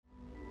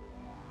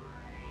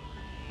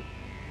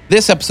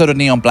This episode of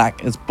Neon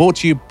Black is brought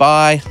to you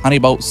by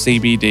Honeybolt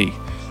CBD.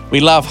 We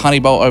love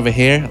Honeybolt over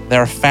here.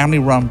 They're a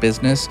family-run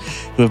business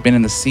who have been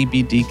in the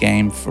CBD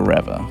game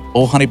forever.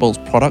 All Honeybolt's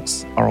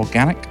products are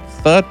organic,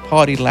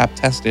 third-party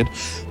lab-tested,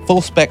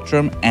 full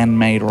spectrum, and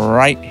made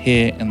right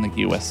here in the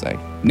USA.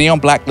 Neon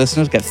Black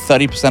listeners get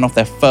 30% off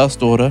their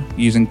first order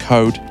using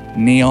code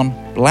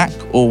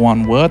NEONBLACK, all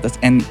one word. That's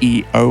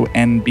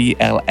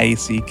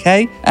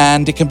NEONBLACK.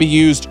 And it can be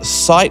used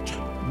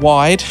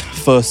site-wide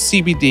for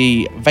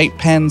CBD vape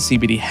pens,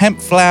 CBD hemp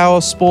flower,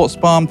 sports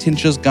balm,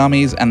 tinctures,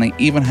 gummies, and they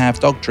even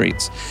have dog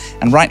treats.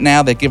 And right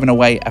now they're giving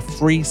away a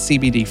free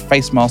CBD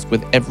face mask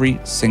with every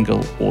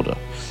single order.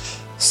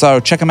 So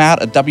check them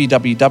out at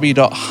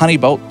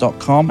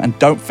www.honeybolt.com and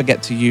don't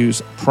forget to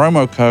use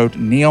promo code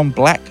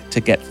NEONBLACK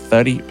to get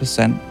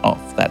 30%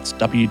 off. That's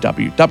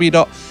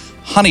www.honeybolt,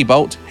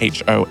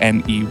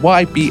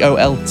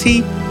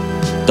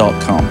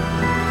 HONEYBOLT.com.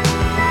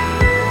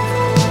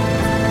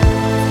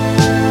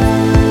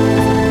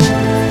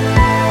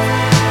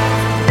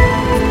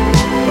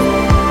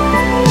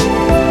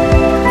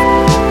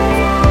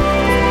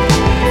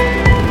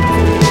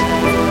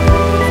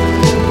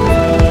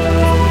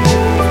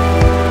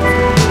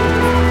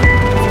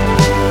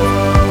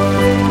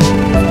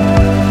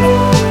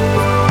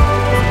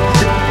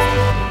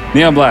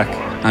 Neon Black.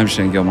 I'm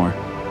Shane Gilmore.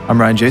 I'm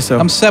Ryan Jaso.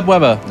 I'm Seb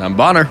Weber. I'm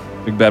Bonner.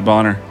 Big Bad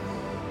Bonner.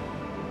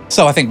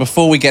 So I think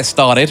before we get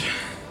started,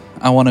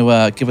 I want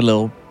to give a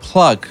little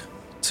plug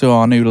to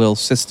our new little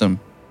system.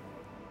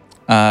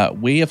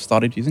 We have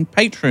started using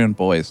Patreon,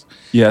 boys.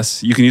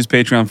 Yes, you can use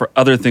Patreon for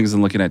other things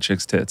than looking at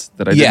chicks' tits.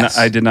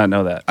 I did not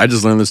know that. I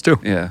just learned this too.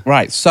 Yeah.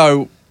 Right.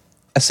 So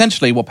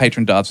essentially what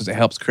Patreon does is it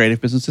helps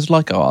creative businesses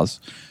like ours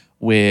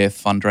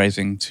with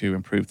fundraising to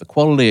improve the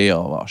quality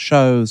of our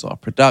shows, our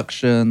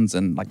productions,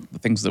 and like the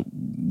things that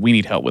we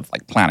need help with,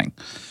 like planning.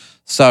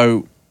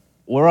 So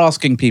we're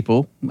asking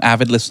people,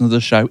 avid listeners of the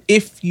show,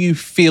 if you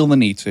feel the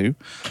need to,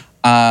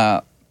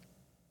 we're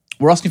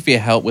asking for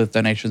your help with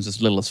donations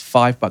as little as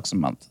 $5 a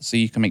month, so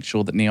you can make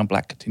sure that Neon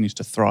Black continues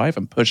to thrive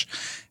and push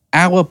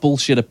our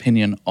bullshit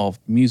opinion of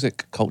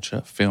music,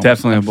 culture, film,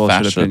 Definitely a and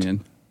bullshit fashion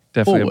opinion.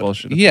 Definitely forward. a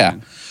bullshit opinion. Yeah.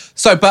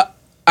 So, but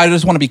I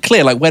just want to be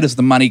clear, like, where does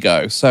the money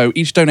go? So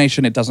each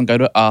donation, it doesn't go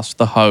to us,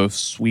 the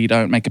hosts. We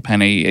don't make a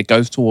penny. It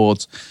goes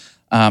towards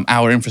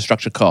our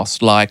infrastructure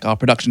costs, like our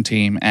production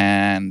team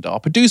and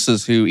our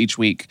producers who each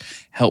week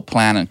help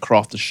plan and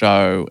craft the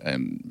show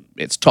and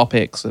its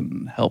topics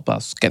and help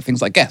us get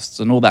things like guests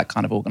and all that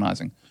kind of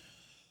organizing.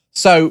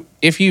 So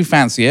if you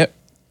fancy it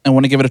and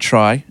want to give it a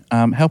try,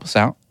 help us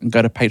out and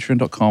go to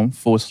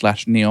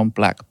patreon.com/Neon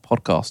Black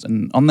Podcast.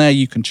 And on there,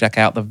 you can check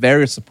out the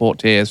various support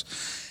tiers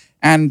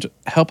and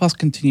help us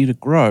continue to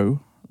grow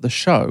the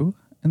show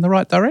in the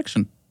right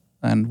direction.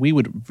 And we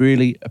would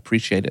really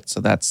appreciate it. So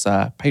that's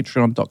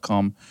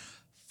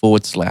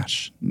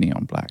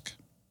patreon.com/Neon Black.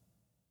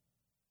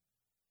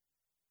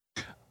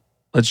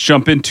 Let's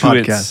jump into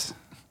Podcast.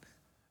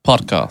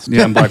 Podcast.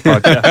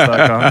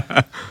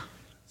 NeonBlackPodcast.com.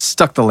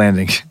 Stuck the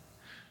landing.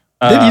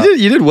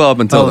 You did well up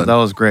until then. That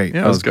was great.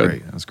 Yeah, that was good.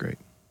 great. That was great.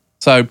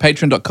 So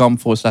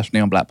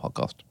patreon.com/Neon Black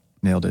Podcast.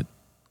 Nailed it.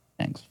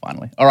 Thanks,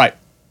 finally. All right.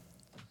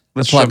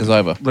 Let's plug jump, is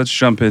over. Let's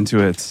jump into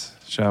it,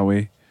 shall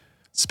we?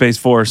 Space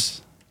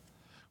Force.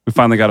 We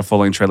finally got a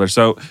full-length trailer.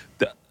 So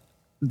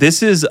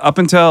this is up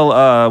until,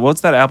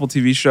 what's that Apple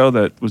TV show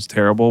that was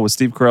terrible? Was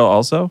Steve Carell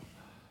also?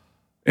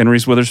 And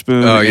Reese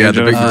Witherspoon? Oh, yeah, and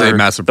the big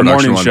massive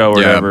production morning one. show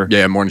or Yeah, whatever.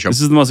 yeah, morning show.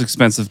 This is the most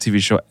expensive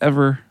TV show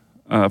ever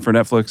for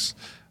Netflix.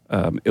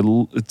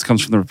 It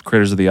comes from the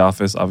creators of The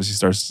Office. Obviously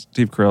stars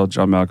Steve Carell,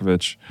 John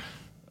Malkovich.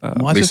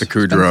 Why is Lisa this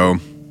Kudrow.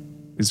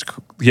 Lisa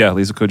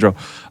Kudrow.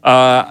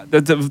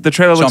 The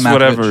trailer looks John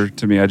whatever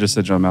to me. I just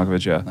said John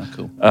Malkovich, yeah. Oh,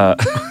 cool.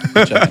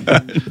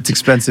 It's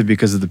expensive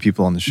because of the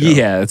people on the show.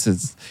 Yeah,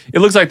 it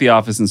looks like The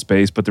Office in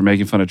space, but they're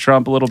making fun of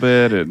Trump a little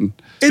bit. And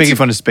Making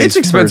fun of space. It's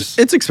expensive. Force.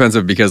 It's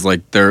expensive because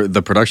like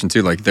the production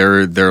too, like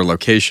their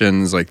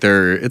locations, like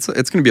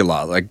it's gonna be a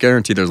lot. Like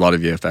guaranteed, there's a lot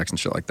of VFX and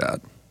shit like that.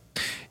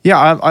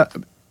 Yeah,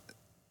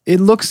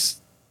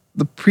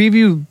 the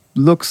preview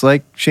looks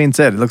like Shane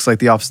said. It looks like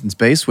The Office in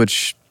space,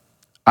 which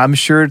I'm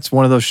sure it's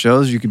one of those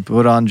shows you could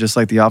put on just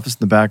like The Office in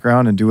the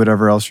background and do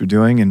whatever else you're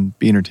doing and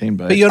be entertained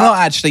by But it. you don't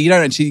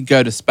actually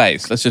go to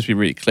space. Let's just be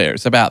really clear.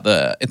 It's about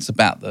the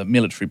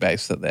military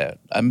base that they're.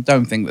 I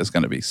don't think there's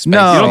going to be space.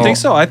 No. you don't think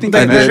so? I think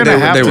They're they going to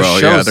have they to will,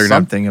 show yeah, they're gonna-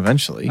 something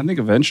eventually. I think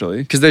eventually.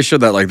 Because they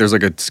showed that like there's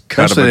like a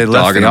cut of Eventually a they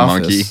left dog and The a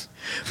Office. monkey.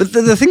 But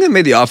the thing that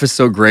made The Office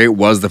so great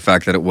was the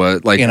fact that it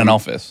was like in an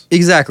office.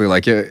 Exactly.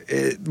 Like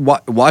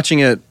watching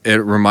it, it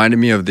reminded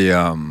me of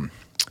the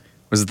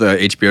was it the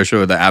HBO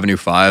show, The Avenue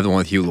 5, the one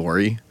with Hugh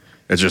Laurie.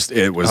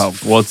 It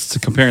was. Well,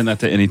 comparing that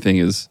to anything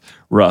is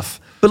rough.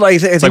 But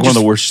like It's like one of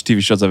the worst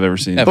TV shows I've ever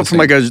seen. Ever. But from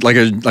like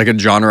a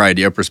genre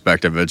idea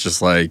perspective, it's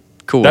just like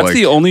cool. That's like,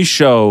 the only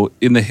show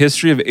in the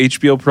history of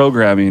HBO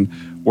programming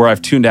where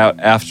I've tuned out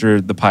after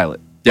the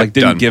pilot. Yep, Like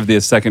didn't done. give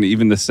the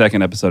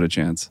second episode a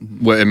chance.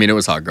 Well, I mean, it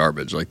was hot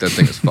garbage. Like that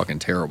thing is fucking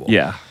terrible.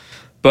 Yeah.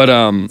 But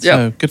yeah,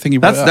 So good thing you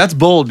brought it up. That's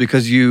bold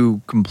because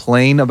you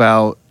complain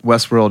about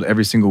Westworld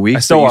every single week. I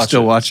still but you watch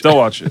still it. watch Still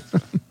watch it.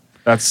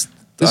 That's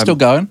It's still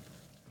going.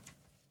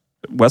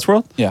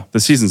 Westworld? Yeah. The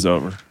season's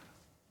over.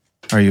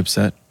 Are you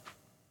upset?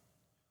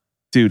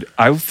 Dude,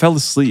 I fell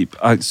asleep.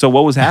 So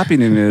what was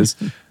happening is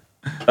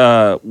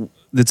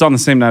it's on the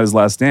same night as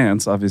Last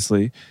Dance,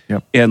 obviously.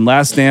 Yep. And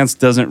Last Dance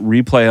doesn't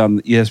replay on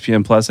the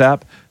ESPN Plus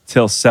app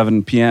till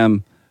 7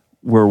 p.m.,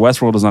 where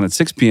Westworld is on at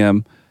 6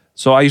 p.m.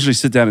 So I usually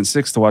sit down at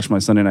 6 to watch my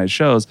Sunday night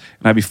shows,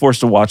 and I'd be forced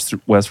to watch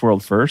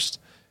Westworld first.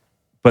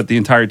 But the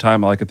entire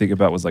time, all I could think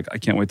about was like, I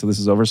can't wait till this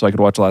is over so I could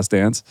watch Last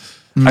Dance.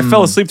 I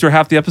fell asleep through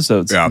half the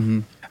episodes. Yeah.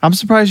 I'm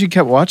surprised you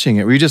kept watching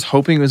it. Were you just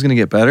hoping it was going to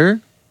get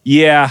better?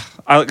 Yeah,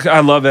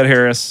 I love Ed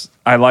Harris.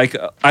 I like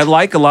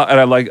a lot, and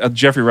I like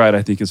Jeffrey Wright.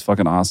 I think is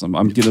fucking awesome.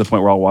 I'm getting to the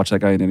point where I'll watch that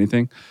guy in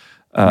anything.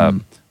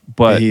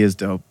 But He is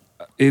dope.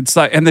 it's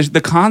like, and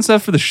the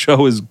concept for the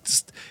show is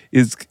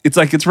it's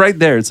like it's right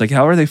there. It's like,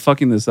 how are they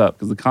fucking this up?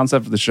 Because the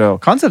concept of the show,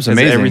 Concept's has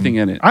amazing. everything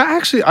in it.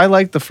 I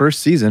liked the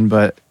first season,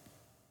 but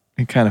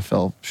it kind of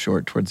fell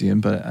short towards the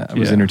end. But I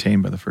was Yeah.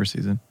 entertained by the first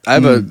season. I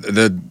have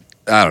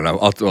I don't know.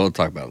 I'll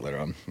talk about it later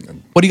on.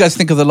 What do you guys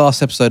think of the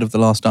last episode of The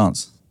Last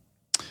Dance?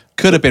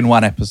 Could have been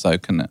one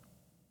episode, couldn't it?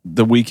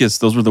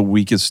 Those were the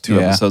weakest two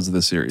Yeah. episodes of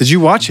the series. Did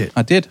you watch it?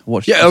 I did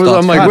watch. Yeah, the I'm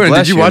start to like, God wait,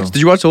 bless did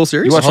you watch the whole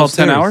series? You watched whole all 10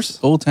 series. hours?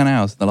 All 10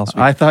 hours the last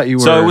week. I thought you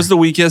were. So it was the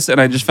weakest,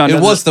 and I just found It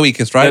out was the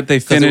weakest, right? that they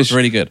 'Cause it finished was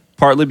really good.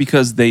 Partly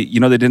because they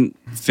didn't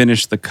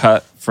finish the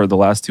cut for the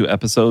last two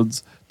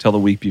episodes till the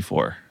week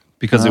before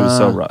because it was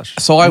so rushed.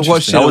 So I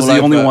watched it. That was all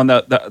the only over. one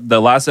that the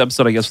last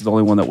episode, I guess, was the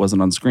only one that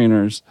wasn't on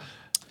screeners.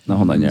 The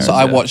whole 9 yards. So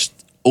I yeah. watched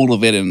all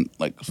of it in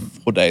like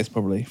 4 days,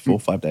 probably 4 or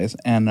 5 days,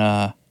 and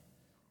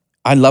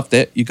I loved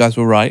it. You guys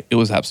were right; it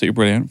was absolutely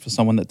brilliant. For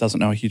someone that doesn't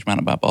know a huge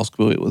amount about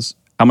basketball, it was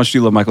How much do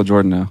you love Michael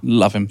Jordan now?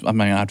 love him. I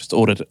mean, I just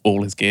ordered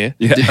all his gear.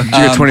 Yeah, Did you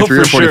get 23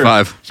 or for sure.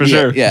 45? For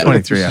sure. Yeah,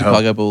 23, I hope.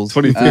 Chicago Bulls.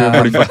 23 or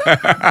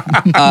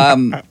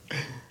 45.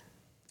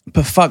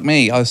 But fuck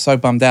me, I was so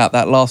bummed out.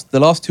 The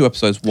last two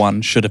episodes,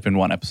 one should have been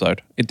one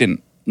episode. It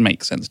didn't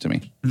make sense to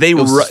me. They It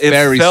was it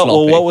very felt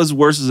sloppy. well. What was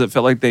worse is it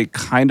felt like they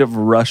kind of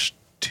rushed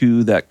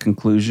to that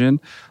conclusion.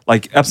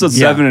 Like episodes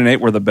 7 and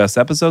 8 were the best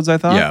episodes. I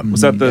thought. Yeah.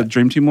 Was that the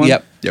Dream Team one?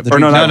 Yep. Yep. The Or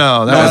no, Dream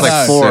no, that No, was no,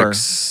 like no. 4.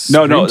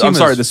 No, Dream Team I'm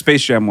sorry. is- The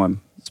Space Jam one.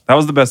 That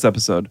was the best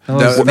episode. That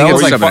was, That- that that was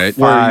was like 7 or 8.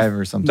 5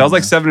 or something. That was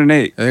like 7 and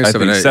 8. I think it was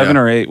 7 and 8, 7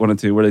 yeah. or 8, 1 and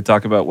 2, where they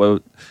talk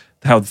about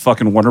how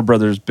fucking Warner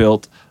Brothers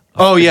built.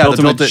 Oh yeah, built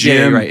the them a built it. Yeah,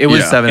 gym, you're right. It was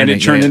Yeah. 7 and it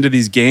 8, turned yeah. into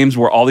these games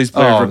where all these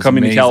players Oh, it were was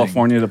coming to amazing.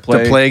 California to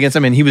play. against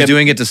them, and he was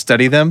doing it to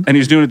study them. And he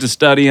was doing it to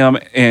study them.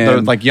 They're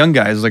And like young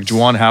guys, like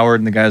Juwan Howard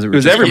and the guys that were It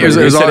was just everybody. It was,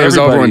 They said all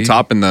everyone everybody.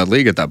 top in the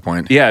league at that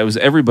point. yeah, it was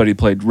everybody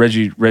played.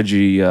 Reggie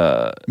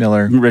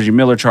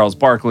Miller, Charles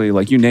Barkley,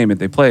 like you name it,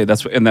 they played.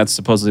 That's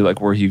supposedly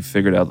like where he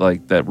figured out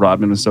like that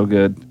Rodman was so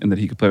good and that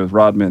he could play with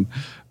Rodman.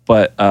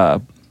 But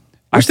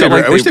I wish felt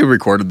like they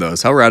recorded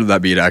those. How rad would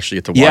that be to actually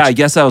get to watch? yeah, I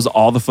guess that was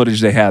all the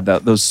footage they had.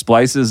 Those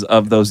splices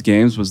of those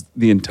games was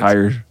the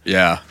entire.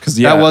 Yeah. Because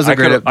that was a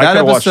great that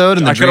episode,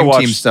 and the Dream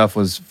Team stuff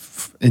was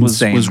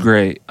insane. was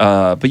great.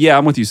 But yeah,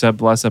 I'm with you, Seb.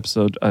 The last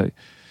episode, but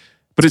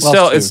it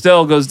Last two.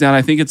 still goes down.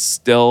 I think it's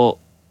still.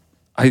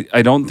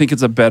 I don't think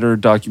it's a better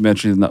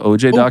documentary than the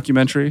OJ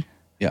documentary.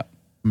 Yeah.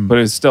 But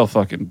it's still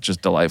fucking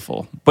just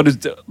delightful. But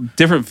it's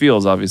different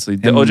feels, obviously.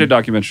 The OJ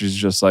documentary is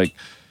just like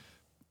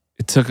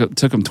it took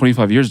him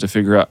 25 years to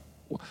figure out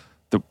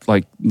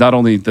not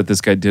only that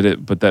this guy did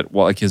it, but that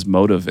like his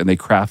motive, and they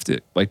craft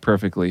it like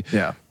perfectly.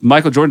 Yeah.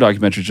 Michael Jordan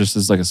documentary just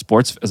as like as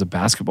a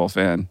basketball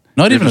fan.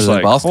 Not You're even just as a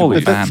like, basketball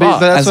holy fan, But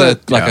that's as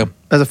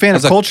as a fan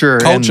of culture,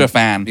 culture and-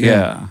 fan.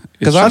 Yeah.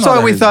 Because That's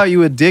why we thought you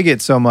would dig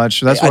it so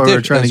much. That's why we were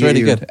trying it was to get really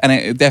you. good, and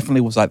it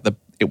definitely was like the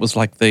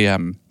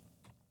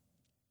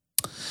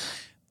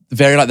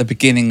very like the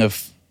beginning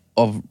of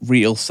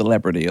real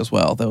celebrity as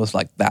well. There was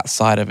like that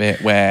side of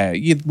it where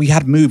we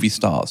had movie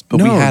stars, but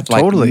we No, had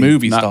like totally.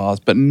 movie stars,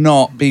 but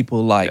not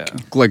people like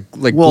Like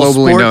Well,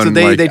 globally sports,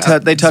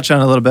 known. they touch on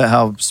a little bit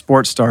how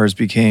sports stars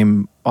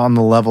became on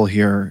the level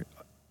here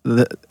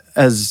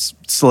as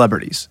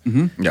celebrities.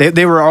 Yep.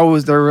 They were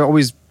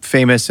always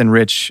famous and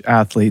rich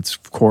athletes,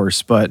 of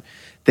course, but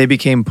they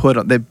became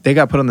they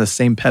got put on the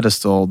same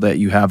pedestal that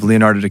you have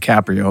Leonardo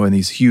DiCaprio and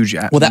these huge.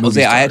 Well, that was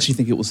movie it. I stars. actually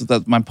think it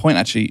was my point.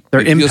 Actually, Their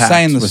you're impact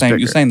saying the was same. bigger.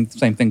 You're saying the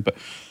same thing, but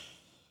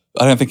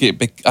I don't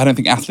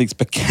think athletes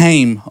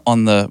became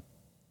on the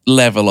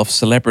level of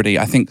celebrity.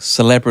 I think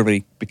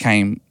celebrity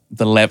became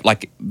the level.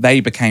 Like they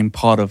became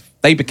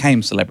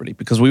celebrity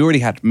because we already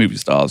had movie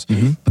stars,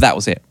 but that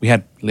was it. We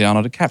had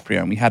Leonardo DiCaprio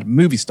and we had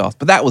movie stars,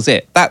 but that was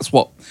it. That's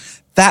what.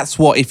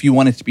 If you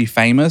wanted to be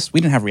famous,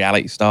 we didn't have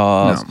reality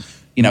stars. No.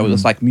 You know, it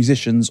was like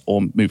musicians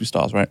or movie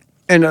stars, right?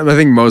 And I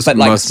think most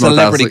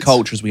Celebrity athletes-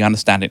 culture as we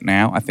understand it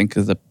now, I think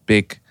is a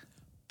big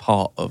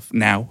part of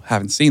now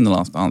having seen The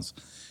Last Dance.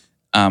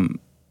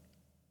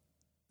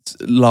 It's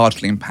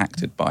largely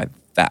impacted by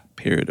that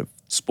period of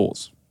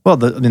sports. Well,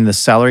 the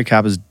salary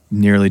cap has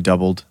nearly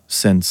doubled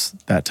since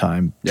that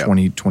time, Yeah.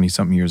 20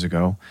 something years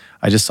ago.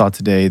 I just saw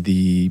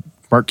today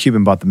Mark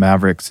Cuban bought the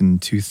Mavericks in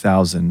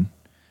 2000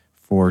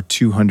 for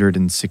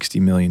 $260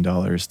 million.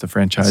 The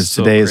franchise That's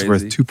so today is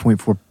worth crazy.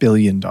 $2.4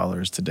 billion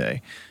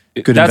today.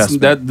 Good That's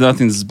investment.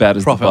 nothing's as bad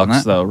as Profit the on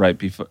Bucks, that. though,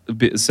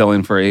 right?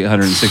 Selling for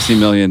 $860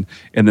 million,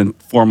 and then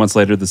 4 months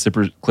later,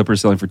 the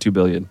Clippers selling for $2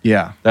 billion.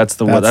 Yeah. That's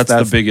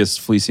the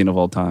biggest fleecing of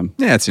all time.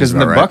 Yeah, it seems Because the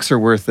about right. Bucks are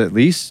worth at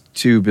least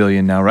 $2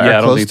 billion now, right? Yeah, Or I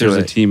don't close think to there's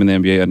a it. team in the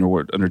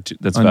NBA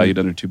that's valued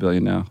under $2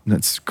 billion now.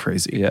 That's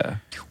crazy. Yeah,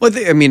 Well,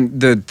 I mean,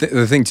 the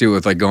thing too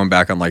with like going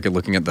back on like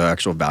looking at the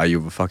actual value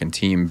of a fucking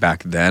team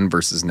back then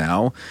versus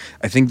now,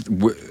 I think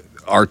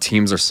our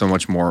teams are so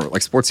much more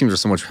like sports teams are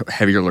so much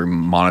heavier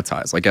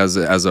monetized. Like as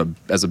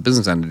a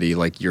business entity,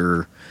 like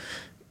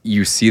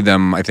you see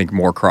them, I think,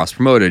 more cross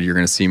promoted. You're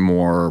going to see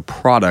more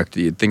product,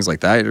 things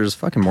like that. There's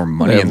fucking more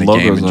money in the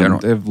game in general.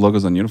 They have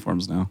logos on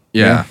uniforms now.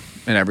 Yeah,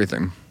 and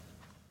everything.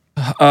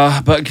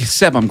 But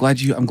Seb, I'm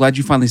glad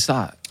you finally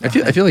saw it.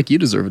 I feel like you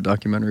deserve a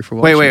documentary for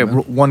Wait, watching.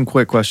 man. one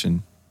quick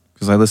question.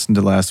 Because I listened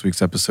to last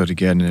week's episode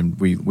again and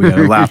we had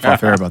a laugh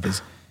off air about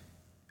this.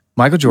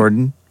 Michael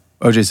Jordan,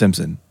 O.J.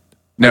 Simpson.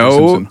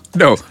 No, Simpson.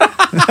 no.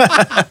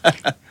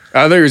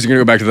 I thought you were going to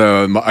go back to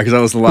the because I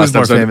listened to the last Who's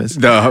more episode. famous?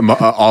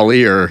 The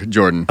Ali or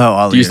Jordan? Oh,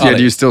 Ali.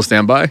 Do you still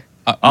stand by?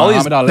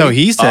 Muhammad Ali. No,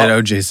 he said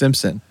O.J.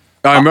 Simpson.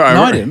 No,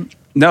 I didn't.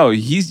 No,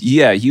 you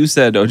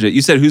said OJ.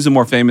 You said who's the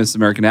more famous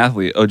American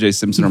athlete, OJ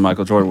Simpson or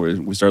Michael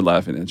Jordan? We started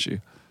laughing at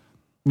you.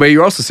 But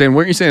you're also saying,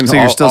 weren't you saying? So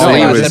you're still Ali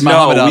saying I was- said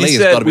Muhammad Ali we has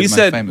gotta said be the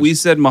most famous. we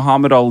said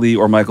Muhammad Ali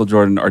or Michael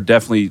Jordan are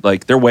definitely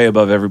like they're way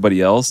above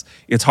everybody else.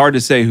 It's hard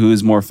to say who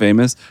is more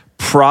famous.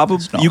 Probably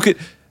you could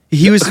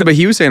he was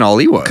saying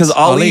Ali was because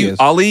Ali is.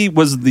 Ali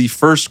was the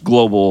first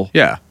global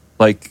yeah.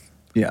 like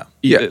Yeah.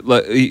 Yeah.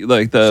 like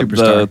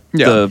Superstar.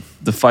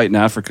 the fight in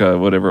Africa,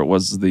 whatever it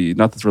was,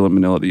 not the Thriller in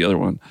Manila, the other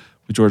one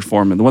with George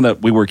Foreman, the one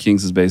that We Were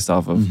Kings is based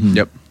off of.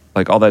 Yep.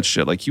 Like all that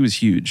shit. Like he was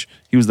huge.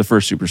 He was the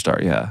first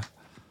superstar. Yeah,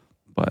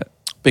 but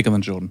Bigger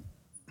than Jordan.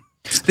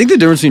 I think the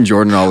difference between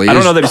Jordan and Ali. I don't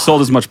is know that he sold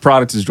as much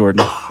product as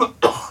Jordan.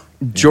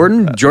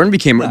 Jordan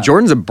became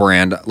Jordan's a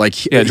brand. Like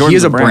he Jordan's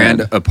is a a brand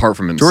brand. apart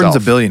from himself. Jordan's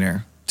a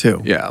billionaire,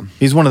 too. Yeah.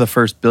 He's one of the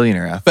first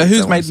billionaire athletes. But I who's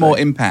wanna made more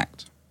say.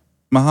 impact?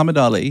 Muhammad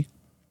Ali.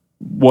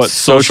 What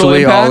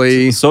Socially, impact?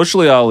 Ali.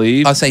 Socially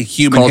Ali. I say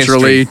human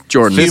Culturally, history.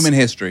 Jordan. Human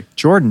history.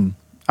 Jordan.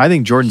 I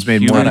think Jordan's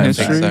made more Human than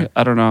history. impact. think so.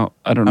 I don't know.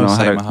 I don't I know would how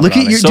say to. Muhammad Look at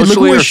Ali. you. Look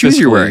Socially what or shoes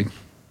you're fiscally? wearing.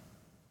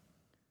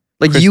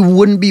 Like you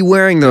wouldn't be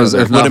wearing those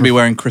if not. Wouldn't be For,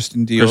 wearing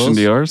Christian Dior. Christian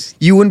Dior's.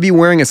 you wouldn't be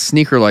wearing a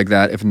sneaker like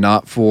that if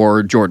not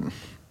for Jordan.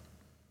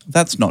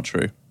 That's not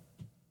true.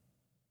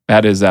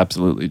 That is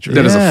absolutely true.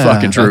 That is Yeah. a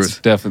fucking That's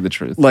truth. definitely the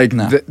truth. Like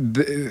No.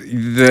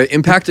 the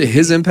impact,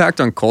 his impact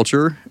on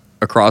culture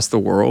across the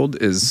world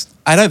is.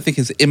 I don't think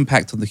his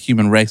impact on the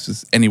human race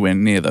is anywhere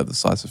near the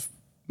size of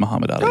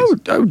Muhammad Ali's.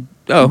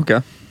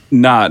 Okay.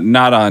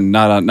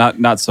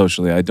 Not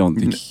socially. I don't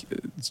think.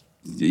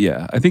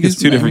 Yeah, I think it's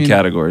He's- two I different mean-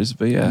 categories,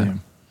 but yeah,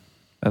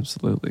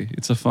 absolutely,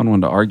 it's a fun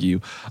one to argue.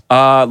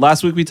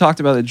 Last week we talked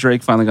about that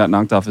Drake finally got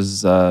knocked off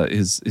his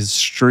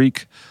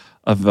streak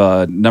of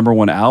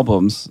 #1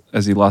 albums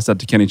as he lost out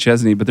to Kenny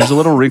Chesney. But there's a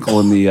little wrinkle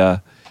in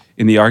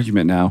the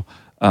argument now,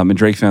 and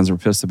Drake fans were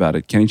pissed about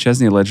it. Kenny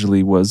Chesney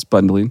allegedly was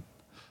bundling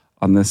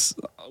on this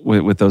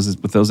with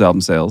those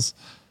album sales.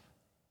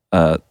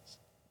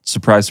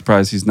 Surprise,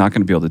 surprise, he's not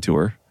going to be able to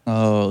tour.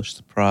 Oh,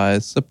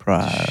 surprise,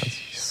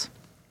 surprise.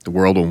 The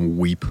world will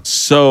weep.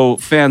 So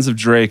fans of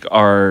Drake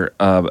are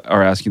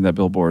asking that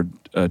Billboard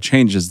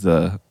changes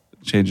the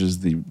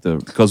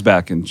goes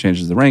back and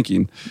changes the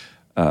ranking.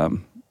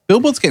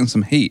 Billboard's getting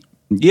some heat.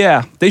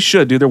 Yeah, they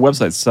should, dude. Their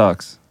website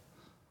sucks.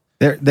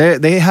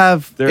 They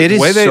have Their- it the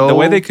is way so, the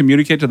way they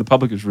communicate to the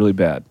public is really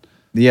bad.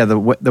 yeah the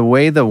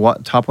way the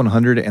top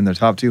 100 and the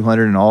top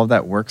 200 and all of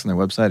that works on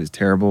their website is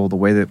terrible. The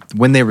way that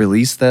when they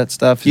release that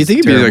stuff, You is think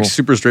it'd be terrible. like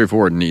super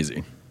straightforward and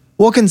easy?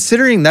 Well,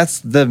 considering that's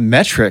the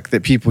metric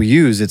that people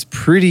use, it's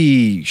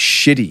pretty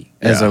shitty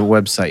as a Yeah.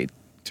 website.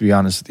 To be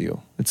honest with you,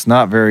 it's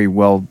not very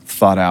well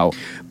thought out.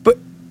 But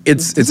it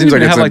It seems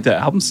like have it's like the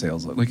album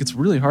sales. Like it's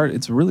really hard.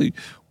 It's really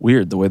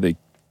weird the way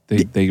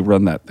they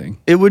run that thing.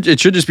 it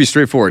should just be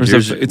straightforward.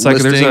 It's like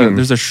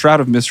there's a shroud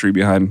of mystery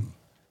behind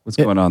what's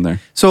going on there.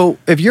 So,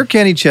 if you're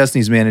Kenny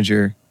Chesney's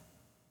manager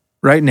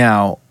right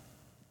now,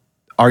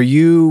 are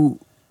you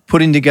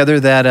putting together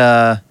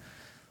that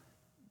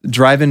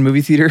drive-in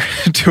movie theater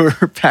tour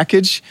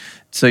package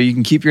so you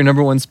can keep your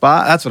 #1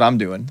 spot? That's what I'm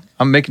doing.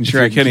 I'm making If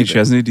sure you're I can Kenny keep it.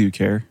 Chesney, do you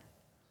care?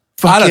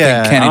 I don't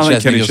yeah. think Kenny I don't think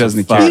Chesney Kenny gives a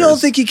Chesney fuck. cares. You don't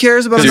think he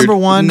cares about Dude,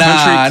 #1? Nah,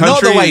 not the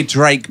country- way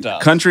Drake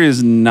does. Country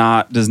does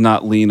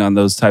not lean on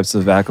those types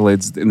of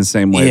accolades in the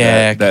same way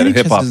Yeah, that Kenny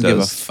hip hop doesn't give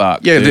a does. fuck.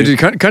 yeah. dude.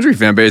 The country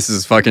fan base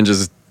is fucking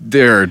just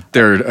they're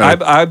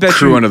I bet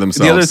crew you, unto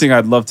themselves. The other thing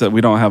I'd love to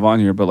we don't have on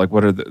here, but like,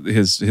 what are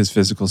his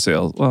physical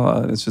sales?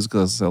 Well, his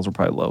physical sales were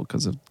probably low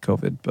because of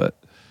COVID, but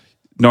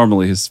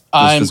normally his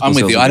I'm physical with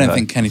sales you. would I be don't high.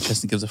 think Kenny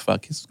Chesney gives a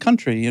fuck. He's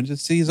country.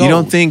 He's You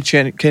don't think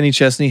Kenny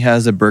Chesney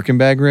has a Birkin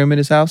bag room in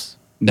his house?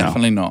 No.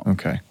 Definitely not.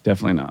 Okay.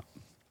 Definitely not.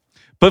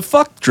 But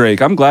fuck Drake.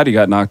 I'm glad he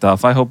got knocked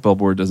off. I hope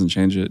Billboard doesn't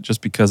change it just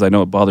because I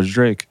know it bothers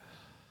Drake.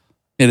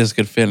 It is a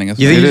good feeling.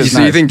 Isn't You it? think, It is so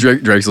you nice. think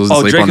Drake's losing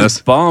sleep Drake on is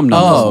this? bummed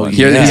on Oh, this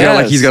one.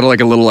 yeah. He's got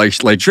like a little like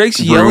Drake's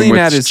room yelling with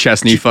at his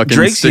Chesney fucking.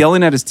 Drake's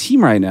yelling at his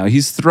team right now.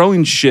 He's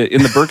throwing shit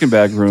in the Birkin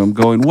bag room,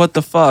 going, "What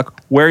the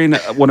fuck?" Wearing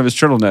one of his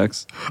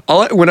turtlenecks.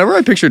 Whenever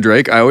I picture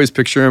Drake, I always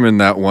picture him in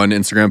that one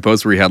Instagram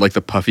post where he had like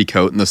the puffy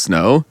coat in the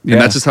snow, Yeah.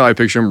 and that's just how I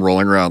picture him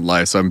rolling around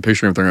life. So I'm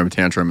picturing him throwing a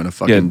tantrum in a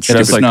fucking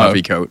just stupid like-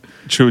 puffy coat.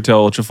 True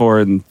Tell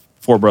Ultrafor and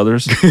Four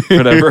Brothers,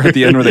 whatever. At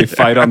the end where they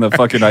fight on the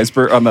fucking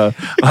iceberg on the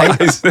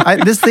ice.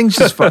 This thing's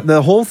just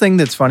the whole thing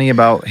that's funny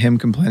about him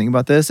complaining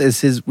about this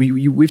is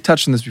we've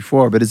touched on this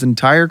before, but his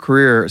entire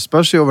career,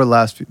 especially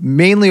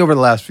mainly over the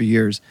last few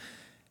years,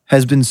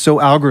 has been so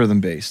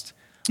algorithm based.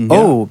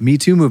 Oh, Me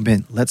Too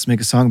movement. Let's make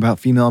a song about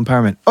female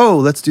empowerment. Oh,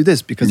 let's do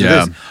this because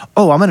Yeah. of this.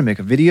 Oh, I'm going to make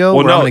a video.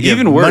 Well, where I'm no, gonna give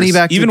even worse. money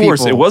back to Even people.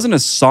 worse. It wasn't a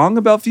song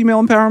about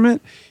female empowerment.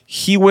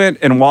 He went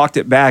and walked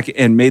it back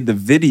and made the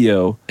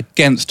video.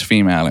 Against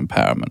female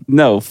empowerment.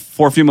 No,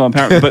 for female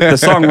empowerment, but the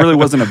song really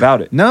wasn't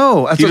about it.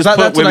 No, that's, He just put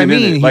that's what I women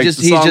in mean. it. He Like, just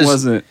the song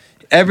wasn't.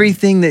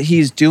 everything that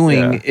he's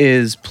doing Yeah.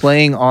 is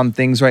playing on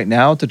things right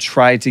now to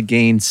try to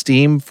gain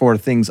steam for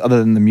things other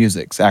than the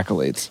music's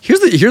accolades. Here's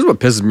what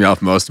pisses me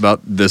off most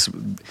about this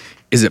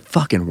is it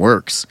fucking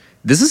works.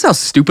 This is how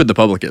stupid the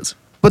public is.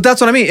 But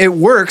that's what I mean. It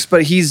works,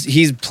 but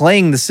he's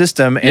playing the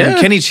system, and Yeah.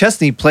 Kenny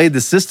Chesney played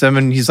the system,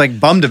 and he's like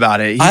bummed about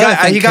it. I don't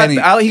think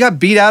He got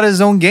beat out of his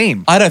own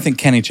game. I don't think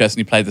Kenny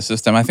Chesney played the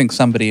system. I think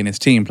somebody in his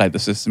team played the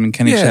system, and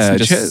Kenny Yeah,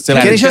 Chesney just still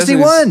Kenny had Chesney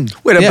won.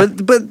 Wait, Yeah.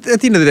 but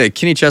at the end of the day,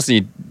 Kenny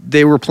Chesney,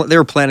 they were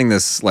planning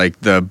this like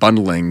the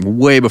bundling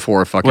way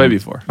before fucking Way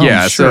before.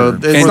 Yeah, Oh, so sure.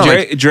 it's And not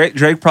like-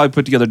 Drake probably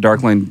put together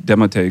Dark Lane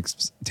demo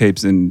tapes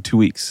in 2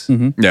 weeks.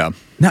 yeah.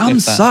 The album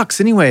If that.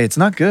 sucks anyway. It's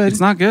not good. It's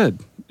not good.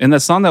 And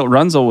that song that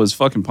Runzel was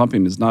fucking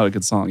pumping is not a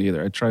good song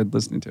either. I tried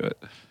listening to it.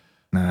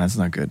 Nah, it's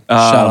not good.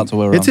 Shout out to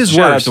Will. it's his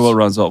Shout out worst. to Will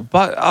Runzel,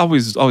 but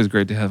always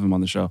great to have him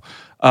on the show.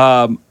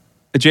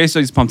 Jay said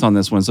he's pumped on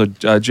this one. So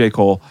J.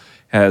 Cole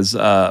has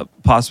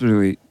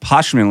posthumously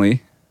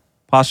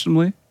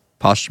Posthumous?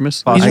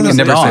 I can He's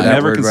never gone. say that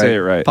never word can right. say it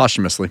right.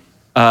 Posthumously.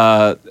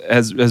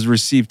 Has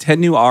received 10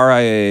 new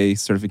RIA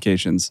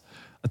certifications,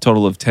 a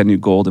total of 10 new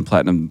gold and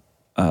platinum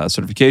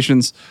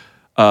certifications,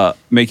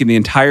 making the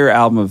entire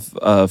album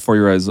of For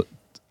Your Eyes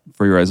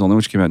Only,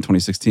 which came out in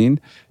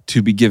 2016,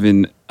 to be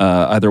given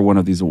either one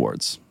of these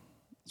awards.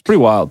 It's pretty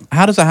wild.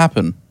 How does that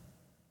happen?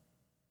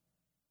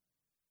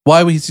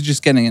 Why was he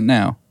just getting it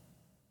now?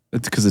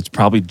 It's because it's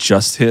probably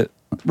just hit.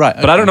 Right.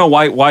 But I don't know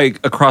why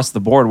across the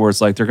board where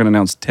it's like they're going to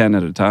announce 10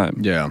 at a time.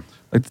 Yeah.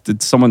 Like,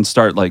 did someone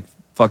start like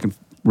fucking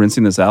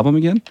rinsing this album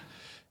again?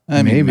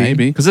 I mean,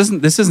 maybe. Because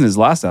this isn't his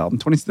last album.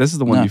 This is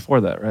the one No.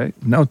 before that, right?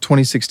 No,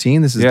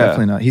 2016. This is Yeah.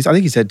 definitely not. I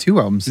think he's had 2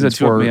 albums He's had since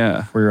 2 for,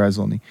 yeah. For Your Eyes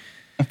Only.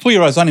 For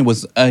Your Eyes Only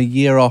was a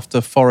year after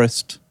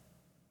Forest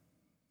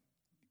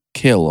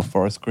Kill or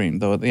Forest Green,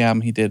 though the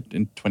album he did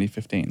in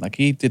 2015. Like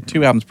he did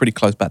 2 albums pretty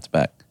close back to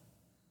back.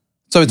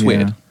 So it's Yeah.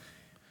 weird.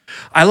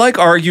 I like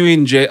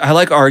arguing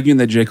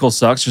that J. Cole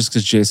sucks just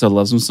because J. So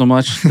loves him so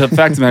much. The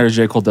fact of the matter is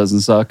J. Cole doesn't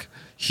suck.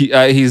 He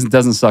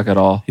doesn't suck at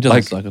all. He doesn't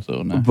Like, suck at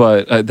all, no.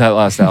 But that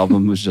last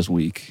album was just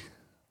weak.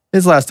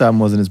 His last album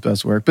wasn't his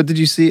best work, but did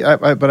you see?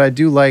 But I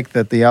do like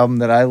that the album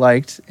that I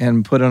liked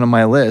and put on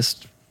my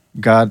list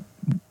got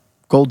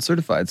gold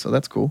certified, so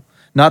that's cool.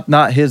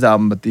 Not his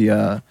album, but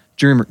the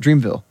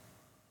Dreamville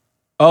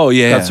Oh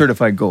yeah, got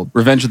certified gold.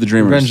 Revenge of the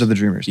Dreamers. Revenge of the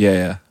Dreamers.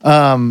 Yeah.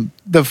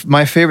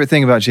 My favorite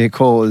thing about J.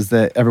 Cole is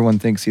that everyone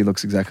thinks he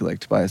looks exactly like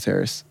Tobias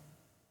Harris.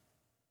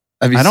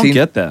 Have you I don't seen-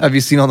 get that. Have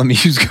you seen all the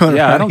memes going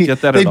Yeah, I around? don't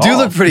get that They at do all.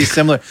 look pretty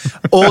similar.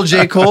 Old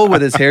J. Cole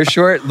with his hair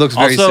short looks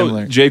very Also,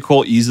 similar. J.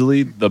 Cole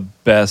easily the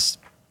best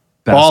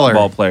Baller.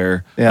 basketball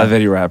player Yeah. of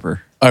any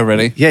rapper. Oh,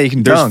 really? Yeah, you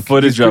can There's dunk.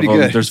 footage He's of pretty him.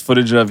 good. There's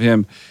footage of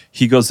him.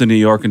 He goes to New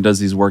York and does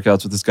these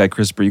workouts with this guy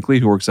Chris Brinkley,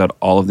 who works out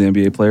all of the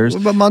NBA players.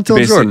 What about Montel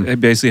He Jordan? He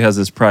basically has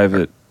this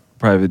private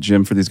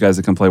gym for these guys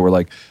that come play. Where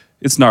like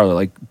it's gnarly.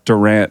 Like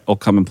Durant will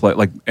come and play.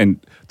 Like and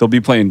they'll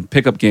be playing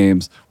pickup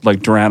games.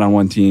 Like Durant on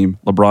one team,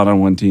 LeBron on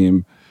one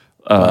team,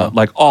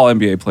 like all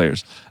NBA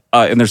players.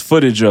 And there's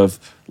footage of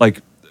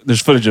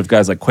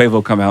guys like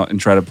Quavo come out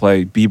and try to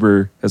play.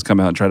 Bieber has come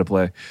out and tried to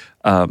play.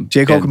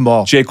 J. Cole and can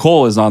ball. J.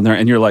 Cole is on there,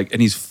 and you're like,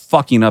 and he's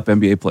fucking up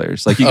NBA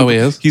players. Like, Oh, he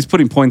is? He's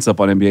putting points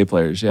up on NBA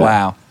players. Yeah.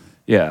 Wow.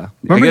 Yeah.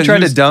 Remember he Again, tried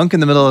to was dunk in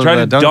the middle of trying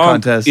the to dunk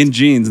contest? in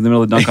jeans in the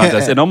middle of the dunk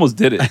contest. It almost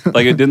did it.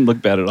 Like, it didn't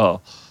look bad at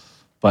all.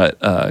 But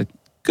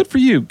good for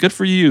you. Good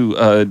for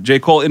you, J.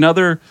 Cole. In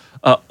other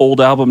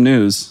old album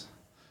news,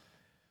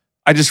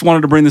 I just wanted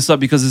to bring this up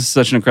because this is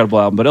such an incredible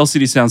album. But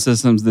LCD Sound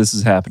Systems, This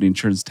Is Happening,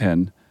 turns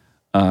 10.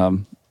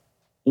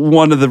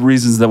 One of the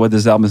reasons that why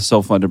this album is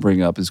so fun to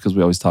bring up is because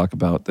we always talk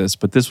about this.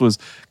 But this was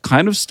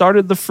kind of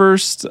started the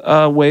first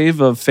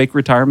wave of fake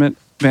retirement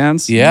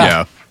bands.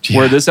 Yeah.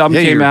 Where this album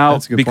Yeah, came out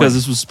that's a good because point.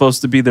 this was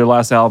supposed to be their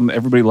last album.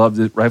 Everybody loved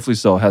it, rightfully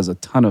so. It has a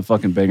ton of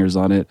fucking bangers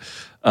on it.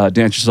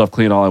 Dance Yourself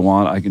Clean, All I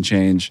Want, I Can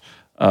Change.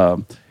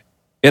 And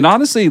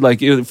honestly, like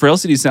for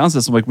LCD Sound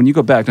System, like when you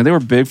go back, now they were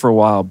big for a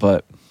while,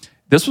 but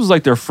this was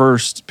like their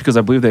first, because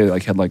I believe they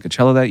like had like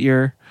Coachella that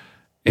year.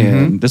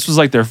 And this was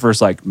like their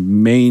first like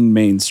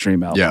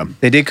mainstream album. Yeah.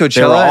 They did Coachella.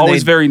 They were and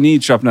always very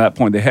niche up to that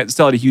point. They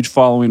still had a huge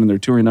following and their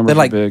touring numbers They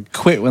like were big.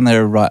 quit when they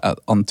were right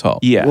on top.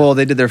 Yeah. Well,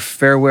 they did their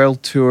farewell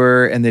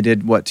tour, and they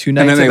did what 2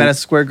 nights at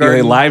Madison Square Garden.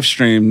 Yeah, they live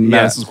streamed Yeah.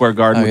 Madison Square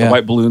Garden Oh, with yeah. the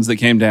white balloons that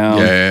came down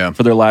Yeah.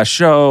 for their last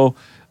show.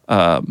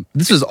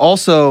 This was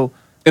also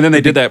And then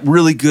they did that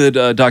really good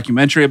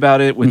documentary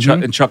about it with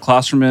Mm-hmm. Chuck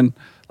Klosterman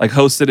like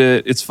hosted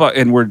it. It's fun,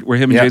 and where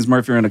him and Yeah. James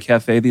Murphy are in a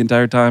cafe the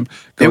entire time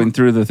going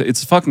through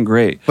it's fucking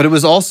great. But it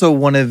was also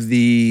one of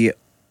the.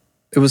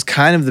 It was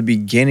kind of the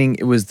beginning.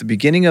 It was the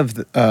beginning of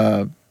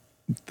the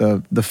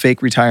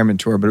fake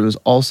retirement tour, but it was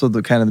also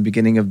the kind of the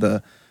beginning of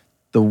the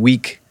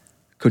weak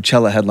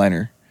Coachella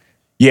headliner.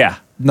 Yeah.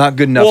 Not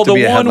good enough Well, to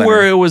be the a one headliner.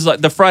 where it was like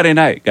the Friday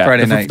night guy,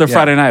 Friday the night, yeah.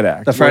 Friday night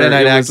act. The Friday where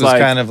night it act was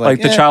kind of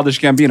like, the Childish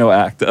Gambino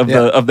act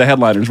of the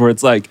headliners, where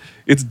it's like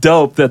it's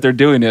dope that they're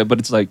doing it, but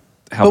it's like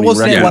how But many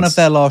wasn't it records? one of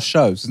their last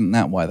shows? Isn't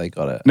that why they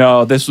got it?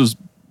 No, this was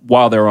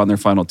while they were on their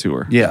final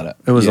tour. yeah,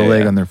 it was a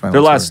leg on their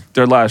final.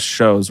 Their last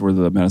shows were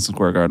the Madison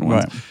Square Garden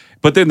ones. Right.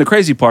 But then the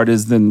crazy part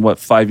is then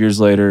 5 years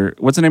later,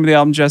 what's the name of the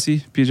album,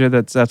 Jesse? PJ,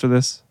 that's after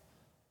this?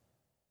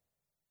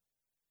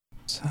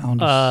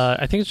 Sound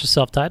I think it's just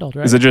self-titled,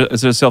 right? Is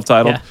it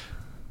self-titled?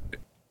 Yeah.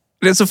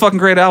 It's a fucking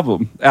great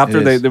album. After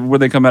It is. when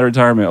they come out of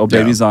retirement, Oh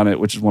Baby's on it,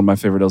 which is one of my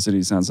favorite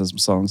LCD Sound System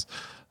songs.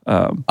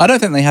 I don't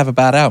think they have a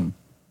bad album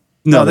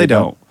No, they they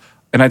don't. don't.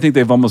 And I think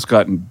they've almost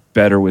gotten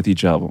better with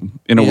each album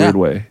in a Yeah. weird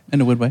way. in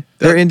a weird way.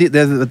 They're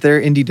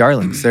indie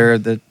darlings. They're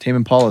the Tame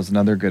Impala is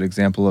another good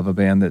example of a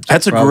band that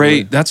That's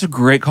a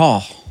great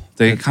call.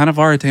 They kind of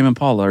are a Tame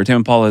Impala. Or Tame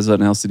Impala is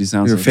an LCD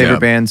Sound Your System.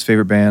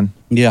 favorite band.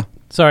 Yeah.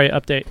 Sorry,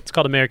 update. It's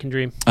called American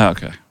Dream. Oh,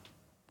 okay.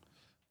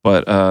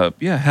 But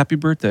yeah, happy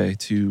birthday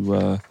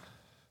to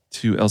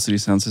LCD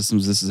Sound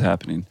Systems. This is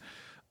happening.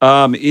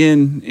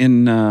 In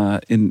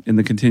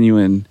the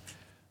continuing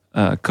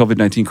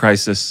COVID-19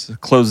 crisis,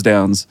 close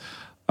downs.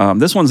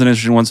 This one's an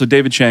interesting one. So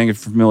David Chang, if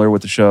you're familiar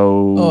with the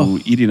show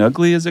Eating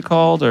Ugly, is it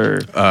called?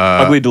 Or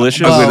Ugly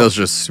Delicious? Ugly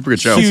Delicious, super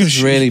good show. This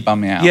is really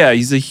bummed me out. Yeah,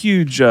 he's a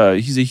huge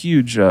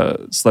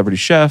celebrity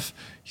chef.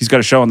 He's got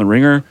a show on The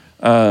Ringer.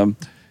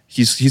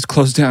 He's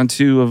closed down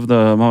 2 of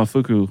the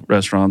Momofuku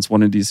restaurants,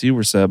 one in DC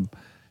where Seb.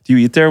 Do you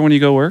eat there when you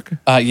go work?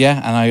 Yeah,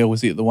 and I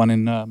always eat the one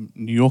in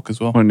New York as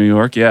well. One in New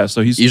York, yeah.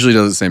 So he's Usually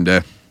does it the same day.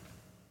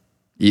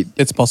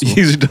 It's possible. he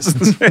usually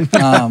doesn't say.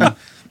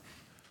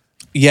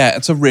 Yeah,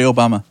 it's a real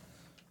bummer.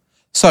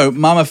 So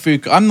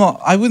Momofuku,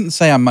 I wouldn't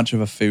say I'm much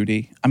of a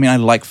foodie. I mean, I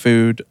like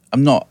food.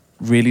 I'm not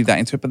really that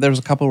into it, but there's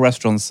a couple of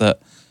restaurants that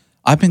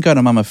I've been going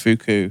to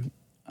Momofuku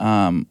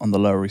on the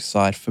Lower East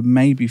Side for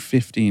maybe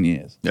 15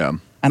 years. Yeah.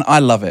 And I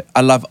love it.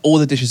 I love all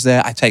the dishes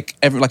there. I take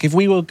if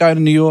we were going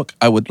to New York,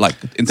 I would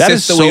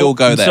insist that we all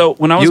go there. So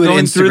when I was You would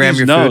going through Instagram these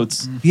your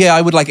notes, Yeah,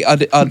 I would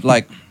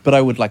but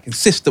I would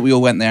insist that we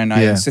all went there, and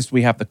I Yeah. insist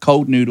we have the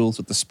cold noodles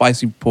with the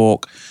spicy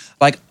pork.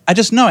 I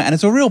just know it, and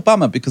it's a real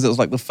bummer because it was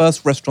the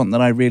first restaurant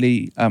that I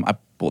really I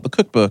bought the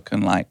cookbook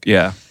and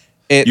yeah,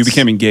 it's, you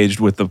became engaged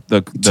with the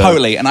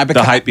totally, and I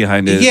became the hype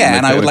behind it. Yeah,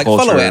 and I would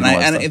culture follow it, and all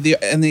that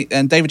stuff.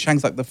 and David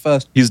Chang's the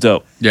first. He's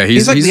dope. Yeah,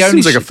 He's he the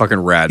only seems like a sh- fucking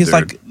rad He's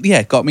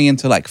dude. got me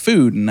into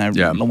food, and I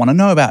Yeah. want to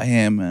know about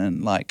him,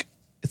 and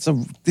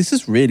this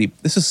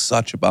is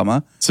such a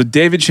bummer. So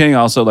David Chang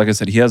also, like I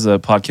said, he has a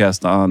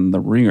podcast on The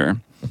Ringer,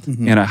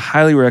 and I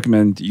highly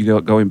recommend you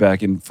going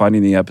back and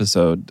finding the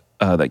episode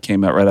that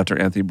came out right after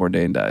Anthony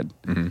Bourdain died,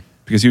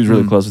 because he was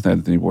really close with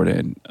Anthony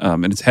Bourdain,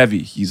 and it's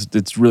heavy.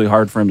 It's really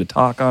hard for him to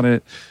talk on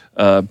it.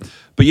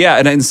 But yeah,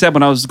 and instead,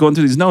 when I was going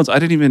through these notes, I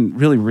didn't even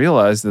really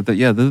realize that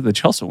the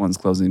Chelsea one's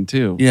closing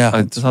too. Yeah, I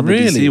it's thought the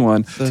really DC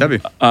one. It's heavy.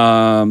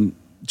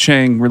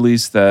 Chang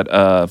released that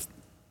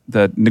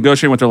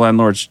negotiating with their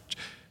landlords,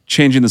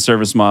 changing the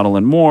service model,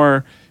 and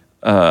more.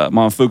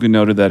 Momofuku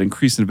noted that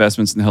increased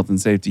investments in health and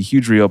safety,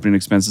 huge reopening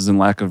expenses, and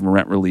lack of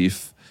rent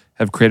relief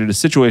have created a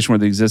situation where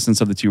the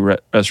existence of the 2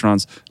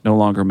 restaurants no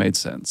longer made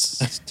sense.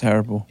 That's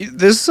terrible.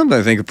 This is something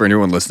I think for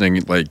anyone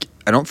listening,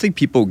 I don't think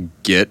people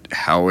get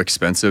how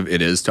expensive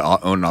it is to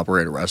own and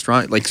operate a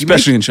restaurant.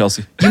 Especially in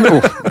Chelsea.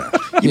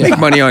 You make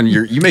money on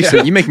you make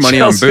money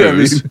Chelsea, on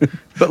booze,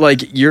 but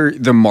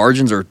the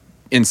margins are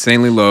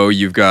insanely low.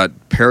 You've got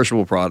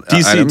perishable product.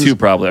 DC too,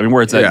 probably. I mean,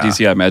 where it's at, Yeah.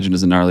 DC, I imagine,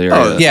 is a gnarly area.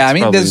 Oh, Yeah, I It's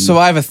mean, probably so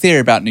I have a theory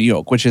about New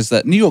York, which is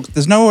that New York,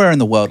 there's nowhere in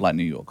the world like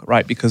New York,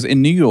 right? Because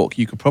in New York,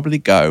 you could probably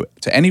go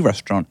to any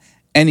restaurant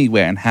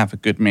anywhere and have a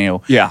good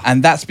meal. Yeah.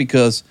 And that's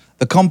because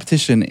the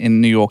competition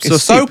in New York So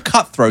is so steep.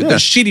 cutthroat Yeah. that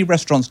shitty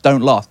restaurants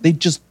don't last. They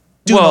just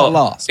do not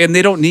last. and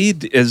they don't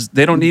need Unless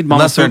they're in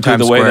Momofuku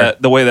Times the way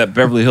Square. that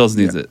Beverly Hills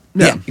needs it.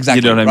 Yeah, exactly.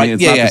 You know what I mean? right?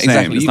 It's yeah, not yeah, the same.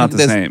 exactly. It's You not can-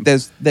 the same.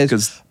 There's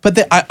 'Cause-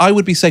 but I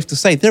would be safe to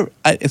say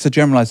it's a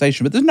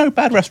generalization, but there's no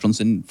bad restaurants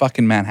in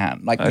fucking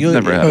Manhattan. I've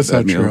never had a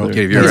bad meal there.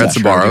 Okay, have you ever had That's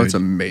true, Sbarro? dude. It's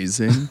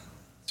amazing.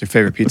 It's your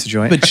favorite pizza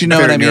joint. But you know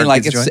what Favorite I New mean? York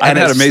Like, pizza it's- joint? I've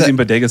had it's- amazing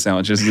bodega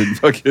sandwiches in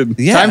fucking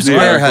Yeah. Times New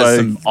Square York, has like,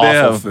 some they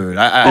awful have- food.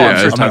 Oh, I'm sure,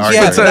 sure Times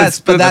Times Square.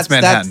 Square. That's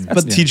Manhattan.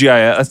 but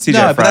TGI, that's TGI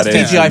No, but that's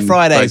Fridays. TGI and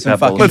Fridays White and Pebbles.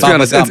 fucking Let's be Bubba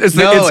honest. Gump. It's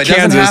No, it doesn't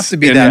Kansas have to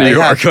be in that. New They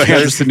York. have- Like,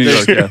 Kansas to New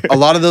York, yeah. A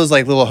lot of those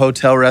like little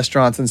hotel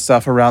restaurants and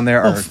stuff around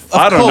there are.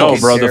 I don't know,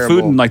 course. bro. The food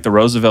Terrible. in like the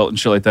Roosevelt and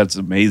shit like that's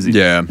amazing.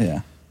 yeah. Yeah.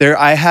 There,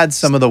 I had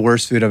some of the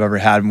worst food I've ever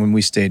had when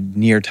we stayed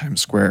near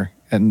Times Square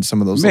and some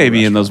of those. Maybe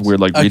little in those restaurants. weird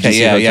like Okay, Regency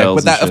yeah, hotels. yeah. But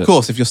and that, of shit.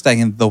 course, if you're staying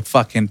in the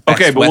fucking Best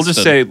Okay, but we'll just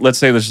Western. say, let's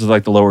say this is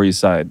like the Lower East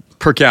Side.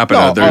 Per capita,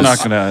 No, there's I'm not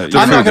gonna-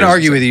 I'm not going to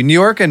argue with you. New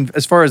York, and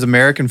as far as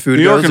American food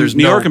New York, goes, there's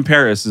New no, York and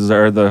Paris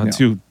are the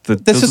two. This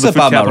those is are a the food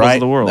bummer, capitals right? of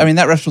the world. I mean,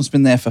 that restaurant's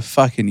been there for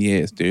fucking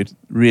years, dude.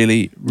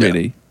 Really,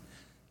 really.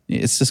 Yeah,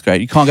 it's just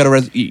great. You can't go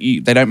to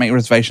they don't make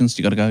reservations.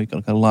 You got to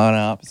go line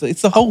up.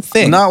 It's the whole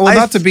thing.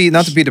 not to be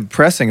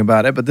depressing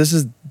about it, but this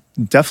is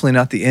definitely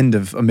not the end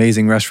of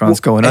amazing restaurants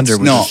going under It's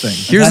with not. this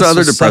thing. Here's the That's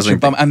other just such a depressing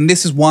bummer. And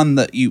this is one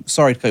that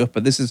sorry to cut you off,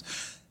 but this is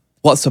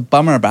what's a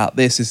bummer about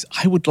this is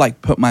I would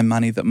like put my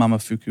money that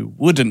Momofuku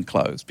wouldn't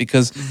close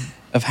because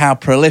of how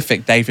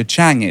prolific David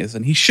Chang is.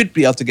 And he should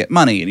be able to get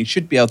money and he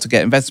should be able to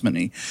get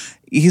investment.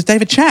 He's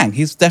David Chang.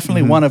 He's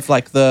definitely one of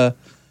like that's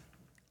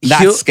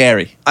He'll-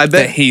 scary. I bet-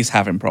 that he's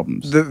having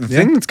problems. The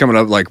thing that's coming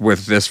up like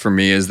with this for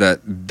me is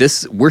that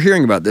we're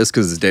hearing about this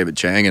because it's David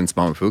Chang and it's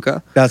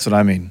Momofuku. That's what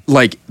I mean.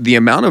 Like the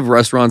amount of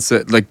restaurants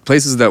that like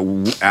places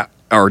that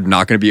are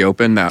not going to be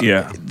open that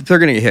they're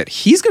going to get hit.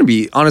 He's going to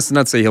be honest and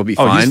not say he'll be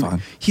Oh, fine. he's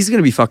fine. He's going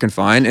to be fucking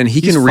fine, and he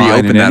He's can fine,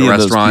 reopen and that any of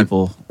those restaurant.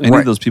 people- Any Right.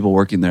 of those people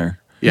working there.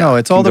 Yeah, No,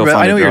 it's all can the. go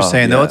find I know a what you're job,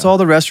 saying though. yeah. It's all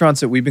the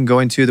restaurants that we've been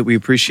going to that we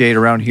appreciate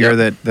around here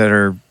Yep. that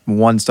are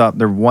one stop.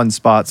 They're one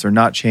spots. They're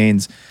not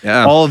chains.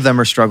 Yeah. All of them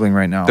are struggling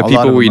right now. the A lot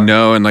people of we them are.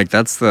 know, and like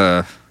that's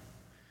the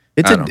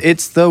I don't know.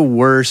 It's the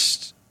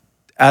worst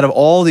out of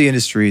all the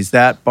industries.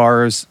 That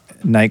bars,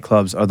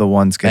 nightclubs are the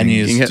ones getting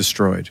Venues.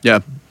 destroyed. yeah.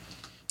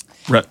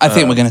 I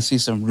think we're going to see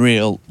some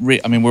real.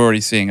 I mean, we're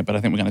already seeing it, but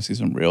I think we're going to see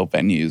some real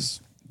venue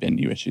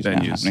issues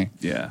now happening.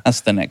 Yeah.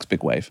 That's the next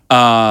big wave.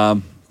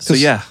 So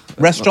yeah,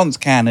 Restaurants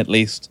can at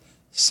least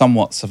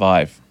somewhat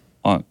survive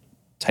on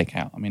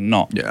takeout. I mean,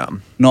 not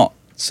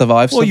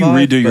survive. well, you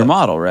survive, redo your but-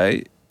 model,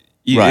 right?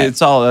 Right.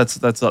 It's all that's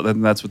what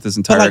this But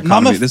entire like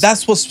economy.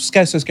 that's what's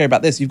so scary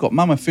about this. You've got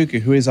Momofuku,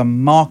 who is a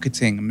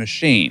marketing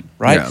machine,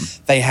 right? Yeah.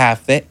 They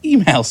have their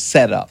email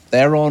set up.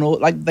 They're on all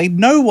they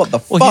know what the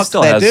he fuck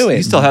still they're has doing.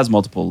 he still has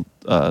multiple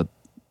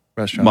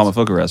Restaurants.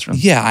 Momofuku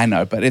restaurants. Yeah, I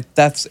know, but it's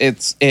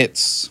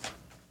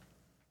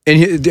And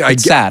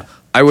It's sad.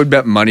 I would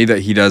bet money that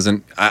he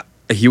doesn't.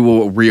 He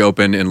will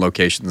reopen in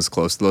locations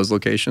close to those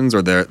locations,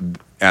 or there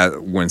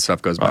when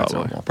stuff goes back to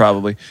normal.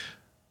 Probably.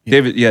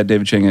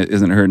 David Chang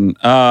isn't hurting.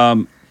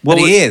 but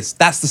he is.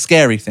 That's the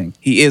scary thing.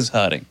 He is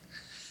hurting,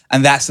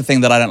 and that's the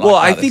thing that I don't like. Well,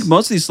 I about think this.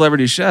 most of these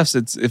celebrity chefs,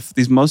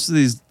 most of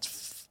these,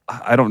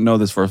 I don't know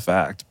this for a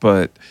fact,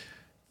 but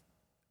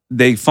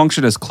they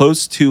function as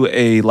close to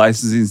a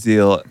licensing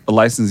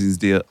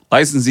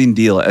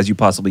deal as you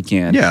possibly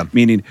can. Yeah.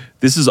 Meaning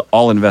this is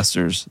all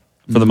investors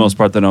for the most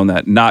part that own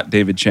that, not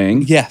David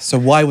Chang. Yeah. So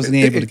why wasn't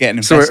he able to get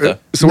an So, investor?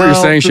 so what you're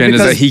No, saying, Shane, is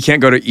that because- he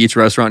can't go to each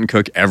restaurant and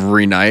cook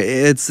every night.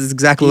 It's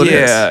exactly what it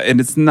is. Yeah, and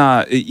it's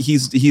not.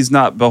 He's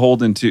not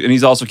beholden to, and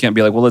he's also can't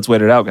be like, well, let's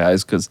wait it out,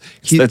 guys, because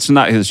that's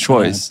not his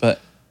choice. But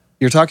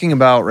You're talking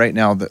about right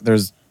now that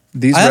there's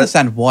these. I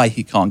understand why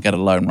he can't get a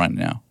loan right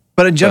now.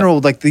 But in general,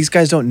 like these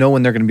guys don't know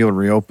when they're going to be able to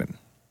reopen,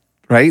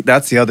 right?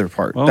 That's the other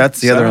part. Well, That's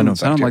the other end of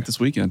sound it. like this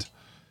weekend.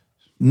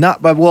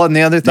 Not, but well, and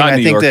the other thing Not I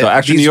New think York, that though.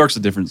 Actually, these- New York's a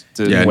different.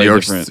 Yeah, way New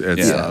York's- different.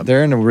 it's, yeah.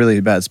 they're in a really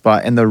bad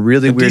spot. And the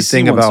really The weird DC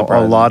thing one's about a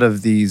surprising. lot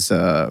of these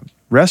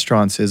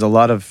restaurants is a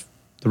lot of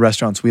the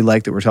restaurants we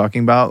like that we're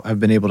talking about have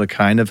been able to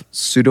kind of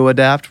pseudo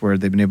adapt, where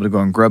they've been able to go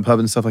on Grubhub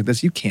and stuff like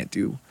this. You can't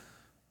do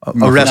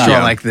a restaurant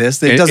Yeah. like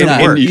this. It And- doesn't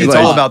and- work. and It's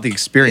like- all about the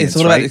experience. It's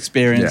all about right? the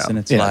experience, Yeah. and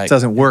it's Yeah, like it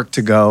doesn't work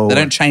to go. they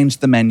don't change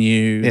the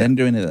menu. Yeah. They don't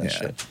do any of that Yeah.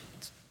 shit.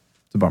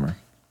 It's a bummer.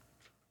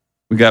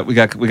 We got a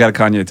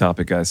Kanye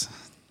topic, guys.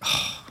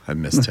 I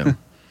missed him.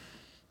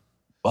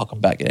 Welcome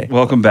back, yeah.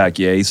 Welcome back,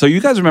 yay! So you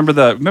guys remember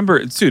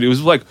dude? It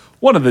was like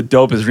one of the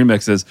dopest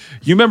remixes.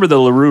 You remember the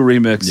LaRue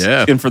remix?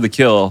 Yeah. In for the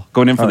Kill,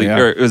 going in for Oh, the. yeah.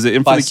 Or was it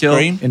in By for the kill?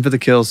 Scream? In for the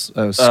Kills,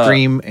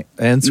 Scream,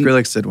 and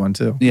Skrillex did one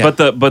too. Yeah.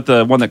 But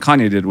the one that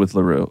Kanye did with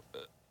LaRue,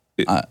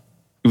 it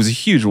was a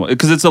huge one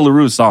because it's a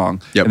LaRue song.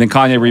 Yep. And then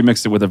Kanye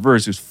remixed it with a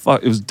verse.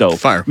 It was dope.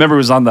 Fire. Remember, it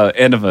was on the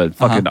end of a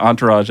fucking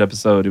Entourage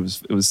episode. It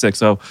was sick.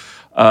 So,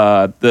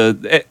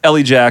 the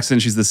Ellie Jackson,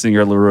 she's the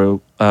singer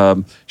LaRue.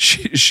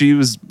 She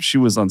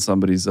was on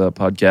somebody's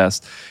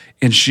podcast,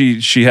 and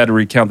she had to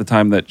recount the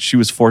time that she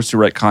was forced to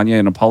write Kanye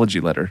an apology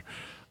letter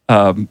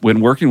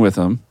when working with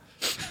him.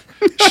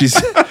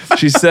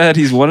 She said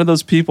he's one of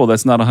those people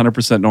that's not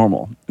 100%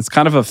 normal. It's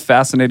kind of a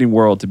fascinating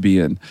world to be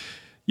in.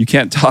 You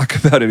can't talk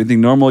about anything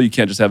normal. You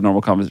can't just have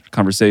normal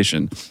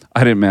conversation.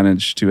 I didn't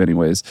manage to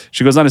anyways.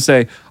 She goes on to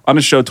say, on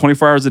a show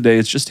 24 hours a day,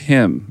 it's just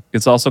him.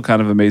 It's also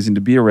kind of amazing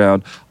to be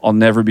around. I'll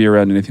never be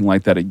around anything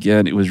like that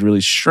again. It was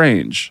really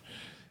strange.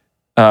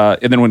 And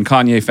then when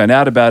Kanye found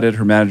out about it,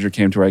 her manager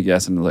came to her, I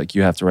guess, and like,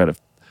 you have to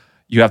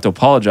you have to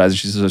apologize.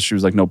 And she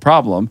was like, no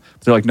problem.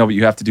 But they're like, no, but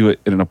you have to do it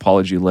in an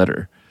apology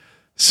letter.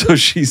 So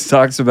she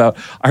talks about,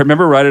 I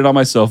remember writing on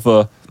my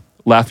sofa,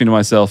 laughing to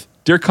myself,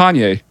 Dear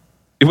Kanye,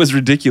 it was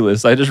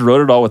ridiculous. I just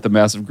wrote it all with a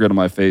massive grin on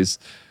my face.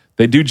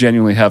 They do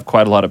genuinely have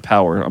quite a lot of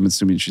power. I'm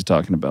assuming she's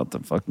talking about the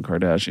fucking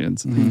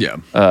Kardashians. Yeah.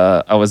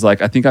 I was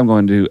like, I think I'm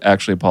going to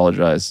actually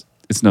apologize.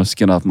 It's no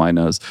skin off my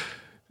nose.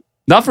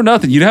 Not for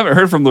nothing. You haven't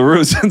heard from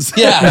LaRue since.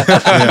 Yeah.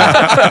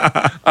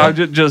 I'm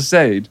just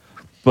saying.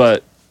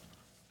 But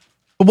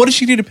what did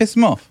she do to piss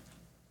him off?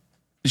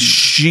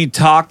 she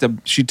talked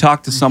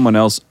to someone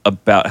else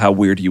about how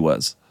weird he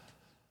was.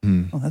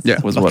 Oh, that's Yeah,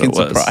 a was what it fucking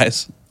was.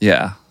 surprise.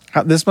 Yeah.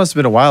 This must have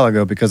been a while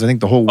ago because I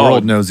think the whole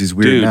world knows he's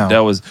weird dude, now. that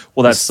was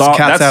that It's song.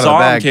 cat's That out of the song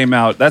bag. came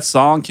out. That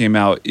song came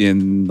out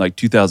in like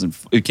 2000.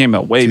 It came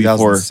out way before.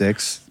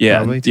 2006, Yeah,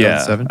 probably, yeah,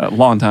 2007. a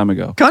long time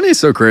ago. Kanye's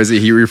so crazy.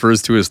 He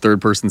refers to his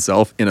third person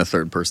self in a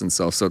third person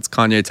self. So it's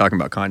Kanye talking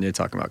about Kanye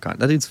talking about Kanye.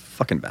 That dude's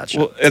fucking batshit.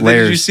 Well, and then did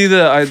you layers. see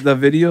the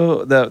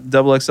video, that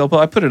double XL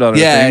post? I put it on a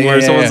Yeah, thing yeah, where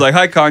yeah, someone's yeah. like,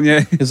 "Hi,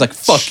 Kanye." He was like,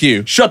 fuck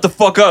you. Shut the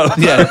fuck up.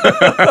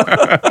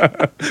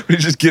 Yeah. We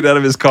just get out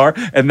of his car,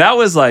 and that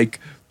was like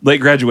late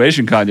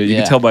graduation Kanye. You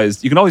Yeah. can tell by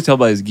his. You can always tell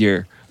by his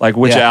gear, like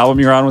which Yeah. album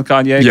you're on with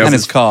Kanye. Yeah. And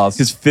his cars.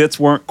 His fits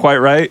weren't quite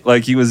right.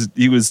 Like he was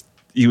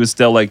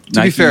still like. To be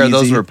Nike fair,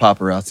 those Yeezy. were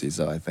paparazzis,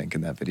 though, I think,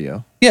 in that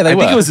video. Yeah, they I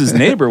were. think it was his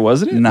neighbor,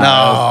 wasn't it? No.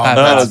 Oh,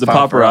 that's it's the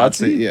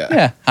paparazzi. Yeah.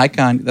 Yeah, I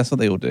can't. That's what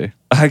they all do.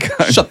 I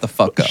got, Shut the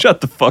fuck up.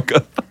 Shut the fuck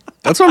up.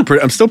 That's why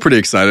I'm still pretty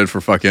excited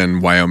for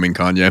fucking Wyoming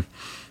Kanye.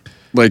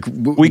 Like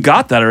We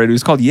got that already. It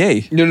was called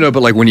Yay. no,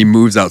 but like when he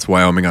moves out to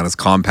Wyoming on his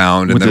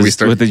compound, and With then his, we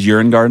start with his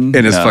urine garden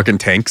in his Yeah. fucking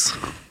tanks.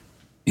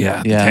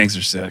 Yeah, the Yeah. tanks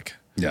are sick.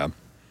 Yeah.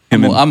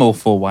 I'm all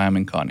for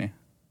Wyoming Kanye.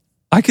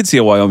 I could see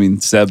a Wyoming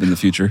Seb in the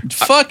future.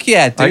 Fuck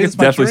yeah, dude. I it's could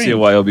my definitely see a dream.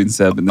 Wyoming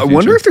Seb in the I future.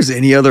 wonder if there's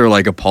any other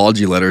like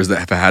apology letters that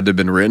have had to have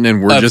been written,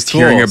 and we're Of just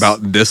hearing course.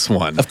 about this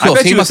one. Of I course,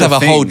 bet he you must it's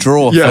have a a whole thing.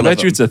 drawer Yeah, I full bet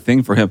of you it's a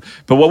thing for him.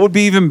 But what would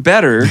be even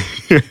better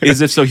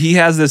is if so he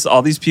has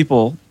all these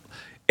people,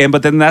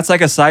 but then that's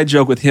like a side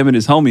joke with him and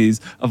his homies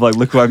of like,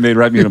 look who I made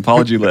write me an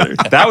apology letter.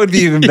 That would be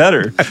even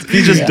better.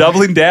 He's just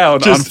doubling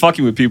down on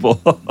fucking with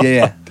people.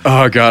 Yeah.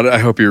 Oh god, I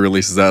hope he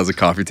releases that as a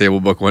coffee table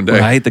book one day.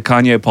 Right? The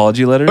Kanye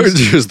apology Or letters.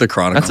 just the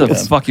Chronicle.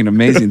 That's a fucking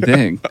amazing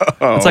thing.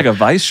 It's like a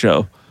Vice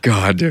show.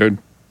 God, dude.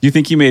 You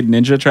think he made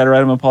Ninja try to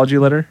write him an apology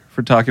letter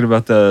for talking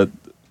about the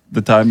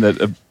time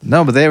that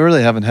No, but they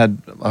really haven't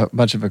had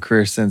much of a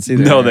career since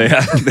either. No, they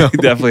have. They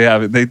definitely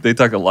haven't. They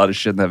talk a lot of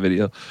shit in that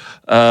video.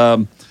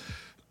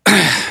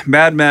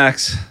 Mad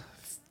Max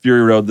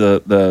Fury Road,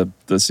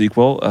 the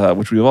sequel,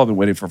 which we've all been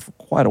waiting for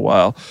quite a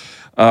while.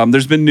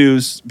 There's been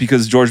news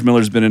because George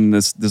Miller's been in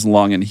this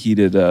long and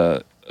heated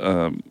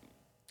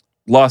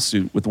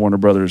lawsuit with Warner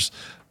Brothers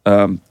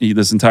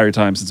this entire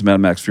time since Mad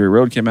Max Fury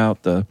Road came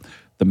out. The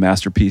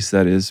masterpiece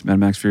that is Mad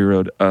Max Fury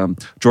Road.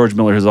 George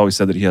Miller has always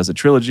said that he has a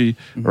trilogy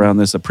around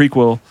this, a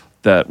prequel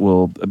that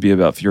will be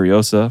about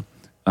Furiosa,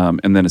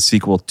 and then a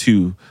sequel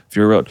to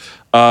Fury Road.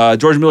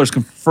 George Miller's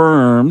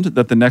confirmed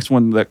that the next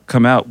one that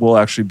come out will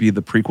actually be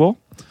the prequel.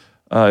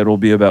 It will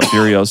be about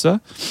Furiosa.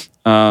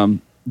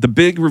 The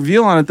big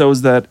reveal on it, though,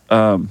 is that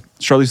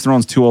Charlize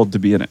Theron's too old to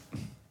be in it.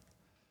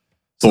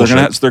 So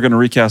they're gonna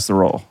recast the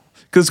role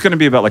because it's gonna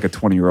be about like a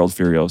 20-year-old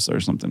Furiosa or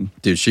something.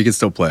 Dude, she could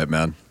still play it,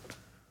 man.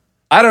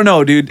 I don't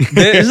know, dude.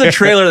 There's a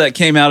trailer that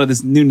came out of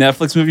this new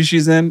Netflix movie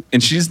she's in,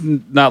 and she's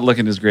not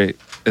looking as great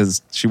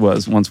as she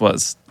once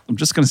was. I'm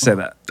just gonna say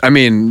that. I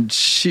mean, is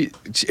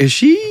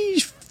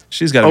she?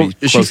 She's got to be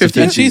is she close to 50?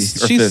 50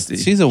 She's- or she's- 50.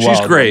 she's a She's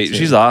wild great. one, too.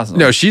 She's awesome.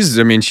 No, she's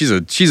in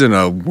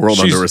a world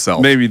she's unto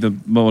herself. maybe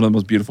one of the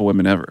most beautiful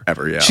women ever.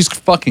 ever. Yeah. She's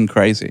fucking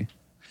crazy.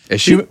 is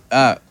she?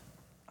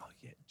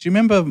 Do you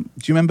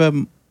remember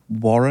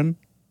Warren,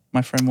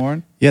 my friend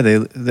Warren? Yeah,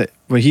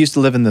 well, he used to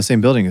live in the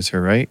same building as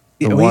her, right?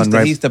 The Yeah, one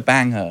he used to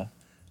bang her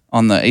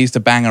on the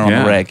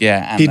Yeah. reg.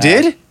 Yeah, and, He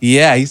did?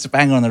 Yeah, he used to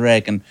bang her on the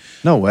reg, and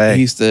No way.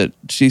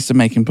 she used to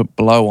make him put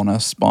blow on her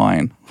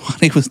spine while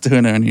he was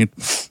doing it, and he'd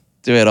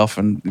do it off,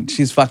 and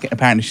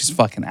apparently she's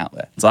fucking out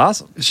there. It's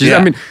awesome. Yeah.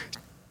 I mean,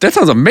 that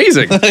sounds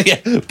amazing.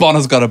 Yeah,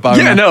 Bonner's got a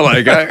boner. Yeah, no,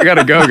 like I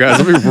gotta go, guys.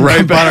 I'll be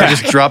right Bonner back.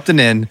 just dropped an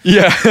in.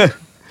 Yeah.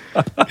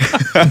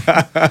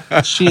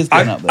 She is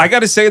getting up there. I got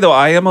to say though,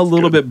 I am a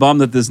little bit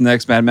bummed that this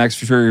next Mad Max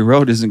Fury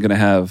Road isn't going to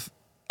have.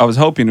 I was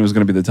hoping it was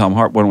going to be the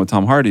one with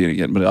Tom Hardy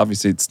again, but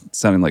obviously it's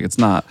sounding like it's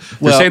not. They're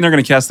Well- saying they're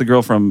going to cast the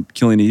girl from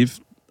Killing Eve,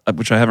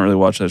 which I haven't really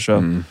watched that show.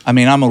 I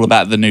mean, I'm all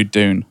about the new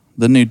Dune.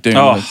 The new Dune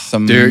Oh, was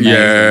amazing. Dude,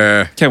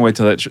 yeah. Can't wait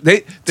till that.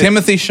 They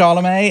Timothy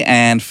Chalamet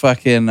and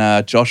fucking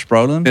Josh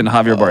Brolin. and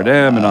Javier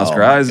Bardem and Oscar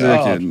my Isaac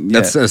God. and yeah.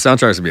 That's the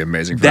soundtrack's gonna be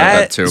amazing for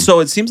that too. So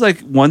it seems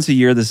like once a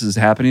year this is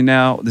happening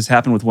now. This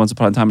happened with Once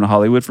Upon a Time in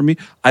Hollywood for me.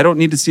 I don't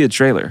need to see a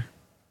trailer.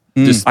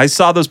 Just I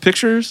saw those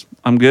pictures.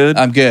 I'm good.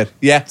 I'm good.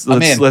 Yeah, So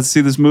I'm in. let's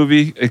see this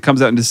movie. It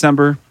comes out in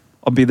December.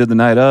 I'll be there the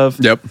night of.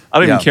 Yep. I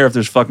don't even Yeah. care if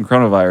there's fucking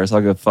coronavirus.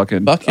 I'll go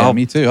fucking. Fuck yeah,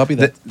 me too. I'll be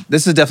there.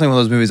 This is definitely one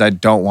of those movies I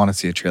don't want to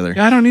see a trailer.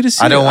 I don't need to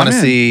see. I don't want to I'm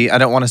in. see. I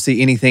don't want to see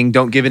anything.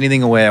 Don't give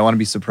anything away. I want to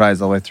be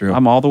surprised all the way through.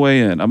 I'm all the way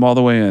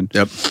in.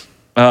 Yep.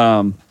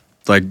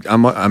 Like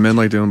I'm in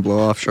like doing blow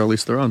off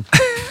Charlize Theron.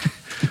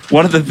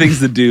 One of the things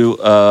to do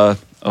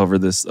over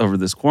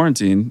this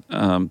quarantine,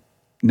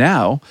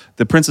 now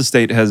the Prince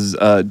estate has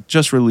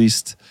just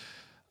released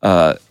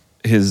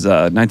his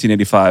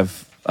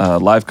 1985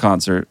 live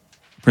concert,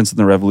 Prince and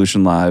the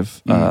Revolution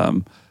Live,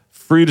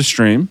 free to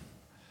stream.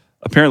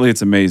 Apparently,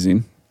 it's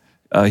amazing.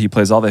 He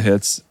plays all the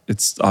hits.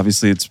 It's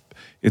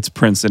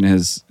Prince and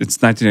it's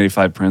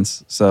 1985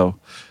 Prince, so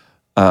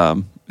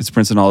it's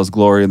Prince in all his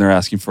glory, and they're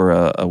asking for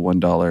a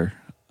 $1.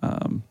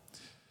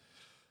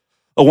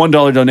 A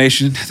 $1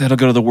 donation that'll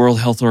go to the World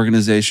Health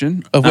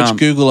Organization, Of which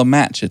Google a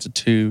match it to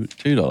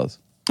 $2.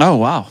 Oh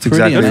wow, That's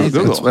exactly.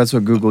 amazing. That's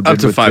what Google did Up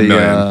to with 5 the.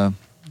 million.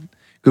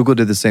 Google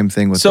did the same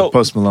thing with the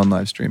Post Malone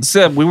live stream.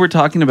 Seb, we were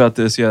talking about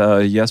this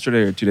yesterday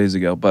or 2 days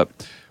ago, but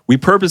we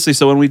purposely,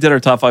 so when we did our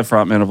top 5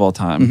 frontmen of all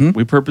time,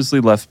 we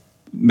purposely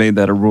made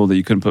that a rule that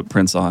you couldn't put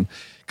Prince on.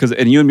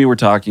 And you and me were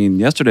talking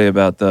yesterday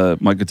about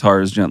My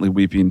Guitar is Gently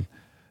Weeping,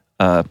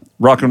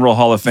 Rock and Roll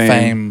Hall of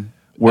Fame.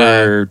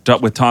 Where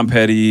with Tom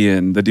Petty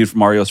and the dude from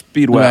Mario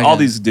Speedway, all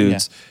these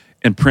dudes,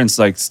 and Prince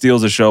like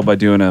steals a show by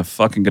doing a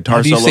fucking guitar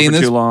Have you solo seen for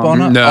this, too long.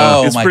 Bono? No.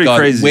 Oh It's my pretty God.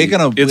 crazy. We're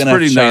gonna It's show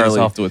pretty you this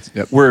gnarly. afterwards.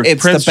 Where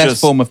It's Prince the best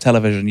just- form of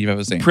television you've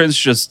ever seen. Prince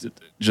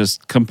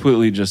just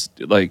completely just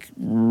like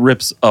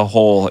rips a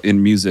hole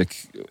in music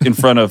in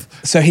front of.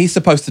 So he's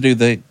supposed to do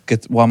the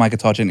While My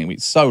Guitar Gently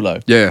Weeps solo.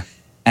 Yeah.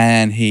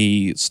 And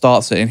he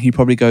starts it, and he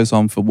probably goes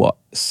on for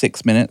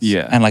 6 minutes?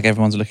 Yeah. And like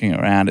everyone's looking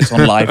around. It's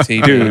on live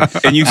TV.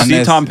 Dude, and you see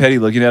there's- Tom Petty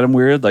looking at him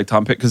weird, like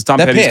because Tom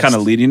They're Petty's pissed. kind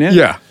of leading it.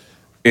 Yeah.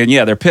 And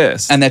yeah, they're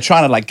pissed. And they're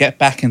trying to like get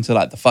back into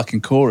like the fucking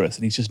chorus,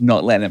 and he's just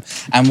not letting him.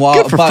 And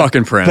Good for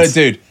fucking Prince. But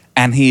dude,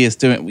 and he is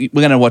doing.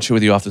 We're gonna watch it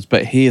with you afterwards,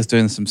 but he is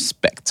doing some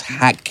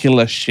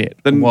spectacular shit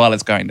while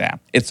it's going down.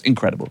 It's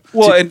incredible.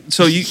 well, and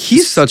so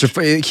He's such a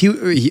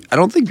he. I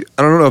don't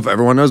know if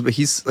everyone knows, but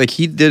he's like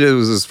it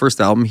was his first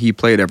album. He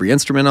played every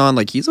instrument on.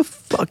 Like he's a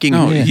fucking.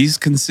 no, he's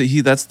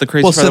that's the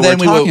crazy part that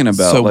we're talking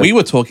about. So like, we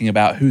were talking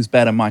about who's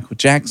better, Michael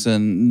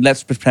Jackson.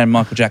 Let's pretend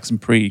Michael Jackson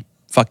pre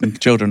fucking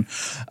children,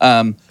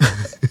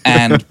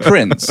 and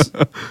Prince.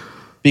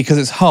 Because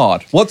it's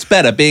hard. What's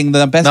better, being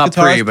the best Not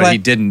guitarist pre, but player? he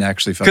didn't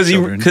actually fuck because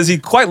children. he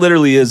quite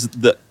literally is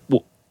the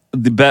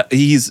best.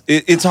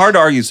 It's hard to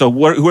argue. So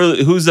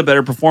who's the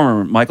better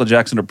performer, Michael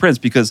Jackson or Prince?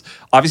 Because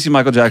obviously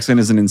Michael Jackson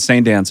is an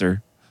insane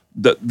dancer,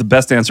 the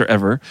best dancer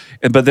ever.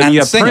 But then And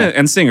you have singer. Prince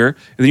and singer, and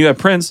then you have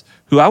Prince,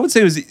 who I would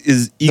say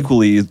is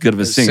equally as good of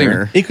a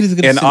singer. Equally as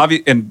good as and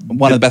singer. and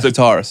One of the best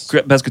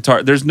guitarists. Best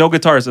guitar. There's no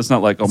guitarist that's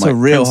not like It's a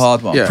real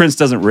hard one. Yeah. Prince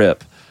doesn't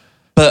rip,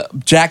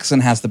 But Jackson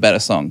has the better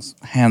songs,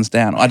 hands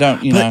down. I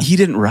don't, you know. but he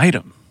didn't write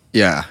them.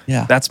 Yeah.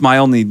 Yeah. That's my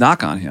only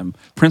knock on him.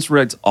 Prince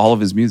writes all of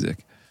his music.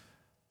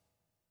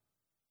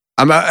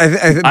 I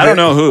I don't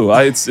know who.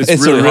 It's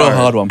It's really a real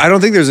hard one. I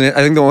don't think there's. I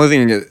think the only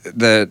thing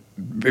that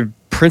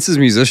Prince's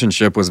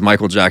musicianship was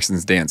Michael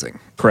Jackson's dancing.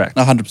 Correct.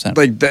 100%.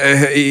 Like,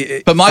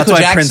 But Michael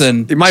That's why Prince-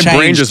 Jackson my brain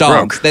changed just dance.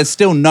 broke. There's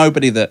still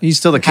nobody that He's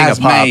still the king has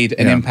of pop. made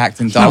an Yeah. impact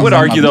in dance. I would like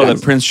argue Michael though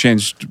that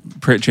Jackson.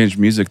 Prince changed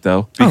music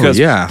though, because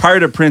yeah. prior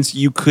to Prince,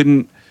 you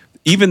couldn't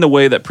even the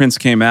way that Prince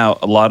came out.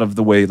 A lot of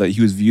the way that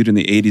he was viewed in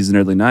the '80s and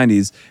early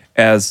 '90s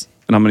as,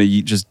 and I'm going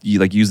to just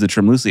use the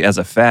term loosely, as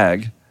a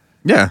fag.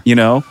 yeah. You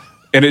know.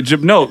 And that's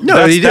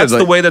he did, the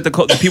like- way that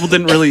the people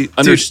didn't really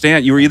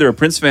understand. You were either a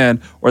Prince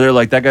fan or they're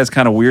like, that guy's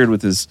kind of weird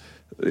with his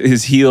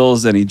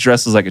heels and he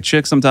dresses like a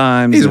chick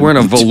sometimes. He's and- wearing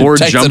a velour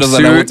Jackson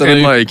doesn't know what jumpsuit to and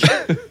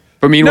do. like.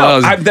 But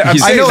meanwhile, I'm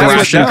he's saying that's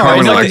flashing what- Carmen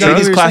it's like the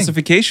Electra. 80s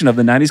classification of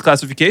the 90s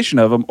classification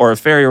of him, or a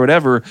fairy or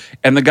whatever.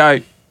 And the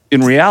guy in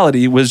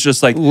reality was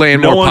just like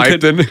Laying more pipe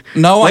than-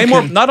 No one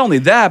could- not only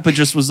that, but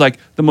just was like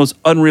the most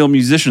unreal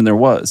musician there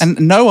was. And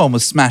no one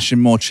was smashing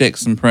more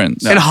chicks than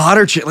Prince. And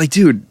hotter chick. Like,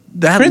 dude,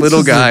 that Prince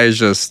little is guy is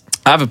just.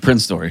 I have a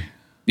Prince story.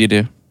 You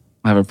do?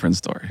 I have a Prince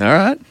story. All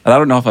right. And I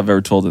don't know if I've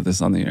ever told it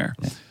this on the air.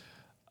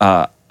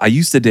 I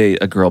used to date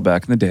a girl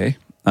back in the day.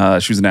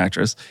 She was an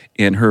actress,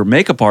 and her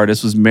makeup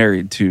artist was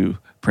married to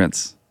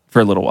Prince for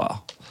a little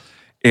while.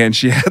 And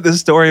she had this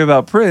story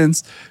about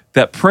Prince,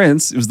 that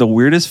Prince, it was the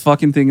weirdest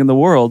fucking thing in the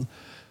world.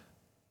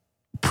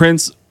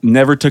 Prince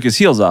never took his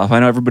heels off. I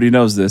know everybody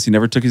knows this. He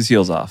never took his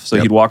heels off. So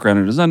he'd walk around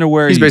in his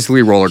underwear. He's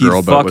basically Roller Girl,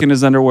 He'd but fuck with- in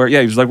his underwear. Yeah,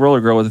 he was like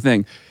Roller Girl with a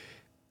thing.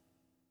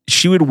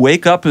 She would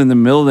wake up in the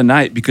middle of the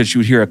night because she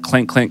would hear a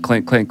clank, clank,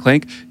 clank, clank,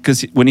 clank.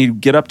 Because when he'd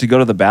get up to go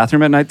to the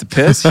bathroom at night to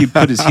piss, he'd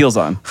put his heels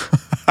on.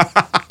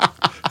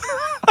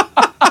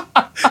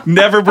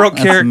 Never broke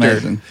That's character.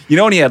 amazing. You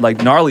know, when he had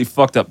like gnarly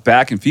fucked up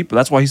back and feet, but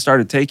that's why he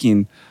started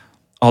taking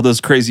all those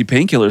crazy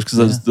painkillers,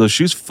 because those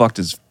shoes fucked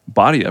his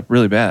body up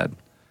really bad.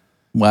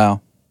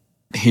 Wow.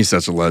 He's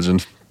such a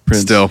legend.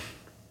 Prince. Still.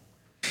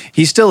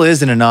 He still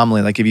is an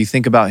anomaly. Like if you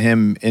think about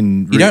him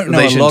in You don't know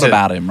a relation lot to-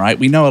 about him, right?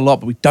 We know a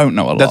lot, but we don't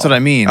know a lot. That's what I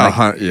mean.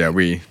 Like, Yeah,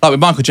 we. Like with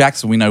Michael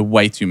Jackson, we know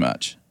way too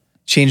much.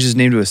 changed his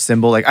name to a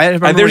symbol. Like I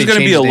remember And there's going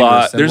to be a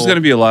lot. There's going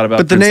to be a lot about.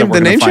 But the Prince that name, we're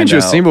the gonna name find change to a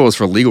out. symbol was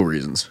for legal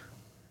reasons.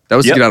 That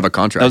was Yep. to get out of a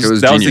contract. That It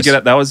was was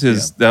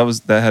genius.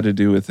 that had to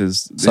do with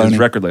his Sony.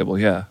 record label.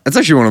 Yeah, That's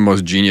actually one of the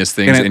most genius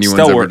things And it anyone's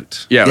still ever.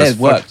 worked. Yeah, Yeah, it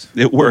worked.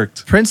 it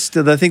worked. Prince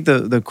did, I think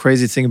the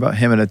craziest thing about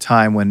him at a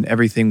time when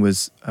everything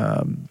was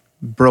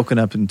broken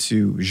up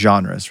into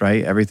genres,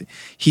 right? Everything.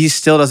 He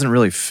still doesn't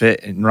really fit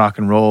in rock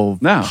and roll,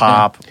 No.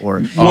 pop,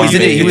 or Well, he's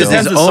in- he was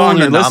depends his the song own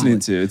you're anomaly. listening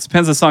to. It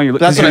depends the song you're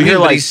That's listening what I to.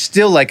 mean. But he's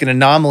still like an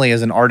anomaly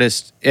as an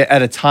artist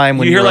at a time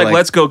when You hear you're like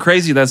 "Let's Go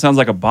Crazy," that sounds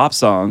like a bop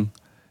song,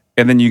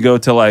 and then you go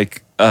to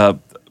like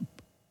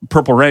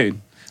 "Purple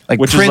Rain," Like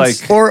which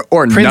Prince- is like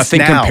or Prince Nothing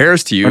now.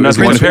 Compares to You. or is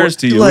 "Nothing one- Compares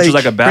to You," which is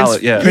like a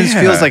ballad. Prince, Prince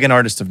Yeah. feels like an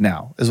artist of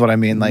now, is what I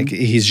mean. Like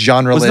he's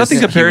genreless. Was "Nothing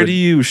He Compared would- to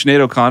You" Sinead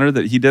O'Connor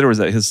that he did, or was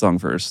that his song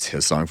It's first?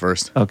 his song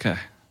first. Okay,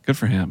 good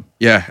for him.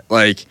 Yeah,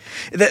 like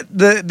that.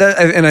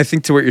 And I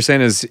think to what you're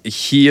saying is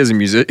he as a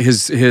music,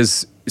 his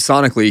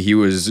sonically he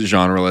was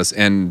genreless,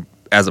 and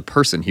as a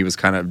person he was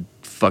kind of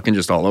fucking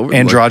just all over. the place.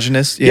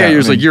 Androgynous. Yeah, you're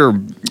just I like mean, you're.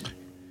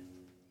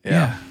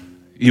 Yeah.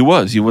 He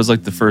was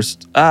like the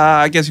first.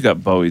 I guess you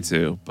got Bowie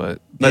too, but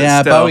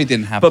Yeah, still. Bowie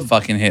didn't have But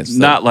fucking hits.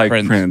 Not like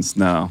Prince.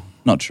 No.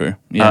 Not true.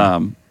 Yeah.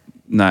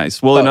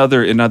 Nice. Well, in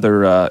other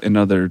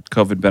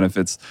COVID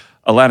benefits,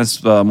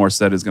 Alanis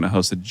Morissette is going to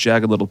host a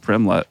Jagged Little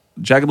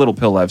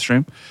Pill live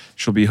stream.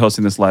 She'll be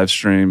hosting this live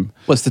stream,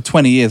 What's the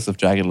 20 years of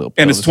Jagged Little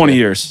Pill? and it's this 20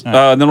 year? years. The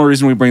only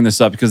reason we bring this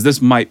up because this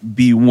might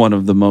be one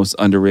of the most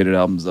underrated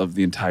albums of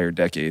the entire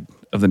decade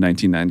of the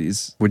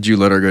 1990s. Would you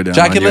let her go down?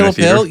 Jagged on you in a Little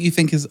theater? Pill, you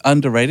think is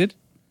underrated?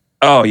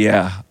 Oh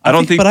yeah, I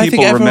don't think but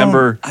people everyone-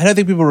 remember. I don't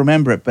think people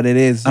remember it, but it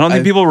is. I don't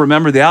think people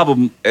remember the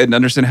album and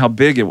understand how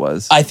big it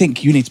was. I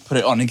think you need to put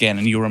it on again,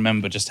 and you'll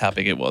remember just how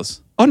big it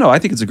was. Oh no, I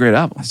think it's a great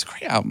album. It's a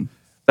great album.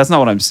 That's not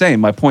what I'm saying.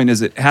 My point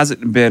is, it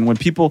hasn't been when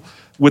people,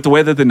 with the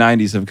way that the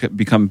 '90s have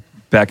become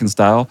back in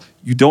style,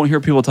 you don't hear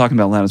people talking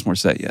about Alanis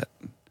Morissette yet.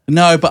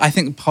 No, but I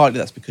think partly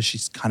that's because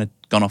she's kind of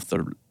gone off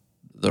the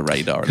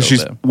radar a little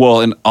She's bit.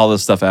 and all the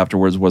stuff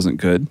afterwards wasn't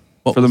good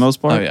What for the was-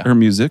 most part. oh, yeah. Her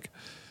music,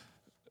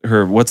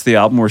 what's the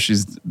album where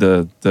she's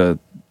the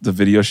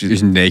video?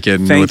 She's naked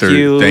and Thank with her.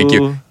 you. Thank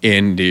you,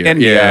 India.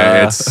 India.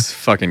 Yeah, it's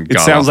fucking. It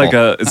sounds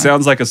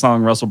like a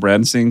song Russell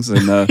Brand sings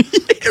in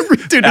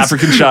Dude,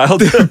 African Child.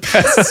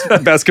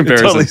 best It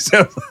comparison. totally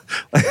sounds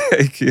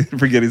like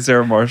forgetting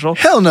Sarah Marshall.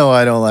 Hell no,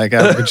 I don't like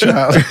African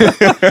Child.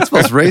 That's the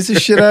most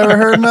racist shit I ever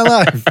heard in my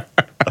life.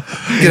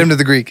 Get him to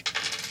the Greek.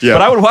 Yeah.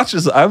 But I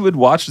would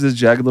watch this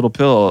Jagged Little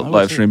Pill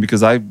live stream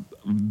because I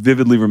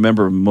vividly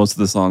remember most of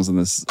the songs on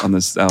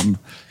this album.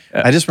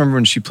 I just remember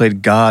when she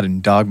played God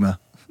in Dogma.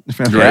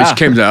 Remember? Yeah, she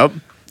came out.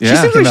 She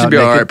Yeah. seems Came like she'd out be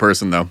an naked. alright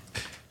person though.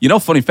 You know,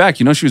 funny fact,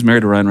 she was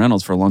married to Ryan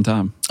Reynolds for a long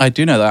time. I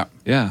do know that.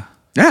 Yeah.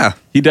 Yeah,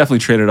 He definitely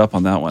traded up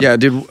on that one. yeah,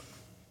 dude.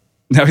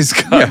 Now he's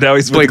Yeah. now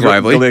he's with Blake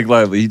Lively. Blake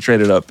Lively. He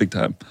traded up big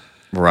time.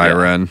 Right,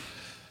 Ren.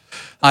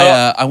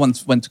 I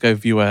once went to go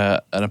view an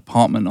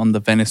apartment on the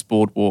Venice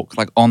boardwalk,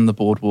 like on the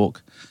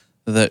boardwalk,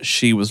 that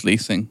she was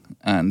leasing,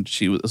 and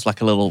it was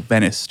like a little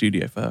Venice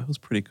studio for her. It was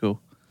pretty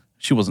cool.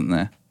 She wasn't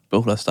there, but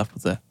all her stuff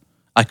was there.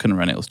 I couldn't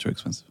rent it; it was too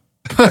expensive.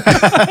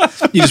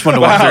 You just want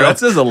to walk Wow, through. that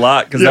says a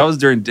lot because that was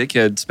during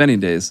dickhead spending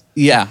days.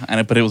 Yeah,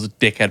 but it was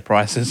dickhead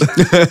prices.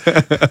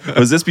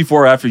 Was this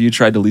before or after you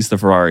tried to lease the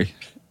Ferrari,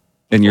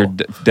 and your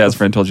dad's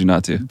friend told you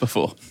not to?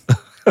 Before.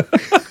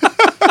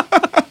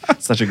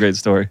 Such a great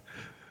story.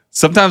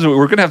 Sometimes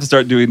we're gonna have to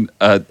start doing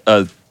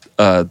a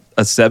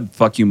Seb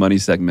fuck you money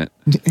segment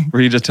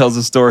where he just tells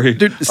a story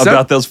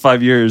about those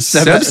 5 years.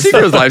 Seb's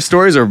secret life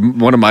stories are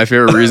one of my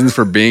favorite reasons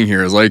for being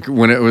here. Is like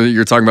when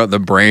you're talking about the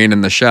brain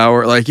in the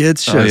shower. Like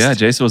it's just Oh yeah,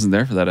 Jason wasn't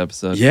there for that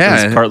episode.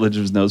 Yeah. His cartilage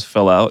of his nose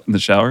fell out in the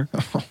shower.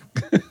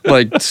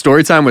 like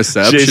story time with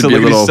Seb Jason, should be a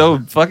look, he's little.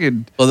 so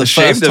fucking Or the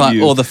ashamed first of time,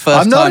 you. or the first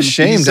I'm not time,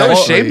 ashamed, He's so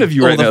actually. ashamed of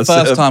you or right the now.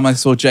 first Seb. time I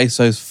saw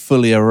Jaso's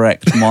fully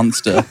erect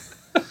monster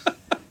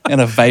in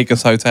a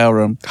Vegas hotel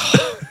room,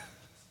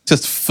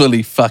 just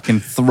fully fucking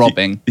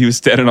throbbing. He was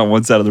standing on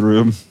one side of the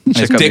room. And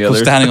his Check on the dick was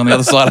other. standing on the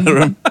other side of the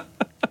room.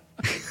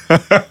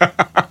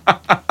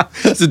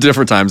 It's a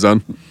different time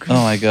zone.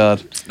 Oh my god!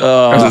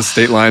 There's a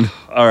state line.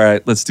 All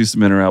right, let's do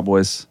some in or out,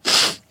 boys.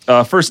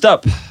 First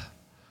up,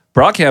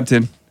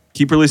 Brockhampton.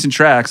 Keep releasing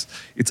tracks.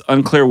 It's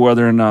unclear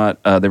whether or not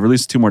they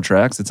released 2 more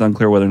tracks. It's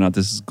unclear whether or not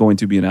this is going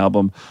to be an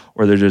album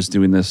or they're just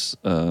doing this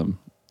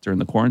during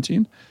the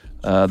quarantine.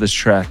 This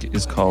track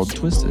is called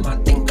Twisted. I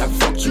think I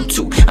fuck you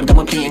too. I'm done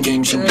with playing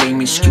games, you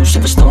blame excuse.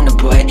 If a stoner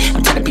boy,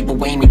 I'm tired of people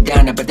weighing me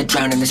down. I'd rather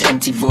drown in this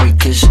empty void.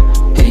 Cause,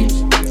 hey,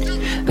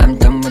 I'm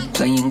done with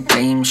playing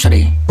games,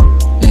 shawty.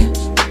 Yeah.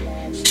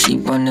 She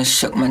wanna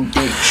suck my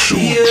dick.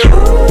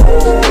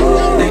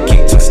 They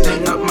keep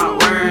twisting up my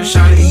words,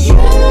 shawty.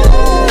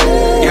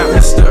 Yeah, I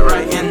messed up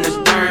right in the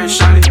dirt,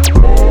 shawty.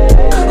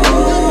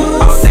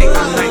 All day,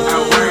 all night, I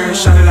work,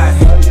 shawty like,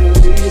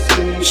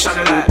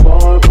 shawty like,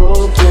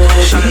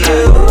 shawty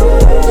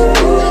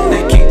like.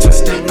 They keep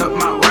twisting up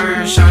my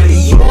words, shawty.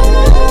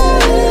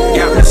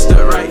 Yeah, I messed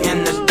up right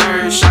in the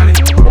dirt, shawty.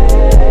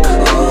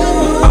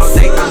 All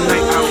day, all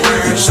night, I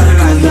work, shawty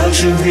like.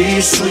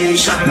 Luxury suite,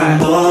 Shawty my like.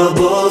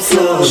 bubble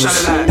flows.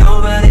 Shawty like.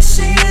 Nobody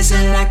sees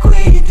it like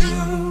we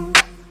do.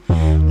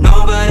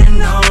 Nobody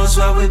knows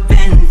what we've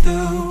been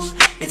through.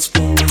 It's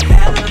been a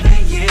hell of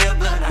a year,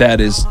 but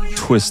That is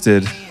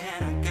Twisted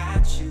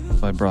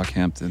by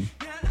Brockhampton.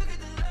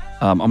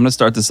 I'm going to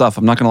start this off.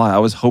 I'm not going to lie. I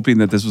was hoping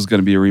that this was going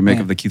to be a remake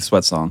of the Keith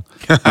Sweat song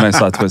when I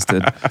saw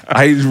Twisted.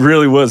 I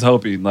really was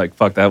hoping, like,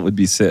 fuck, that would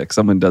be sick.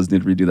 Someone does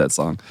need to redo that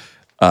song.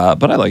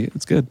 But I like it.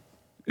 It's good.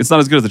 It's not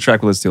as good as the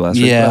track we listened to last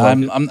week. Yeah, but I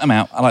like it. I'm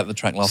out. I like the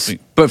track last week.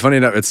 But funny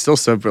enough, it's still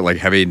super like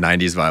heavy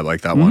 90s vibe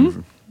like that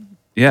one.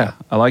 Yeah,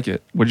 I like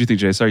it. What do you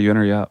think, Jace? Are you in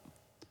or are you out?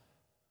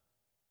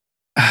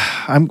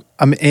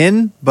 I'm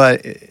in,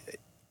 but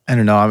I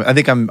don't know. I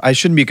think I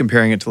shouldn't be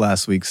comparing it to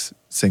last week's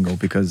single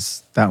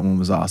because that one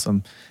was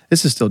awesome.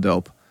 This is still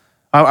dope.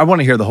 I want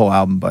to hear the whole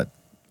album, but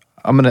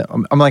I'm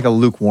like a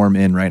lukewarm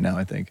in right now,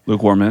 I think.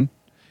 Lukewarm in?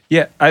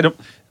 Yeah, I don't.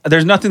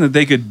 There's nothing that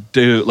they could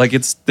do. Like,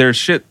 it's their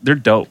shit. They're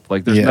dope.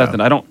 Like, there's nothing.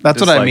 I don't. That's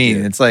what I dislike mean.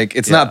 it. It's like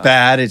it's not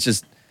bad. It's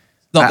just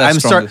Not their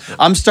strongest.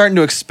 I'm starting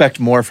to expect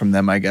more from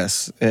them. I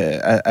guess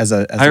as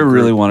a I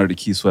really group. wanted a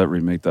Keith Sweat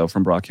remake though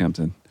from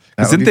Brockhampton.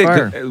 That would be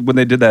fire. When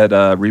they did that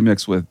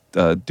remix with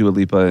Dua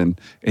Lipa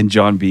and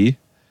John B,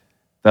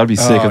 that would be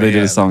sick if they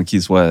did a song with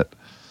Keith Sweat.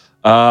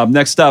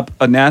 Next up,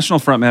 a national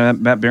frontman,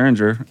 Matt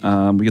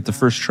Berenger. We get the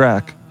first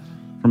track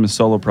from his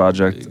solo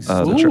project.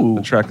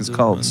 The track is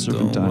called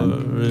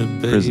Serpentine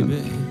Prison.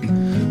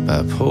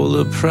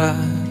 Bipolar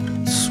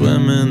pride,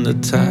 swim in the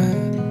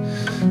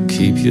tide.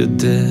 Keep your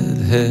dead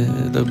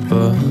head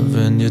above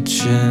and your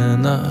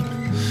chin up.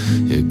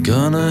 You're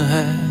gonna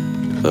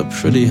have a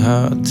pretty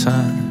hard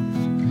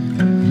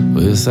time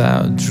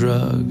without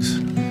drugs,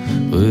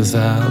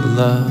 without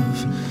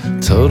love.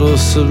 Total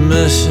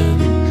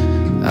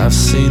submission, I've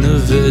seen a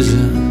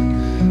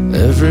vision.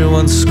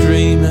 Everyone's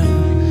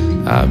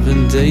screaming, I've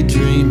been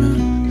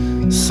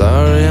daydreaming.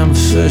 Sorry I'm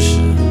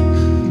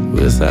fishing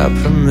without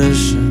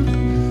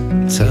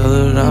permission. Tell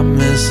her I'm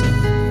missing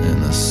in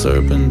a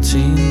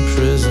serpentine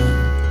prison.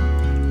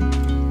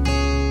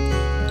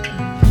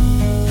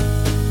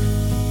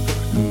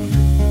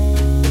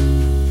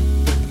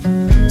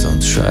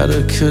 Don't try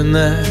to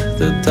connect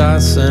the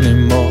dots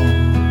anymore.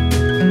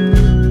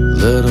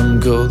 Let them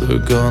go, they're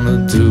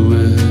gonna do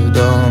it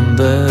on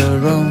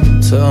their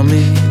own. Tell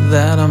me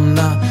that I'm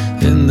not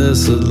in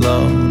this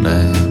alone.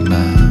 And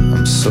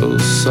I'm so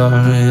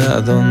sorry,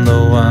 I don't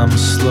know I'm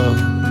slow.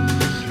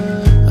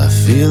 I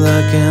feel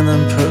like an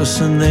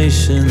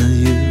impersonation of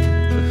you.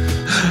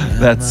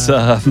 That's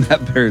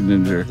Matt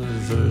Berninger,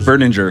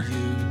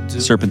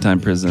 Serpentine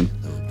Prison.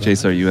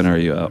 Jace, are you in or are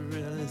you out?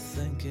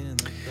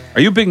 Are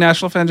you a big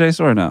National fan,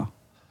 Jace, or no?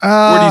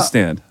 Where do you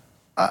stand?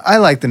 I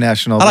like the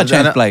National. I like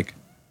but James Blake.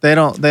 They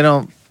don't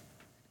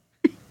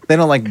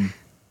like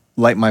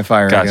light my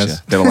fire. Gotcha. I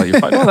guess They don't let you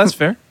fight. No, that's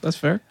fair. That's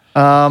fair.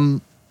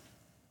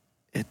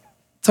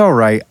 it's all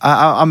right.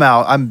 I'm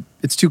out.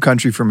 It's too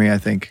country for me. I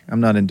think I'm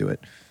not into it.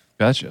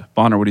 Gotcha.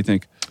 Bonner, what do you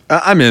think?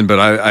 I'm in, but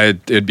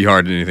it'd be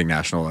hard in anything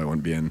national I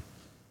wouldn't be in.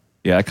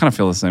 Yeah, I kind of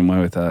feel the same way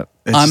with that.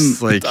 It's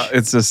just like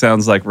It just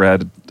sounds like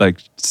rad, like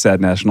sad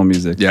national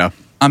music. yeah,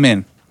 I'm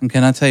in. And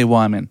can I tell you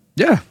why I'm in?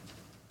 yeah.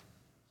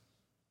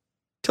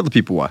 Tell the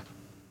people why.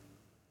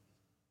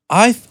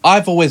 I've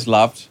always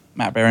loved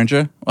Matt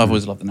Berenger. I've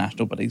always loved the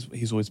National, but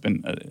he's always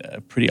been a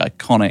pretty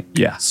iconic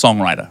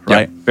songwriter,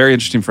 right? Yep. Very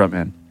interesting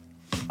frontman.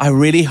 I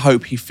really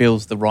hope he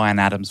fills the Ryan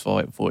Adams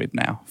void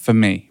now for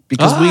me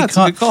because that's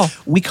a good call.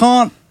 we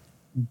can't.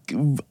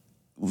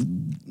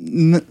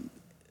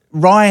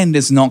 Ryan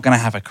is not going to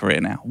have a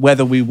career now,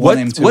 whether we want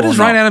him to. What or is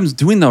not. Ryan Adams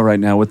doing though right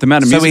now with the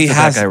amount of So music he that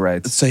has- guy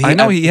writes? so he- I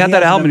know he had he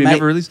that has album an and he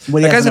never ama- released. well,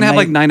 he that has guy's an gonna have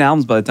like ama- 9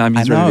 albums by the time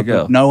he's ready to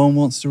go. but no one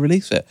wants to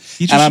release it.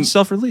 He just And should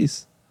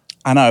self-release.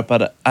 I know,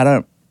 but I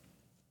don't.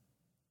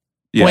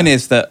 Yeah. Point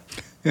is that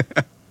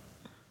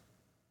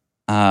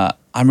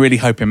I'm really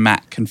hoping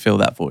Matt can fill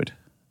that void.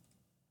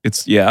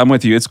 I'm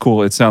with you. It's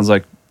cool. It sounds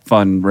like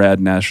fun, rad,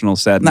 national,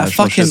 sad And that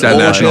national fucking shit. Sad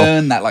organ,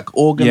 national. that like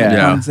organ Yeah. that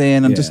Yeah. comes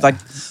in, and Yeah. just like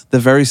the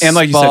very And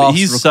like you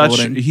said, sparse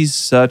recording. he's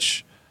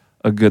such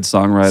a good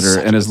songwriter,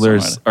 Such and a his good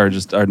lyrics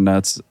songwriter. are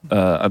nuts.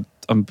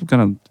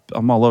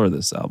 I'm all over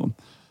this album.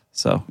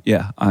 So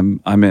yeah,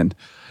 I'm in.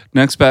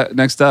 Next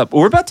up,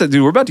 we're about to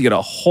get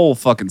a whole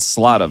fucking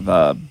slot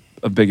of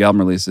big album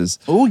releases.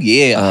 Oh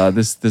yeah,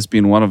 This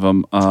being one of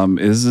them.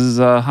 Is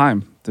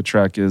Haim. The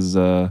track is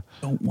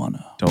don't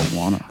wanna. Don't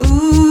Wanna.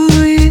 Ooh,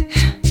 yeah.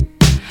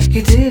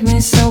 You did me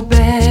so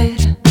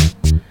bad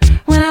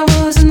when I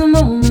was in the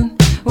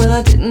moment. Well,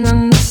 I didn't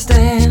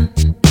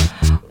understand.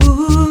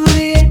 Ooh,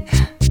 yeah.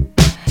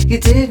 You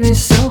did me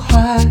so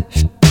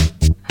harsh.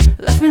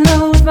 Left me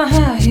low with my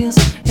high heels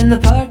in the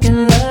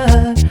parking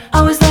lot.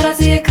 Always thought I'd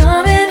see it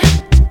coming,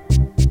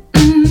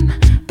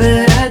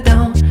 but I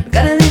don't.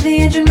 Gotta leave the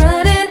engine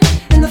running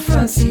in the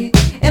front seat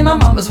in my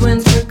mama's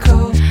winter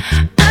coat.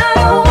 I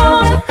don't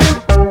wanna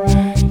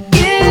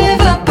give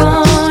up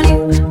on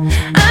you.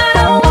 I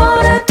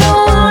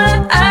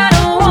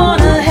don't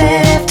wanna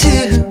have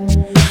to.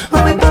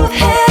 When we both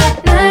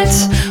had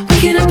nights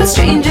waking up in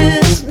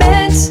strangers'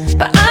 beds,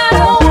 but I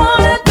don't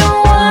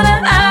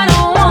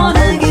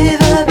wanna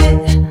give up it.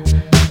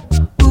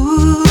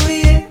 Ooh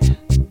yeah.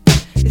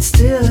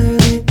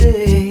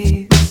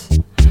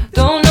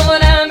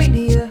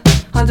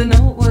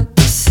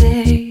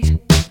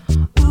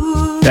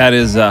 That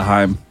is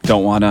Haim.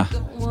 Don't wanna.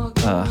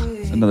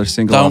 Another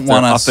single. Don't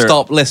wanna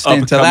stop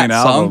listening to that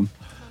song.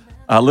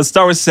 Let's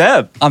start with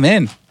Seb. I'm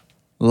in.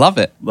 Love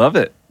it. Love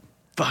it.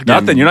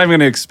 Nothing. You're not even going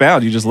to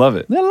expound. You just love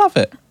it. I love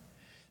it.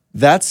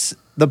 That's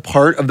the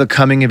part of the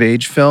coming of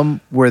age film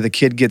where the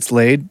kid gets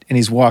laid and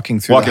he's walking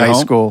through Walking the high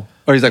home? school.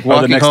 Or he's like the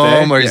walking next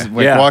home, day? or he's Yeah.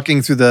 like Yeah.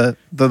 walking through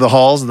the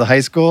halls of the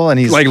high school, and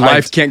he's Like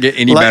life hyped. can't get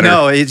any Like, better.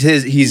 No,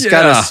 he's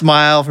got Yeah. a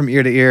smile from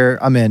ear to ear.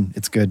 I'm in.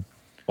 It's good.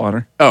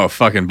 Water. Oh,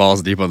 fucking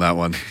balls deep on that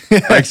one.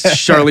 Like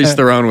Charlize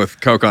Theron with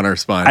coke on her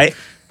spine.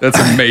 That's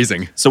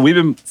amazing. So we've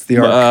been the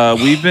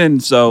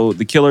arc. So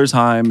the Killers,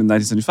 Haim in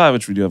 1975,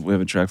 which we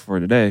have a track for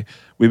today.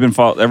 We've been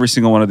following every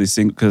single one of these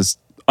things because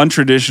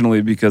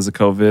untraditionally, because of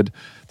COVID,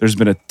 there's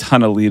been a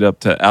ton of lead up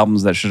to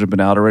albums that should have been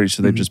out already.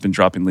 So they've just been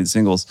dropping lead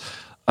singles.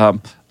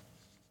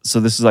 So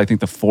this is, I think,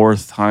 the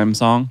fourth Haim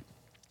song.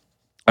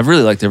 I've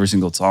really liked every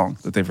single song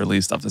that they've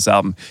released off this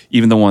album,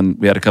 even the one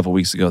we had a couple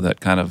weeks ago, that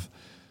kind of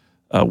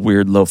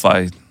weird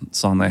lo-fi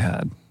song they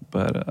had.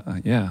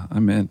 But yeah,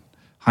 I'm in.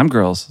 Haim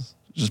Girls,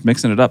 just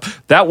mixing it up.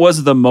 That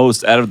was the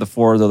most, out of the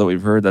four though that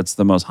we've heard, that's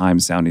the most Haim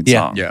sounding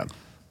song. Yeah.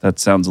 That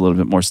sounds a little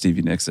bit more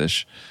Stevie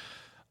Nicks-ish.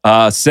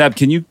 Seb,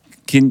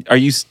 are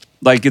you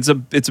like, it's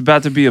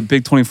about to be a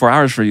big 24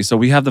 hours for you. So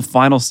we have the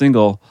final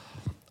single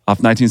off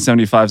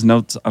 1975's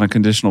Notes on a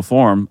Conditional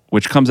Form,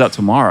 which comes out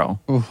tomorrow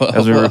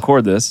as we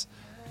record this.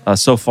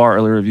 So far,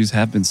 early reviews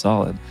have been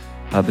solid.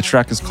 The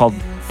track is called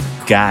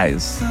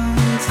Guys.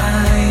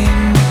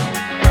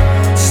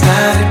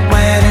 Started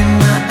wetting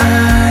my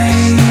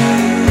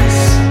eyes,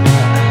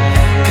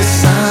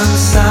 'cause I'm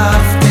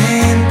soft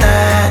in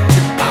that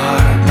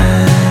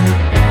department.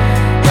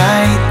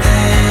 Right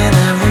then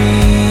I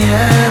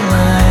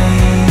realized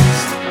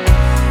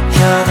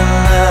you're the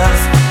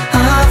love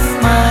of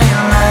my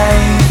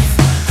life.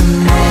 The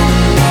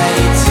moment that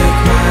you took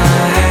my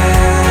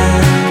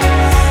hand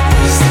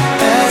was the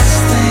best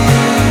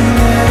thing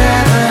that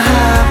ever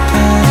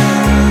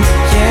happened.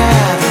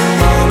 Yeah, the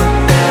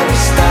moment that we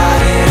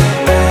started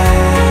a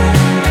band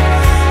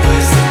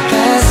was the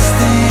best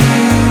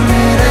thing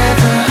that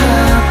ever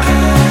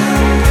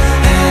happened.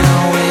 And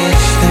I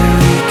wish that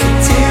we could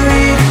do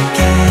it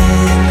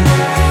again.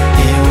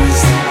 It was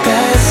the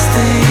best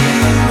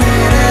thing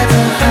that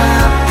ever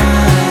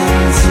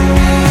happened to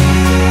me.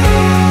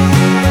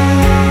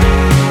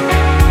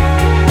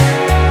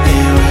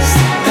 It was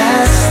the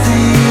best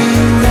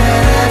thing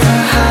that ever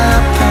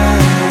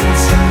happened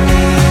to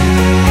me.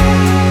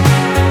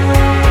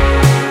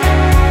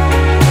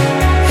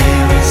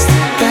 It was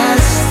the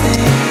best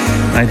thing.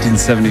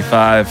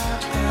 1975.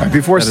 All right,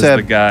 before That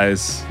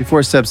is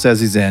the Seb says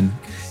he's in,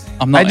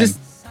 I'm not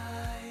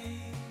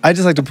I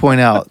just like to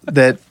point out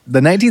that the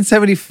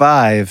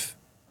 1975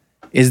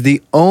 is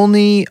the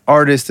only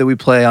artist that we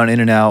play on In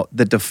and Out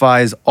that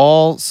defies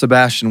all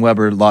Sebastian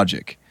Weber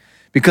logic.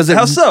 Because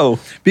How so?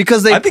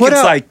 Because they I think put it's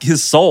out, like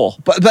his soul.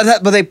 but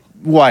they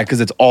why?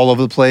 Because it's all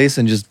over the place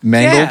and just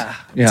mangled.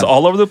 It's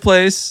all over the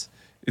place.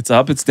 It's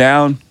up, it's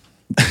down.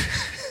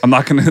 I'm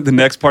not gonna, the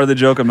next part of the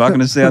joke, I'm not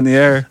gonna say on the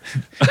air.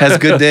 Has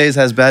good days,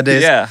 has bad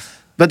days. Yeah.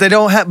 But they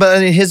don't have. But I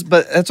mean,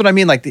 but that's what I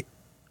mean. Like,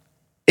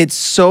 it's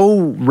so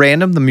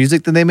random the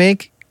music that they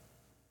make.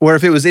 Where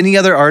if it was any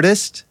other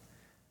artist,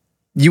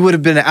 you would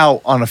have been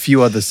out on a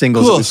few other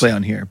singles that we play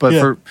on here.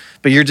 But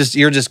but you're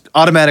just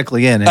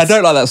automatically in. I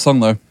don't like that song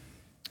though.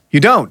 You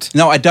don't.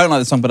 No, I don't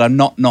like the song, but I'm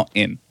not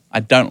in. I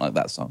don't like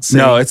that song.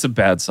 No, it's a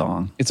bad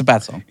song. It's a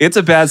bad song. It's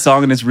a bad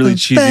song, and it's really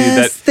cheesy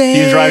that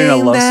he's writing a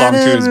love song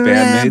to his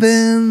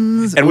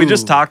bandmates. And we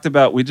just talked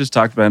about,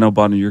 I know,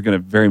 Bonnie, you're going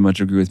to very much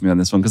agree with me on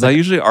this one, because I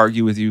usually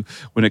argue with you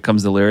when it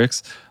comes to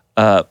lyrics,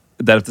 that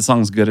if the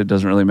song's good, it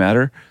doesn't really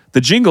matter.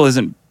 The jingle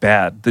isn't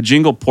bad. The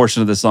jingle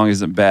portion of the song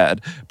isn't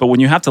bad. But when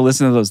you have to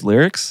listen to those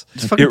lyrics,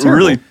 fucking it terrible.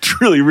 really,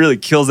 truly, really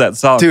kills that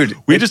song. Dude,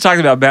 we just talked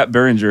about Matt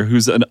Berringer,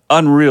 who's an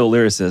unreal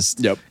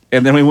lyricist. Yep.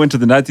 And then we went to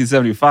the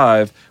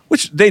 1975,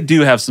 which they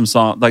do have some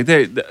songs. Like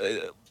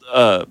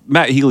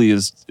Matt Healy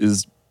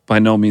is by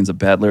no means a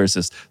bad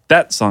lyricist.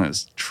 That song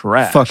is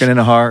trash. Fucking in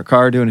a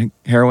car doing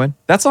heroin.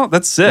 That's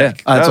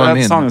sick. Yeah, that's what I that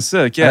mean. song is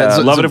sick. Yeah, That's-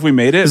 I love it's it if we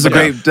made it. This is a But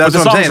great. but That's the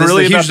what I'm song's saying. This is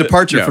a huge about the-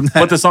 departure from that.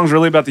 But the song's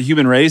really about the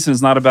human race, and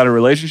it's not about a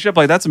relationship.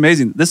 Like, that's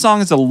amazing. This song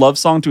is a love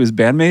song to his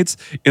bandmates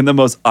in the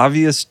most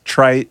obvious,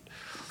 trite.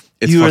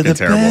 It's You are fucking the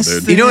terrible, best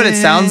dude. thing. You know what it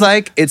sounds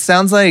like? It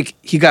sounds like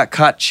he got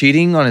caught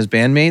cheating on his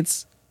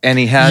bandmates, and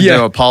he had Yeah.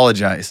 to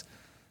apologize.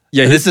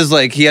 Yeah, This is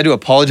like he had to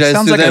apologize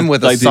Sounds to like them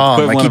with a like the song.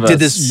 Like equivalent he of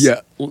did a- this.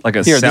 like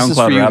a Here, this is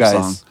for SoundCloud you rap guys.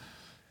 song.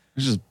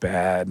 It's just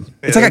bad.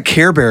 It's like a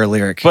Care Bear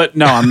lyric. But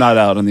no, I'm not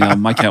out on the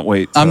album. I can't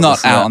wait. I'm not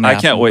listen to out that. on the I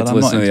can't album, wait but to I'm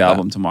listen not to the into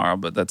album tomorrow.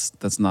 But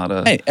that's not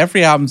a. Hey,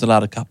 every album's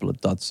allowed a couple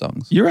of dud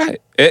songs. You're right.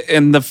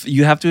 And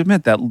you have to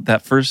admit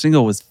that first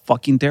single was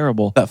fucking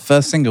terrible. That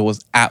first single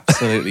was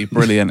absolutely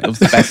brilliant. It was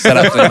the best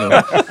setup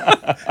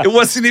single. It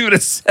wasn't even a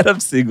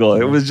setup single.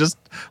 It was just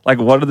like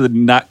one of the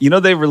not. You know,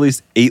 they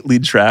released 8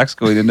 lead tracks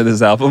going into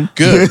this album.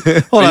 Good. Hold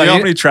And on, you know how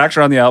you- many tracks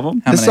are on the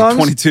album? How This many?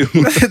 song's-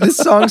 22. this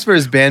song's for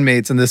his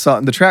bandmates, and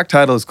the track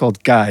title is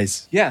called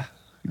 "Guys." Yeah,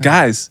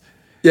 guys.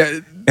 Yeah,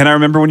 And I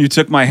remember when you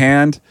took my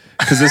hand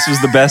because this was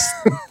the best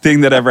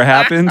thing that ever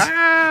happened.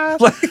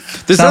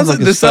 This sounds like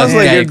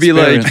it'd be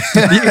like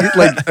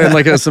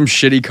some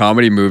shitty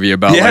comedy movie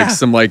about Yeah. like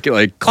some like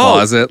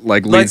closet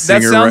lead Like, singer.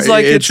 that sounds right?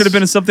 like it It's- should have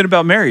been something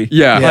about Mary.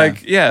 Yeah.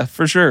 Like, yeah,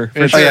 for sure.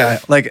 For Oh sure. yeah,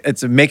 like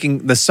it's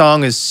making the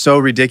song is so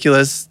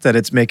ridiculous that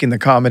it's making the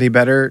comedy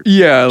better.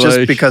 Yeah, just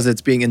like- because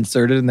it's being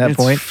inserted in that It's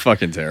point.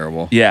 fucking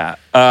terrible. Yeah.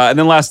 And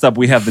then last up,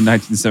 we have the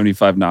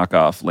 1975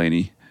 knockoff,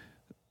 Laney.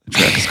 The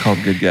track is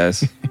called Good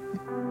Guys.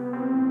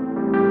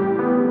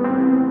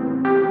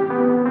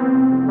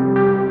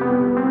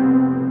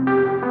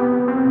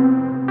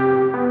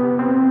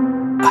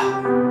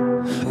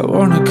 I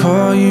wanna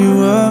call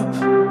you up,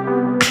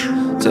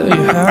 tell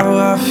you how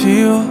I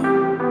feel,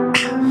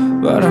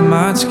 but I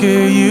might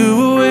scare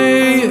you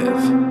away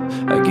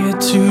if I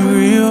get too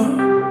real.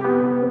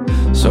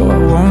 So I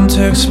won't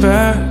text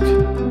back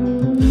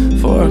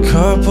for a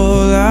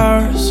couple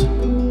hours.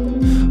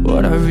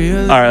 What I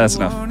really All right, that's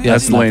enough. Yeah,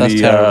 That's Laney. That's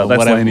terrible. That's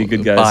Whatever. Laney.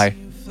 Good Guys. Bye.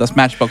 That's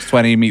Matchbox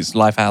 20 meets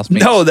Lifehouse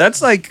meets. No,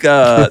 that's like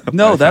that's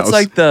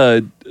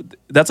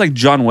like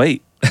John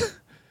Waite.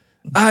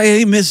 I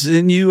ain't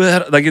missing you.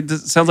 Like it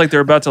sounds like they're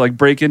about to like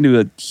break into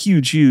a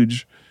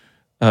huge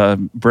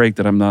break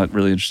that I'm not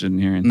really interested in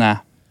hearing. Nah.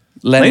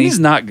 Lenny, Laney's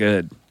not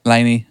good.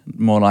 Laney,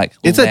 more like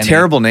It's Lenny. a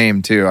terrible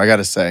name too. I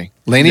gotta say,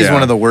 Laney's Yeah.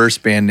 one of the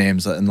worst band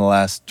names in the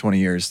last 20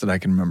 years that I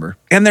can remember.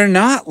 And they're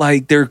not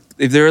like they're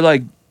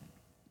like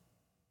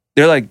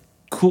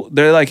cool.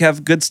 They're like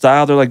have good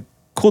style. They're like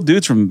cool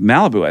dudes from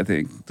Malibu. I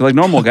think they're like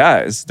normal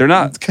guys. They're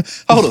not.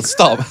 Hold on,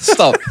 stop.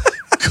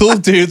 Cool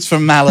dudes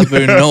from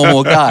Malibu,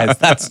 normal guys.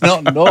 That's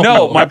not normal.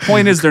 No, my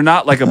point is they're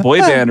not like a boy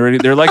band or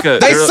anything. They're like a.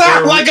 They they're-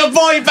 sound they're- like a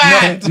boy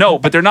band. No,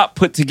 but they're not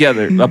put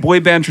together. A boy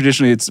band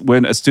traditionally, it's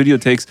when a studio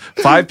takes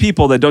 5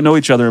 people that don't know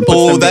each other and puts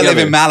Oh, them they together.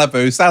 live in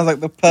Malibu. Sounds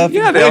like the perfect.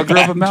 Yeah, they boy all grew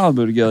up in band.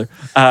 Malibu together.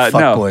 Fuck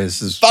No,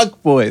 Boys is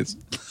Fuck boys.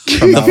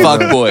 The fuck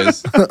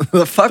boys.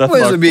 the Fuck The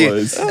Boys Fuck would be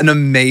Boys. an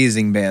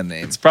amazing band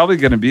name. it's probably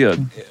going to be a If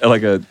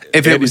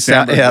it Andy was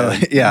Samberg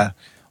band. yeah.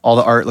 All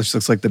the art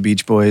looks like the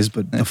Beach Boys,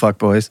 but the Fuck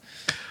Boys.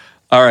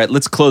 All right,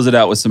 let's close it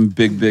out with some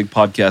big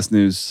podcast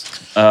news.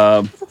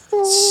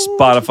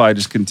 Spotify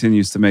just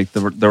continues to make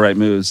the right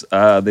moves.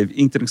 They've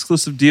inked an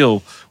exclusive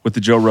deal with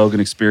the Joe Rogan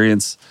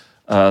Experience.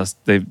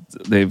 They've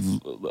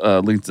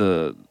linked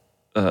or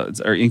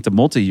inked a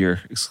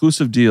multi-year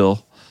exclusive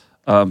deal.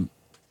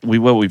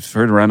 We've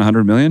heard around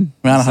 100 million.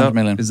 Around Is that- 100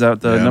 million. Is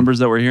that the numbers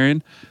that we're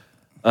hearing?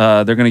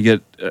 They're going to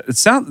get.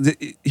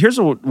 Here's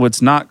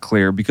what's not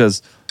clear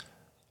because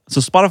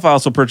Spotify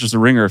also purchased The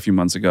Ringer a few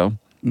months ago.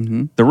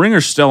 Mm-hmm. The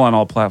Ringer's still on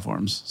all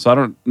platforms, so I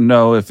don't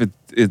know if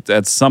it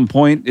at some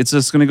point it's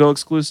just going to go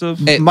exclusive.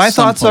 My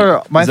thoughts are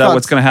Is that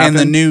what's going to happen? in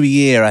the new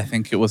year. I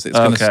think it was. It's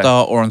going to Okay.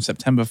 start or on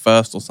September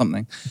 1st or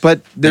something.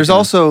 But there's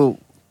also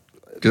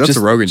That's just,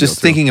 a Rogan deal,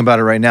 just too. thinking about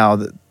it right now.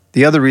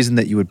 The other reason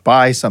that you would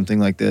buy something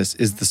like this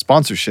is the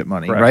sponsorship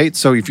money, Right. right?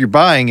 So if you're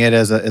buying it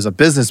as a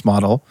business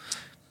model,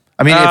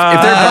 I mean, if they're I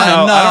buying,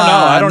 don't know.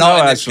 I don't not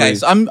know, in this actually.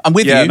 case. I'm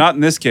with yeah, you. not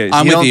in this case.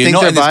 I'm You with don't you. think Not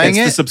they're in this buying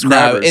case. it? The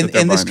subscribers. No, that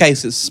they're in this buying it.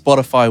 case, it's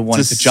Spotify wanting to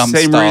It's the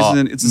same jumpstart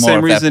reason. It's the more same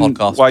of their reason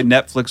podcast. why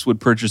Netflix would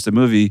purchase a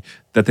movie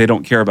that they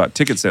don't care about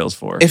ticket sales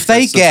for. If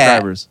they That's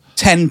get subscribers.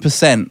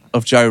 10%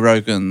 of Joe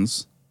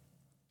Rogan's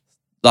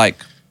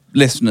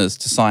listeners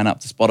to sign up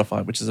to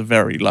Spotify, which is a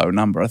very low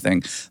number, I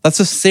think that's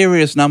a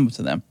serious number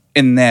to them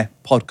in their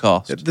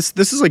podcast.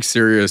 This is like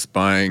serious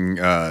buying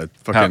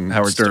fucking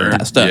Howard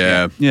Stern. Stern,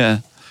 Yeah. Yeah.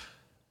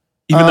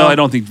 Even though I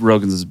don't think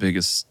Rogan's as big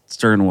as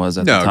Stern was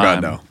at No, the God,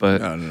 time. no. But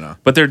No.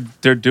 But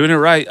they're doing it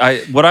right.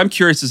 What I'm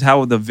curious is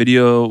how the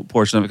video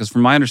portion of it, because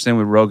from my understanding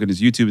with Rogan is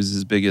YouTube is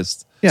his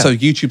biggest. Yeah. So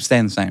YouTube's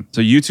staying the same.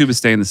 So YouTube is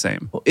staying the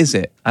same. Or is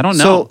it? I don't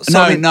know.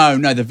 So, I mean-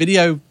 no. The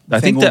video I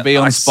thing think will that be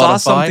on I Spotify. saw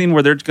something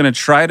where they're going to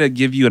try to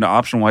give you an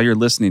option while you're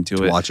listening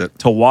to it. watch it.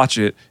 To watch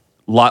it.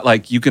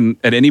 Like you can,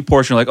 at any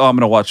portion, like, oh, I'm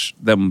going to watch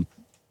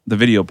the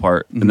video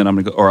part, and then I'm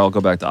going to go, or I'll go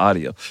back to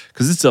audio.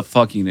 Because it's a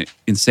fucking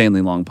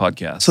insanely long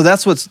podcast. so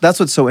that's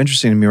what's so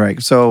interesting to me,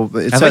 right? So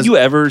it Have says you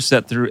ever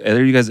sat through,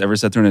 either of you guys ever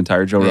sat through an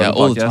entire Joe Yeah,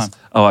 Rogan all the podcast?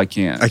 time. Oh, I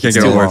can't. I can't It's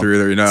get too all the way long. through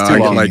either. You know, It's I too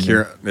can long. like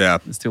hear. Yeah.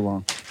 It's too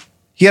long.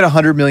 he had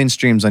 100 million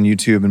streams on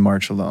YouTube in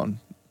March alone.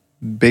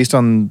 Based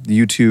on the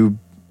YouTube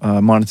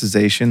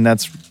monetization,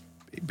 that's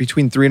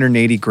between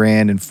 380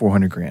 grand and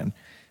 400 grand.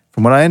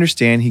 From what I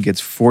understand, he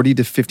gets $40,000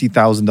 to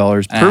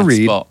 $50,000 per Ah,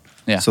 read. spot.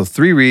 Yeah. So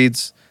 3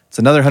 reads, it's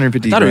another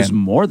 150 I thought grand. it was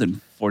more than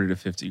 40 to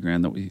 50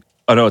 grand that we.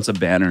 Oh no, it's a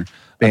banner.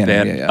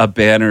 Banner, yeah.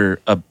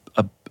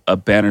 A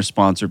banner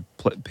sponsor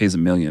pays $1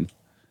 million.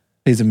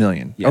 Pays $1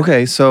 million. Yeah.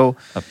 Okay, so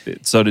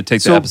So to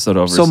take the episode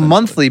over. So essentially.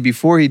 monthly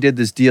before he did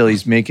this deal,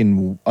 he's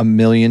making $1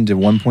 million to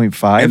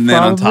 1.5. and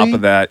then on top probably?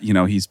 of that,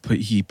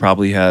 he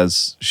probably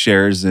has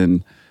shares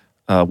in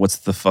what's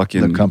the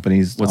fucking The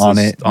companies what's on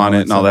this- it, on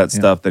it and all that yeah.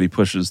 stuff that he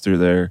pushes through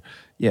there.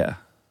 Yeah,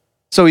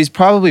 So he's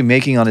probably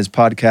making on his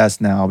podcast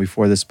now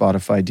before the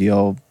Spotify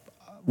deal.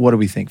 What do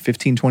we think?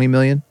 15, 20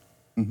 million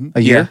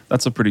a year? yeah,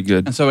 that's a pretty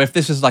good. And so if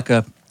this is like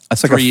a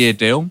like a 3-year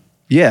deal,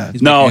 Yeah.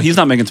 No, he's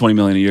not making $20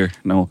 million a year.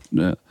 No,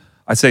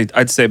 I'd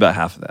say about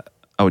half of that.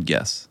 I would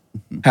guess.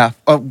 Half.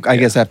 Oh, I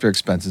guess after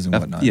expenses and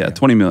whatnot. Yeah,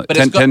 20 million, But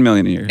it's 10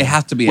 million a year. It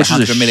has to be Which is a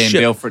 100 million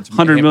shit- bill for it to be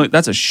 100 hit. million.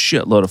 That's a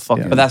shitload of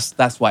fucking. But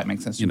that's why it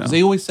makes sense. Because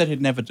he always said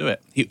he'd never do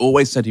it. He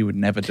always said he would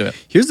never do it.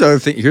 Here's the other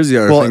thing.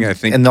 I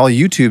think. and all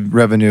YouTube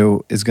revenue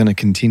is going to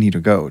continue to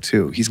go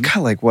too. He's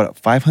got like what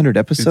 500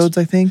 episodes,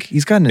 I think.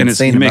 He's got an and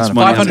insane he makes amount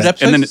money. of 500 content.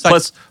 episodes? and then It's like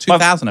plus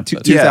 2,000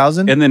 episodes.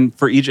 2,000? And then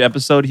for each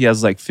episode, he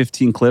has like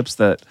 15 clips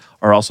that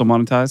are also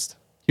monetized.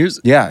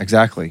 Yeah,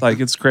 exactly. Like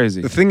it's crazy.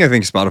 The thing I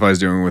think Spotify is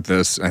doing with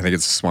this, I think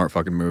it's a smart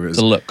fucking move. Is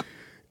The look.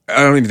 I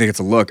don't even think it's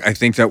a look. I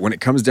think that when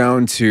it comes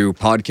down to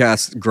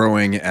podcasts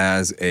growing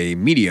as a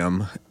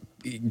medium,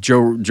 Joe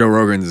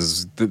Rogan's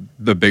is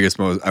the biggest.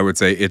 Most I would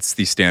say it's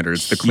the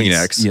standards, the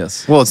Kleenex.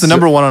 Yes. Well, it's the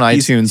number one on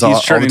iTunes. He's all the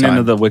turning time.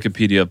 into the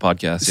Wikipedia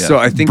podcast. Yeah. So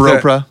I think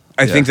Bropra.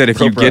 I think that if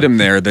you get him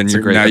there, then That's a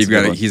you're great- now that's you've a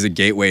good got one. he's a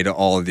gateway to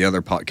all of the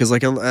other because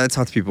like I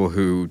talk to people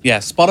who Yeah,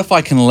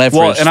 Spotify can leverage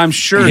Well, and I'm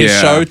sure- his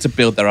Yeah. show to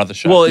build their other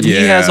show. well, and he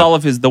has Yeah. all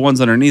of the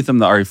ones underneath him.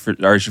 The Ari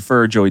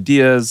Shaffir, Joey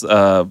Diaz.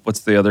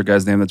 What's the other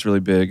guy's name that's really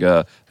big?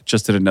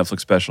 Just did a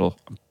Netflix special.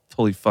 I'm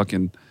fully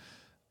fucking.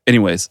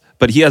 Anyways,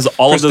 but he has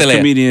all Chris of those D'Elia.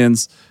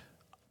 comedians.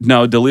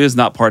 No, D'Elia's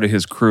not part of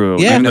his crew.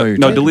 Yeah. I know who you're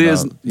no, talking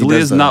D'Elia's about. He does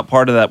D'Elia's the- not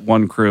part of that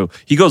one crew.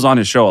 He goes on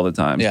his show all the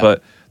time, Yeah.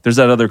 but there's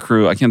that other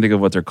crew. I can't think of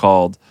what they're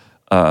called.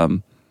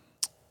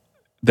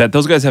 That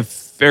those guys have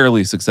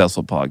fairly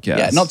successful podcasts.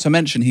 yeah, not to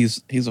mention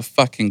he's a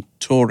fucking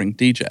touring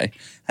DJ,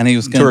 and he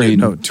was going to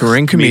do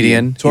touring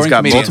comedian. Touring He's got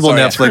comedian, multiple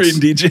sorry, yeah. Netflix,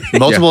 Touring DJ.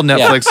 multiple Yeah.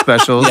 Netflix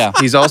specials. Yeah.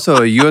 He's also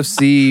a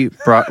UFC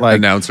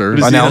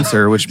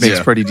announcer, which makes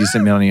Yeah. pretty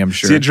decent money, I'm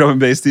See a sure. drum and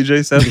bass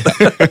DJ set?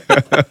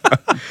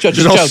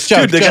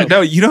 Joe,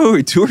 No, you know who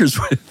he tours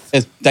with?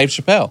 It's Dave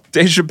Chappelle.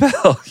 Dave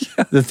Chappelle.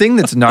 Yeah. The thing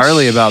that's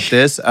gnarly about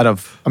this,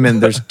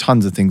 there's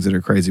tons of things that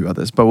are crazy about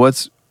this, but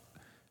what's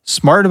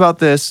smart about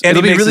this, And he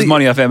it'll be makes really his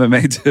money off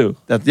MMA too.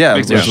 That, yeah,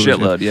 Makes a yeah.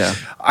 shitload, yeah.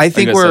 I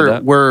think I said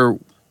that. we're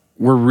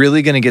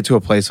really going to get to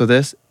a place with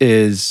this.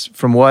 Is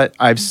from what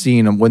I've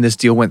seen when this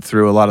deal went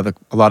through, a lot of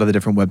the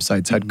different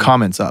websites had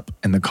comments up,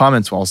 and the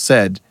comments all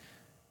said,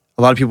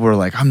 a lot of people were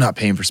like, "I'm not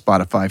paying for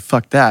Spotify,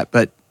 fuck that."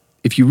 But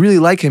if you really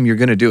like him, you're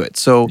going to do it.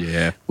 So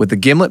Yeah. with the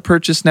Gimlet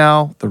purchase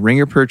now, the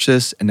Ringer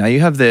purchase, and now you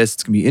have this,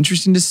 it's going to be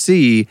interesting to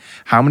see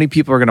how many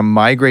people are going to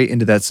migrate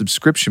into that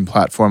subscription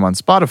platform on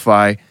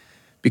Spotify.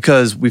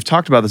 Because we've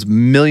talked about this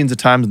millions of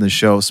times in the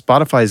show,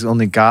 Spotify's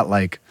only got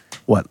like,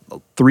 what,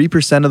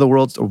 3% of the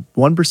world's, or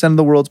 1% of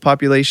the world's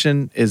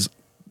population is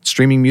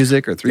streaming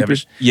music, or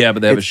 3%. Yeah,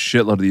 but they have a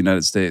shitload of the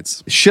United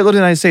States. Shitload of the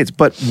United States.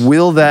 But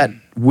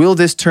will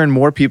this turn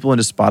more people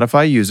into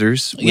Spotify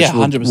users? Which Yeah, will-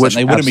 100%. which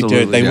They wouldn't be doing.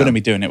 absolutely, They yeah. wouldn't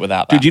be doing it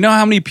without that. Dude, you know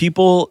how many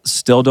people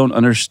still don't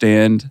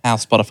understand how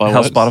Spotify how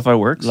works? Spotify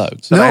works?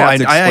 Loads. That No, have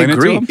to I explain it to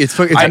agree. them? It's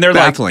and they're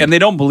like, baffling. and they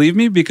don't believe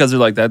me because they're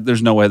like that.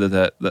 There's no way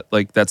that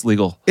like that's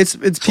legal. It's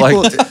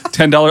people. Like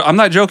 $10. I'm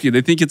not joking.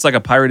 They think it's like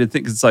a pirated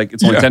thing. It's like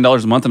it's only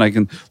 $10 a month, and I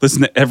can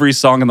listen to every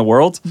song in the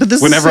world But this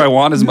is whenever the- I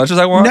want, as much as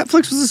I want.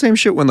 Netflix was the same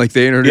shit when like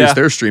they introduced Yeah.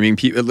 their streaming.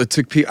 It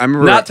took I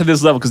remember Not to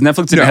this level because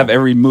Netflix didn't No. have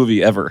every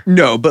movie ever.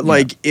 no, but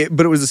like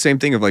but it was the same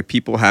thing of like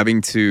people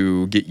having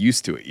to get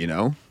used to it. You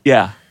know.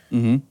 Yeah.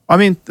 I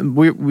mean,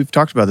 we've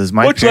talked about this.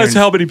 My Much less parents,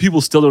 how many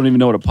people still don't even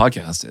know what a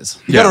podcast is.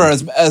 You got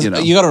to You know.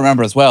 you got to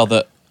remember as well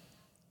that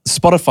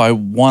Spotify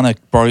want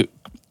to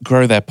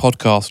grow their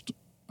podcast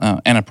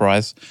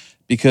enterprise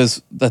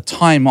because the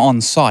time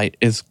on site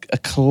is a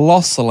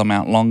colossal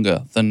amount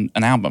longer than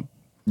an album.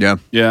 Yeah.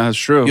 Yeah, that's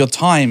true. Your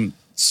time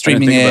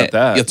streaming think it, about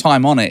that. your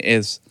time on it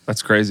is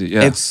That's crazy.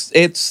 Yeah.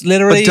 it's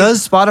literally. but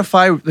does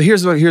Spotify?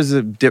 Here's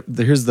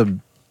the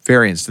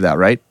variance to that,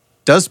 right?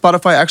 Does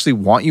Spotify actually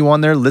want you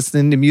on there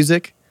listening to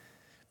music?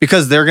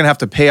 Because they're going to have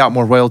to pay out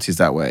more royalties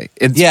that way.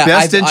 It's Yeah,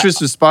 best I-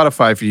 interest of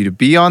Spotify for you to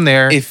be on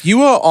there if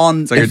you are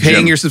on, like a and paying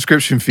gym. your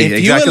subscription fee, if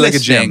exactly you are like a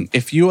listening, gym.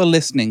 if you are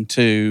listening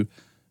to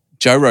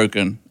Joe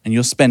Rogan and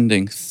you're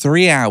spending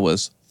 3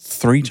 hours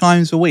 3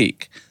 times a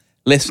week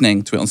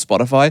listening to it on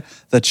Spotify,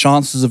 the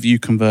chances of you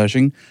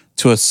converging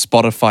to a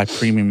Spotify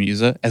premium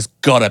user has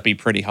got to be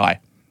pretty high.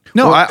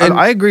 No, Well, and-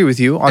 I agree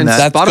with you on And that.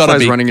 That's gotta Spotify's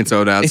be- running its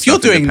own ads. If you're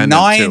stuff doing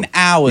independent, 9 too.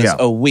 hours Yeah.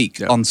 a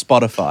week on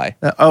Spotify,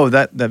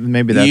 that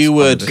maybe that's You part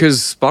would- of it. Because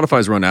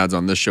Spotify's run ads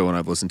on this show, and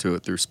I've listened to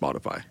it through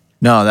Spotify.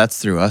 No, that's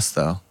through us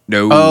though.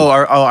 No. Oh,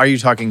 are you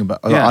talking about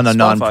Yeah, on a Spotify.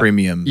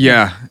 non-premium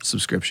Yeah.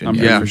 subscription?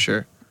 yeah. for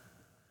sure.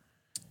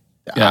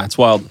 yeah, it's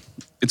wild.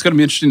 It's going to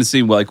be interesting to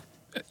see, like,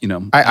 you know.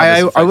 how this I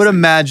affects would things.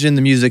 imagine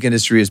the music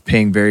industry is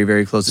paying very,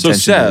 very close So,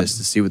 attention Seb, to this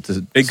to see what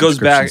the It goes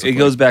back. subscriptions It look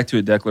goes like. back to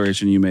a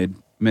declaration you made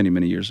many,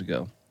 many years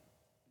ago,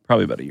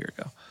 probably about a year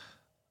ago.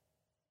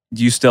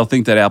 Do you still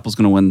think that Apple's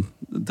going to win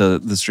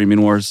the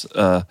streaming wars,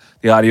 the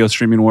audio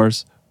streaming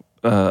wars,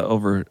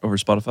 over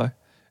Spotify?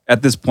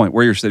 At this point,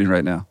 where you're sitting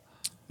right now,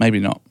 maybe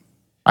not.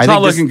 I It's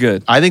think not this- looking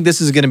good. I think this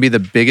is going to be the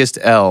biggest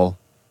L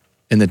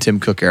in the Tim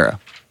Cook era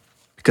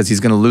because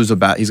he's going to lose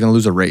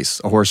a race,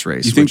 a horse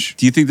race. Do you think? which-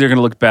 Do you think they're going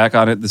to look back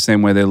on it the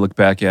same way they look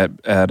back at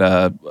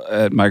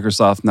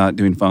Microsoft not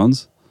doing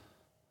phones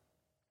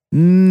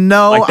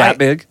no, like that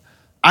big?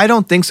 I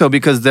don't think so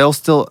because they'll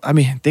still. I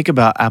mean, think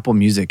about Apple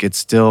Music. It's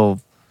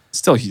still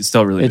Still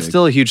really It's big.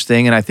 still a huge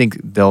thing, and I think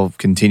they'll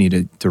continue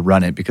to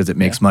run it because it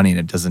makes money and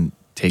it doesn't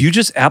take.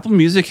 Apple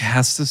Music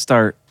has to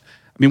start.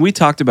 I mean, we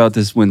talked about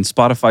this when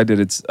Spotify did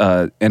its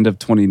end of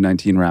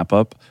 2019 wrap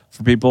up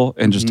for people,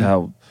 and just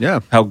how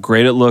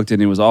great it looked,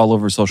 and it was all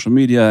over social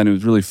media, and it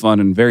was really fun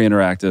and very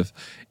interactive.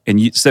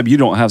 And Seb, you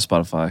don't have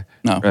Spotify,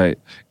 No. right?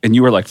 And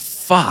you were like,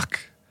 "Fuck,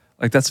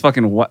 like that's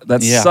fucking what?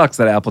 That sucks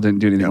that Apple didn't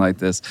do anything like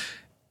this."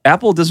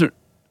 Apple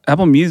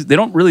Music, they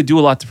don't really do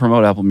a lot to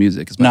promote Apple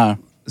Music. No.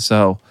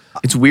 So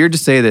It's weird to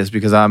say this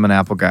because I'm an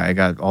Apple guy. I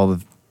got all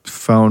the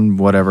phone,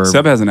 whatever.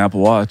 Seb has an Apple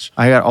Watch.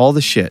 I got all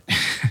the shit.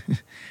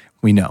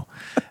 We know.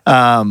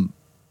 But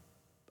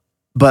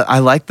I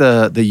like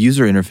the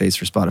user interface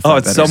for Spotify. Oh,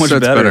 it's so much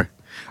better.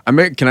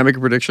 Can I make a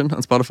prediction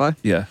on Spotify?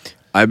 Yeah.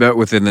 I bet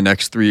within the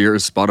next 3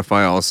 years,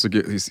 Spotify also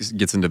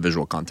gets into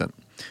visual content.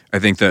 I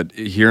think that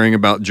hearing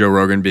about Joe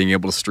Rogan being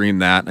able to stream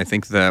that, I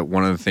think that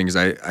one of the things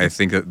I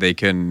think that they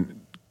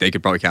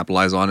could probably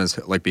capitalize on is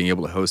like being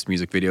able to host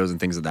music videos and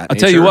things of that I'll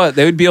nature. tell you what,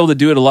 they would be able to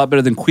do it a lot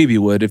better than Quibi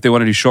would if they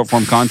wanted to do short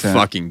form content.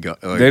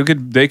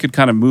 They could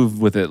kind of move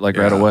with it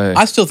right away.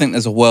 I still think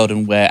there's a world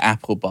in where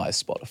Apple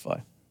buys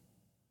Spotify.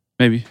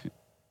 Maybe.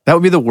 That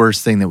would be the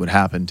worst thing that would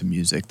happen to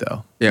music,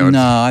 though. Yeah.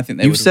 No, I think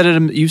they You've would. said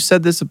it. You've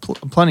said this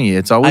plenty.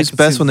 It's always could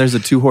best see- when there's a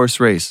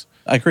 2-horse race.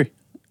 I agree.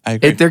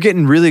 They're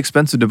getting really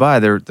expensive to buy.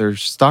 Their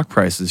stock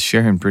price is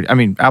sharing pretty. I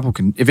mean, Apple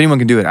can. If anyone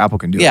can do it, Apple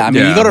can do it. Yeah, I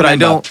mean, you got to But I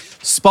remember, don't.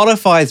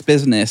 Spotify's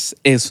business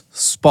is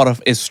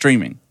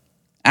streaming.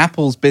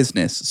 Apple's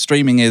business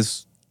streaming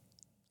is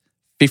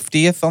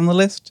 50th on the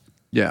list.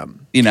 Yeah.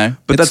 You know,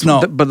 But it's that's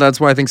not. But that's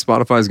why I think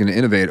Spotify is going to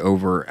innovate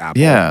over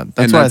Apple. Yeah, that's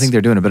And why I think they're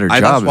doing a better job.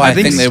 That's why I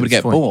think it's they would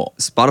get point. bought.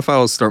 Spotify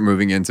will start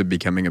moving into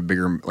becoming a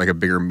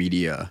bigger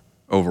media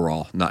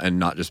overall,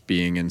 not just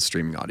being in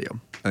streaming audio.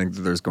 I think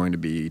that there's going to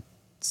be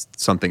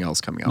something else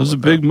coming out. It was a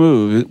with big that.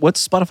 move.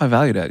 What's Spotify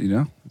valued at? You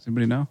know? Does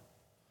anybody know?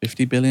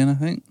 50 billion, I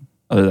think.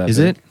 Is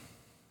it?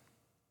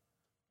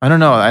 I don't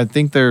know. I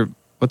think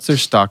what's their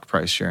stock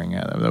price sharing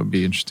at? That would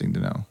be interesting to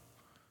know.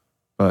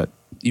 But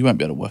You won't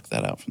be able to work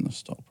that out from the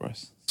stock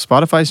price.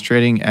 Spotify's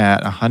trading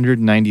at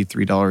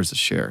 $193 a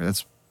share.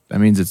 That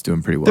means it's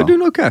doing pretty well. They're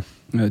doing okay.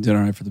 Yeah, did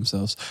all right for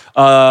themselves.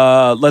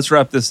 Let's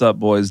wrap this up,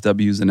 boys.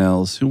 W's and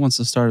L's. Who wants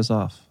to start us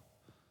off?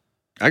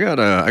 I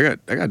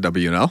got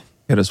W&L.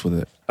 Hit us with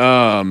it.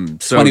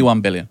 So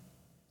 21 billion.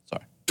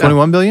 Sorry.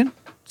 21 billion?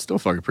 Still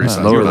fucking pretty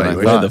solid. lower than I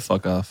valuation. thought. Way the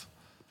fuck off.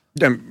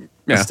 Yeah,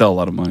 That's still a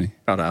lot of money.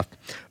 about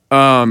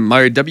half.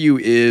 My W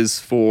is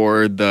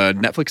for the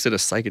Netflix did a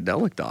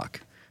psychedelic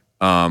doc,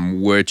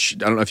 which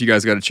I don't know if you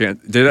guys got a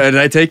chance. Did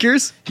I take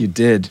yours? You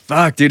did.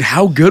 Fuck, dude,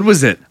 how good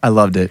was it? I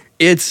loved it.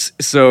 It's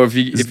so if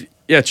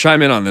you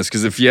chime in on this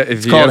because if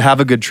It's you called Have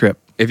a Good Trip.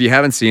 if you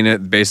haven't seen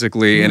it,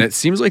 basically, and it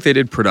seems like they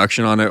did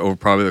production on it over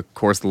probably the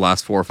course of the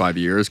last 4 or 5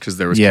 years because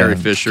there was Carrie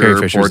Fisher,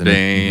 Fisher's in it.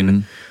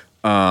 Bourdain.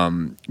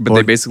 Mhm. But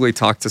they basically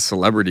talked to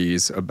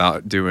celebrities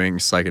about doing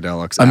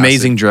psychedelics.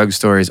 Amazing acid. drug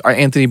stories.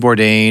 Anthony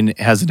Bourdain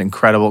has an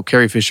incredible,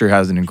 Carrie Fisher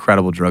has an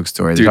incredible drug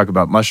story. They Dude. talk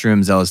about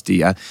mushrooms,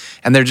 LSD,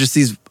 and they're just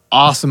these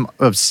awesome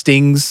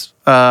stings.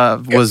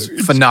 Was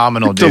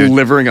phenomenal, dude.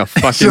 Delivering a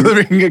fucking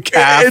Delivering a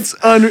calf It's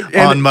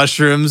on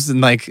mushrooms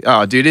and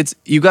dude,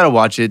 you got to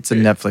watch it. It's a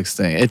Netflix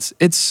thing.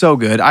 It's so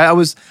good. I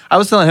was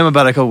telling him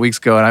about it a couple weeks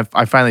ago, and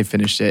I finally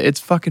finished it. It's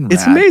fucking rad.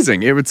 It's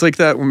amazing. It's like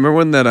that. Remember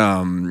when that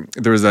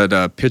there was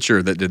that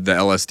pitcher that did the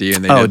LSD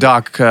and they did,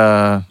 Doc.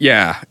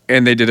 yeah,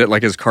 and they did it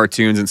like as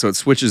cartoons, and so it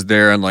switches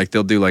there, and like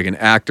they'll do like an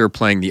actor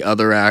playing the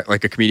other act,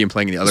 like a comedian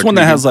playing the other. This one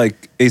that comedian. has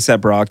like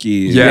A$AP Rocky.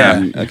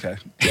 Yeah. Okay.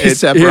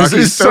 It's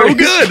Rocky's so story.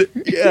 good.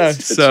 Yeah.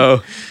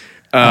 So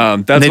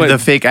that's And why the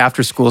fake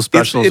after school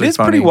specials. It are is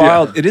funny. pretty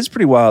wild. It is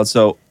pretty wild.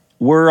 So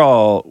we're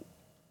all.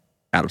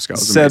 Adam Scott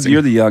was Seb, amazing.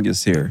 you're the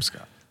youngest here.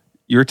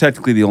 You're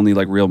technically the only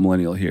like real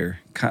millennial here,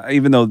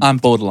 even though I'm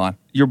borderline.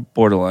 you're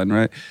borderline,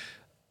 right?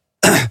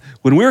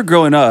 When we were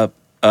growing up,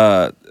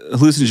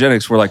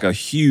 hallucinogenics were like a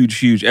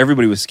huge.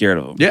 Everybody was scared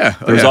of them. Yeah.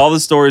 Oh, There was yeah. all the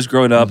stories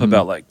growing up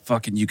about like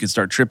fucking you could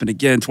start tripping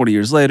again 20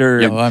 years later.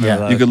 Yeah, and well, I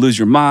remember you those. could lose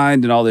your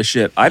mind and all this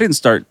shit. I didn't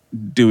start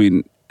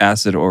doing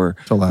acid or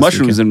Till last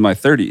mushrooms weekend. in my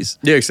 30s,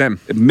 Yeah, same.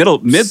 mid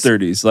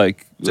 30s,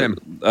 like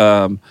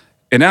Same.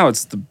 And now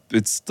it's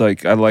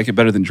like I like it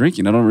better than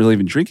drinking. I don't really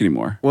even drink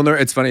anymore. Well,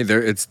 it's funny.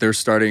 They're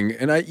starting,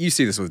 and you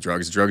see this with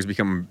drugs. Drugs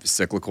become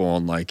cyclical,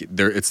 and like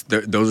those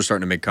are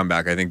starting to make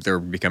comeback. I think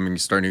they're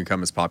starting to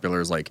become as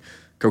popular as like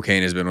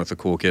cocaine has been with the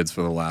cool kids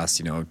for the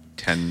last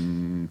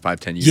 10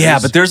 years. Yeah,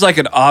 but there's like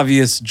an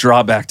obvious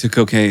drawback to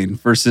cocaine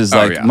versus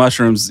like yeah.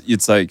 mushrooms.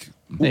 It's like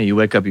Yeah, you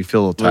wake up, you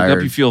feel a little wake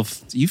tired. up,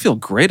 you feel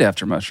great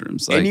after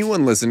mushrooms. Like,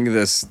 anyone listening to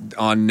this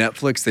on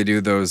Netflix, they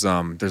do those.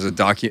 There's a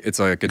it's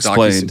like a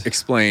Explained.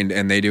 explained,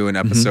 and they do an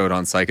episode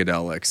on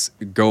psychedelics.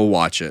 Go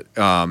watch it.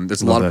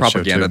 There's a lot of that show,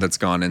 propaganda too. that's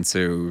gone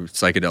into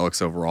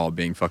psychedelics overall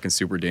being fucking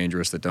super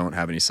dangerous that don't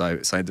have any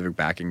scientific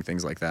backing,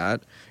 things like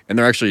that, and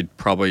they're actually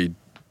probably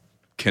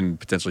can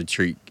potentially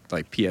treat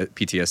like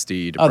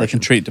PTSD. Depression. Oh, they can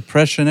treat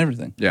depression,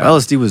 everything. Yeah,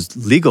 LSD was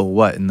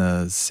legal, in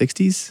the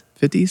 60s,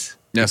 50s?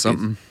 yeah,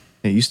 something.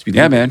 It used to be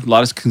yeah, legal. man, a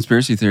lot of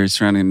conspiracy theories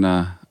surrounding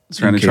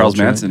surrounding MK Charles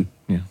Ultra. Manson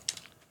Yeah.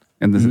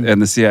 and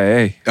the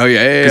CIA. Oh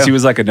yeah. Because he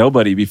was like a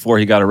nobody before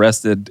he got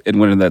arrested and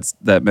went in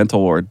that mental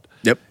ward.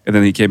 Yep. And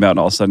then he came out and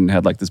all of a sudden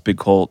had like this big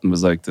cult and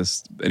was like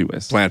this.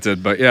 Anyways,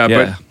 Planted, but yeah,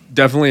 Yeah. but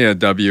definitely a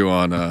W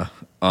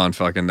on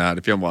fucking that.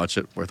 If you haven't watched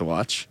it, worth a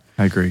watch.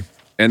 I agree.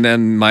 And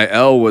then my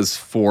L was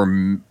for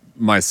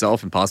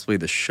myself and possibly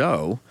the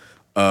show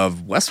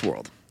of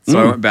Westworld. So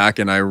I went back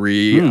and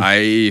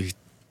I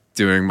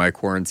doing my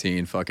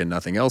quarantine, fucking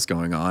nothing else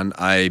going on.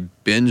 I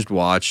binged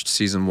watched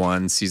season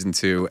 1, season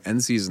 2,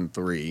 and season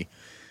 3.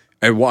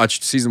 I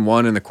watched season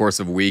 1 in the course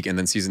of a week, and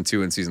then season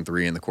 2 and season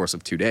 3 in the course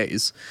of 2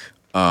 days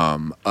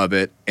of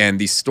it. And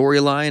the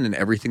storyline and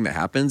everything that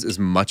happens is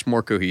much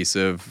more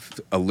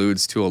cohesive,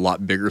 alludes to a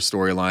lot bigger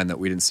storyline that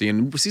we didn't see.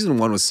 And season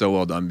 1 was so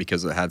well done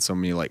because it had so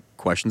many like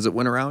questions that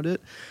went around it,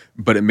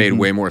 but it made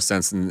way more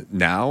sense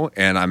now.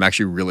 And I'm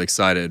actually really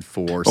excited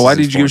for. why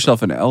did you season 4. give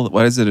yourself an L?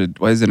 Why is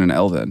it an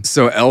L then?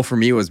 So L for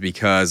me was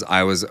because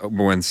I was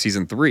when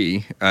season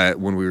 3,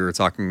 when we were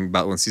talking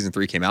about when season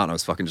 3 came out, and I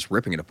was fucking just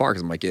ripping it apart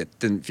because I'm like,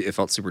 it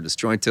felt super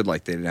disjointed,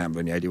 like they didn't have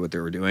any idea what they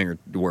were doing or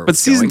where. But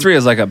season 3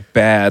 is like a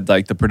bad,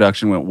 like the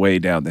production went way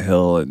down the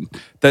hill and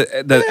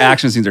the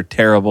action scenes are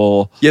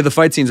terrible. Yeah, the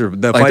fight scenes are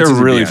Like they're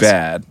really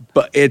bad.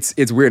 But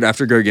it's weird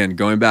after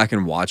going back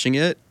and watching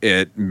it.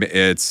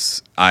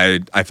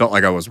 I felt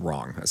like I was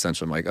wrong.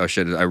 Essentially, I'm like, oh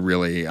shit,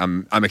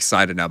 I'm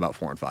excited now about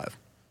 4 and 5.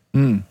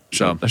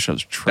 So That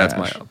show's trash.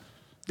 that's my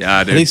yeah,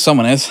 At dude. least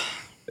someone is.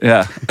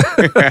 Yeah.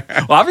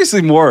 Well,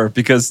 obviously more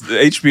because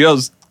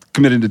HBO's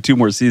committed to 2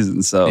 more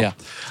seasons. So Yeah.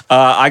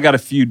 I got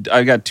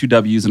 2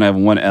 W's and I have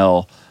 1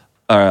 L.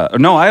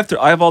 No, I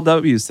have all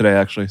W's today.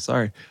 Actually,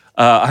 sorry.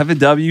 I have a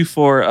W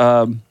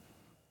for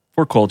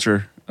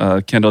culture.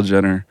 Kendall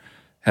Jenner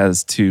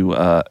has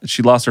to.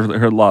 She lost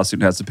her lawsuit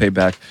and has to pay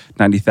back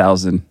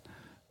 $90,000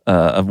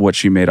 of what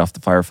she made off the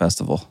Fire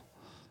Festival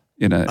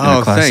in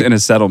a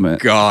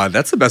settlement. God,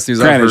 that's the best news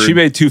I've Granted, heard. she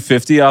made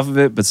 $250 off of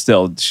it, but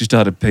still, she still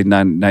had to pay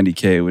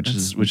 $90K, which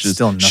is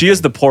still she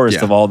is the poorest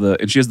Yeah. of all the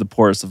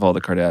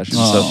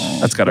Kardashians. so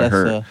that's gotta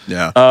hurt.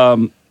 yeah.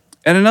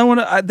 And another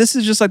one, this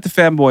is just like the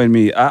fanboy in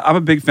me. I'm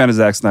a big fan of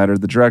Zack Snyder,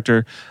 the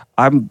director.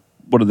 I'm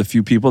one of the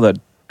few people that,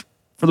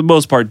 for the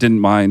most part, didn't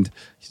mind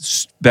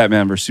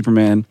Batman vs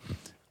Superman.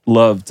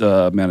 Loved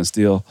Man of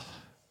Steel.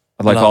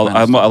 I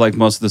like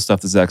most of the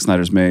stuff that Zack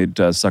Snyder's made.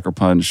 Sucker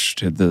Punch,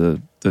 the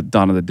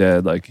Dawn of the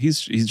Dead. Like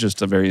he's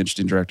just a very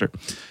interesting director.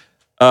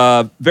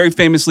 Very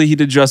famously, he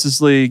did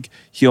Justice League.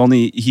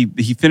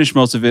 He finished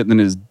most of it, and then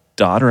his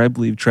daughter, I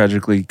believe,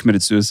 tragically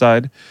committed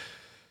suicide.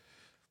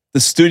 The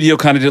studio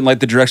kind of didn't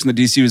like the direction that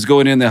DC was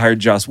going in. They hired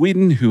Joss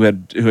Whedon, who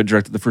had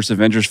directed the first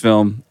Avengers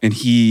film, and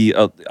he,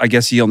 I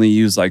guess, he only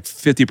used like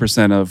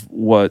 50% of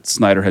what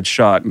Snyder had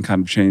shot and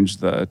kind of changed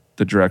the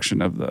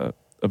direction of the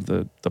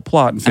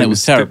plot. And it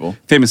was terrible.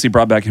 Famously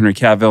brought back Henry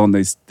Cavill, and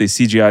they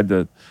CGI'd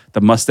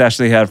the mustache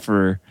they had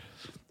for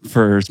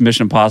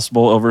Mission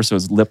Impossible over, so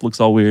his lip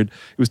looks all weird.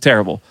 It was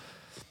terrible.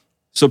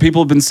 So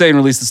people have been saying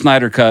release the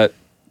Snyder cut.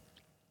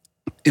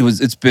 It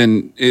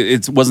wasn't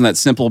that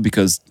simple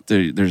because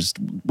there's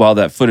while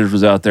that footage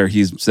was out there,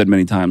 he's said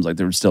many times like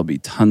there would still be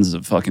tons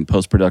of fucking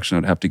post-production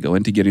that would have to go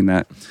into getting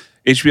that.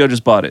 HBO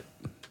just bought it,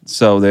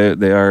 so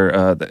they are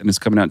and it's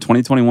coming out in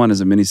 2021 as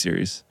a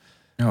miniseries.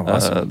 Oh,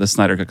 awesome. The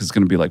Snyder cut is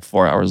going to be like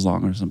 4 hours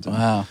long or something.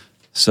 Wow.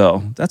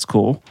 So that's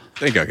cool.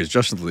 Thank God, because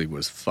Justice League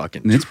was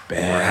fucking It's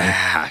bad.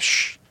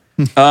 trash.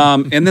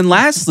 And then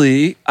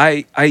lastly,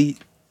 I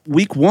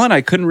week 1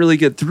 I couldn't really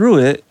get through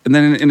it, and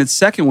then in its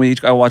second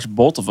week I watched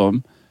both of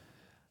them.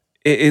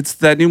 It's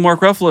that new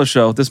Mark Ruffalo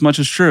show. This Much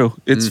Is True.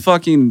 It's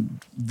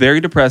fucking very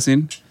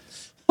depressing.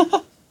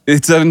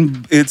 It's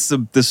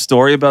the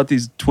story about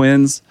these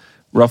twins.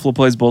 Ruffalo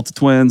plays both the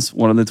twins.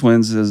 One of the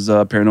twins is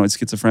paranoid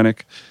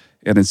schizophrenic,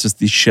 and it's just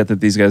the shit that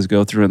these guys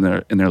go through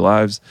in their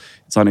lives.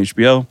 It's on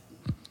HBO.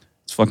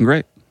 It's fucking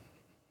great.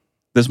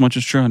 This Much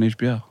Is True on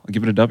HBO. I'll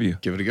give it a W.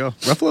 Give it a go.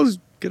 Ruffalo's a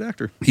good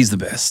actor. He's the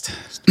best.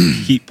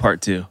 Heat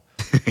Part 2.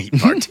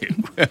 Part 2.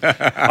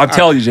 I'm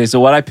telling you, Jay.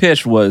 So what I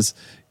pitched was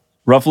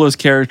Ruffalo's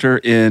character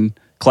in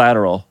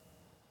Collateral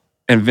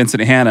and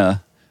Vincent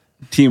Hanna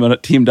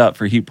teamed up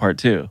for Heat Part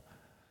 2.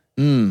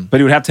 But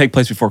it would have to take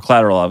place before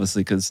Collateral,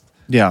 obviously, because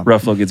Yeah,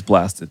 Ruffalo gets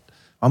blasted.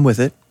 I'm with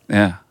it.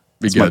 Yeah.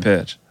 That's my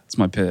pitch. That's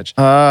my pitch.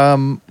 I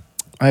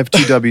have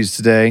 2 W's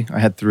today. I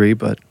had 3,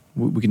 but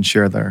we can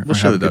share our share have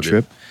the a good W.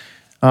 trip.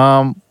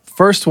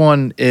 First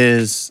one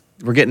is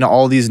we're getting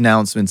all these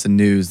announcements and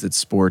news that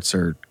sports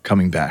are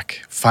coming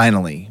back.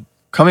 Finally,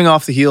 coming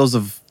off the heels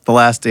of The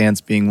Last Dance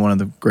being one of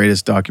the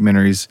greatest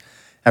documentaries.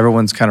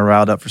 Everyone's kind of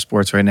riled up for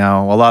sports right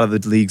now. A lot of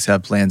the leagues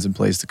have plans in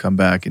place to come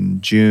back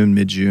in June,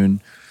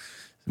 mid-June,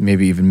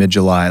 maybe even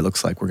mid-July. It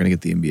looks like we're going to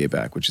get the NBA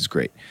back, which is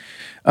great.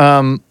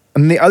 And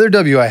the other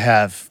W I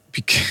have,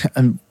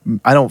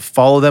 I don't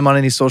follow them on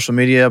any social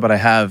media, but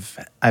I've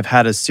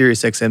had a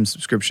SiriusXM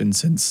subscription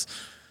since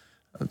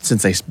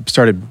they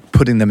started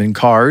putting them in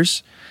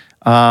cars.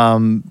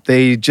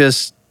 They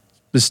just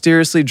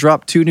mysteriously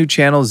dropped 2 new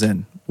channels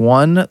in.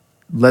 One,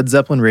 Led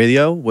Zeppelin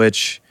Radio,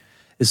 which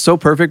is so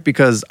perfect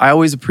because I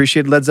always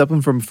appreciated Led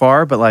Zeppelin from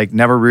afar, but like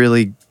never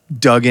really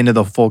dug into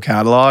the full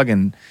catalog.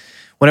 And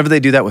whenever they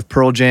do that with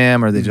Pearl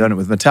Jam or they've done it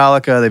with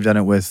Metallica, they've done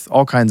it with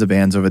all kinds of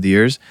bands over the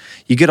years,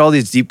 you get all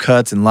these deep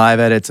cuts and live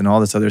edits and all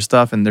this other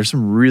stuff. And there's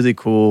some really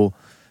cool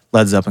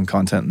Led Zeppelin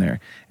content in there.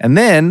 And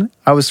then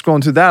I was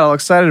scrolling through that, all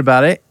excited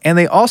about it. And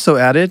they also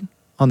added,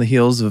 on the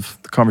heels of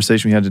the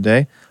conversation we had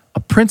today, a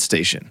Prince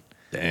station.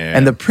 Damn.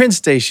 And the Prince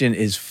station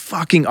is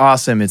fucking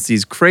awesome. It's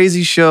these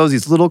crazy shows,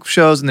 these little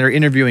shows, and they're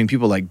interviewing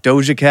people like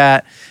Doja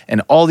Cat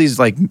and all these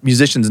like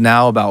musicians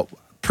now about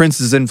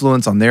Prince's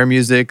influence on their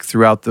music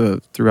throughout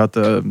the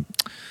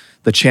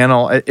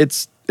channel.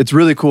 It's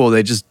really cool.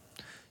 They just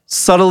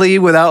subtly,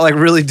 without like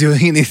really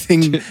doing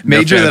anything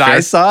major that I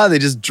saw, they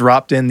just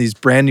dropped in these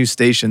brand new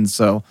stations.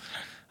 So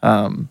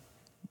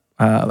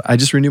I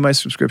just renewed my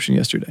subscription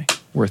yesterday.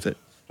 Worth it.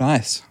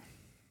 Nice.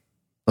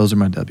 Those are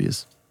my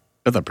W's.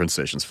 I thought Prince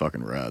Station's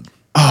fucking rad.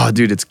 Oh,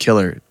 dude, it's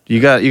killer. You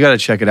got to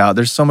check it out.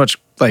 There's so much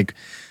like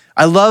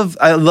I love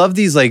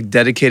these like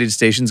dedicated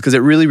stations because it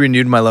really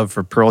renewed my love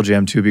for Pearl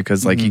Jam too,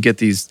 because like you get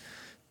these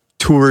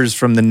tours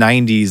from the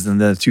 90s and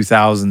the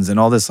 2000s and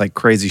all this like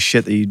crazy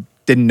shit that you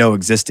didn't know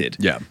existed.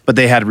 Yeah. But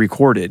they had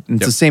recorded. And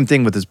it's the same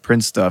thing with this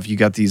Prince stuff. You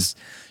got these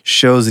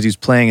shows that he's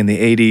playing in the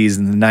 80s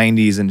and the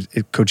 90s and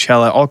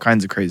Coachella, all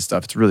kinds of crazy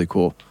stuff. It's really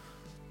cool.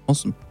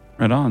 Awesome.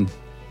 Right on.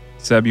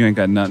 Seb, you ain't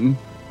got nothing.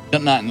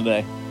 Got nothing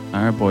today.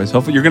 All right, boys.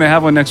 Hopefully you're going to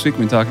have one next week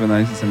when we talk about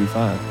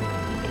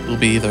 1975. It'll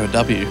be either a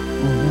W.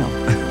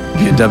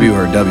 Be a W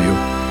or a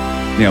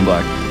W. Neon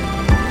Black.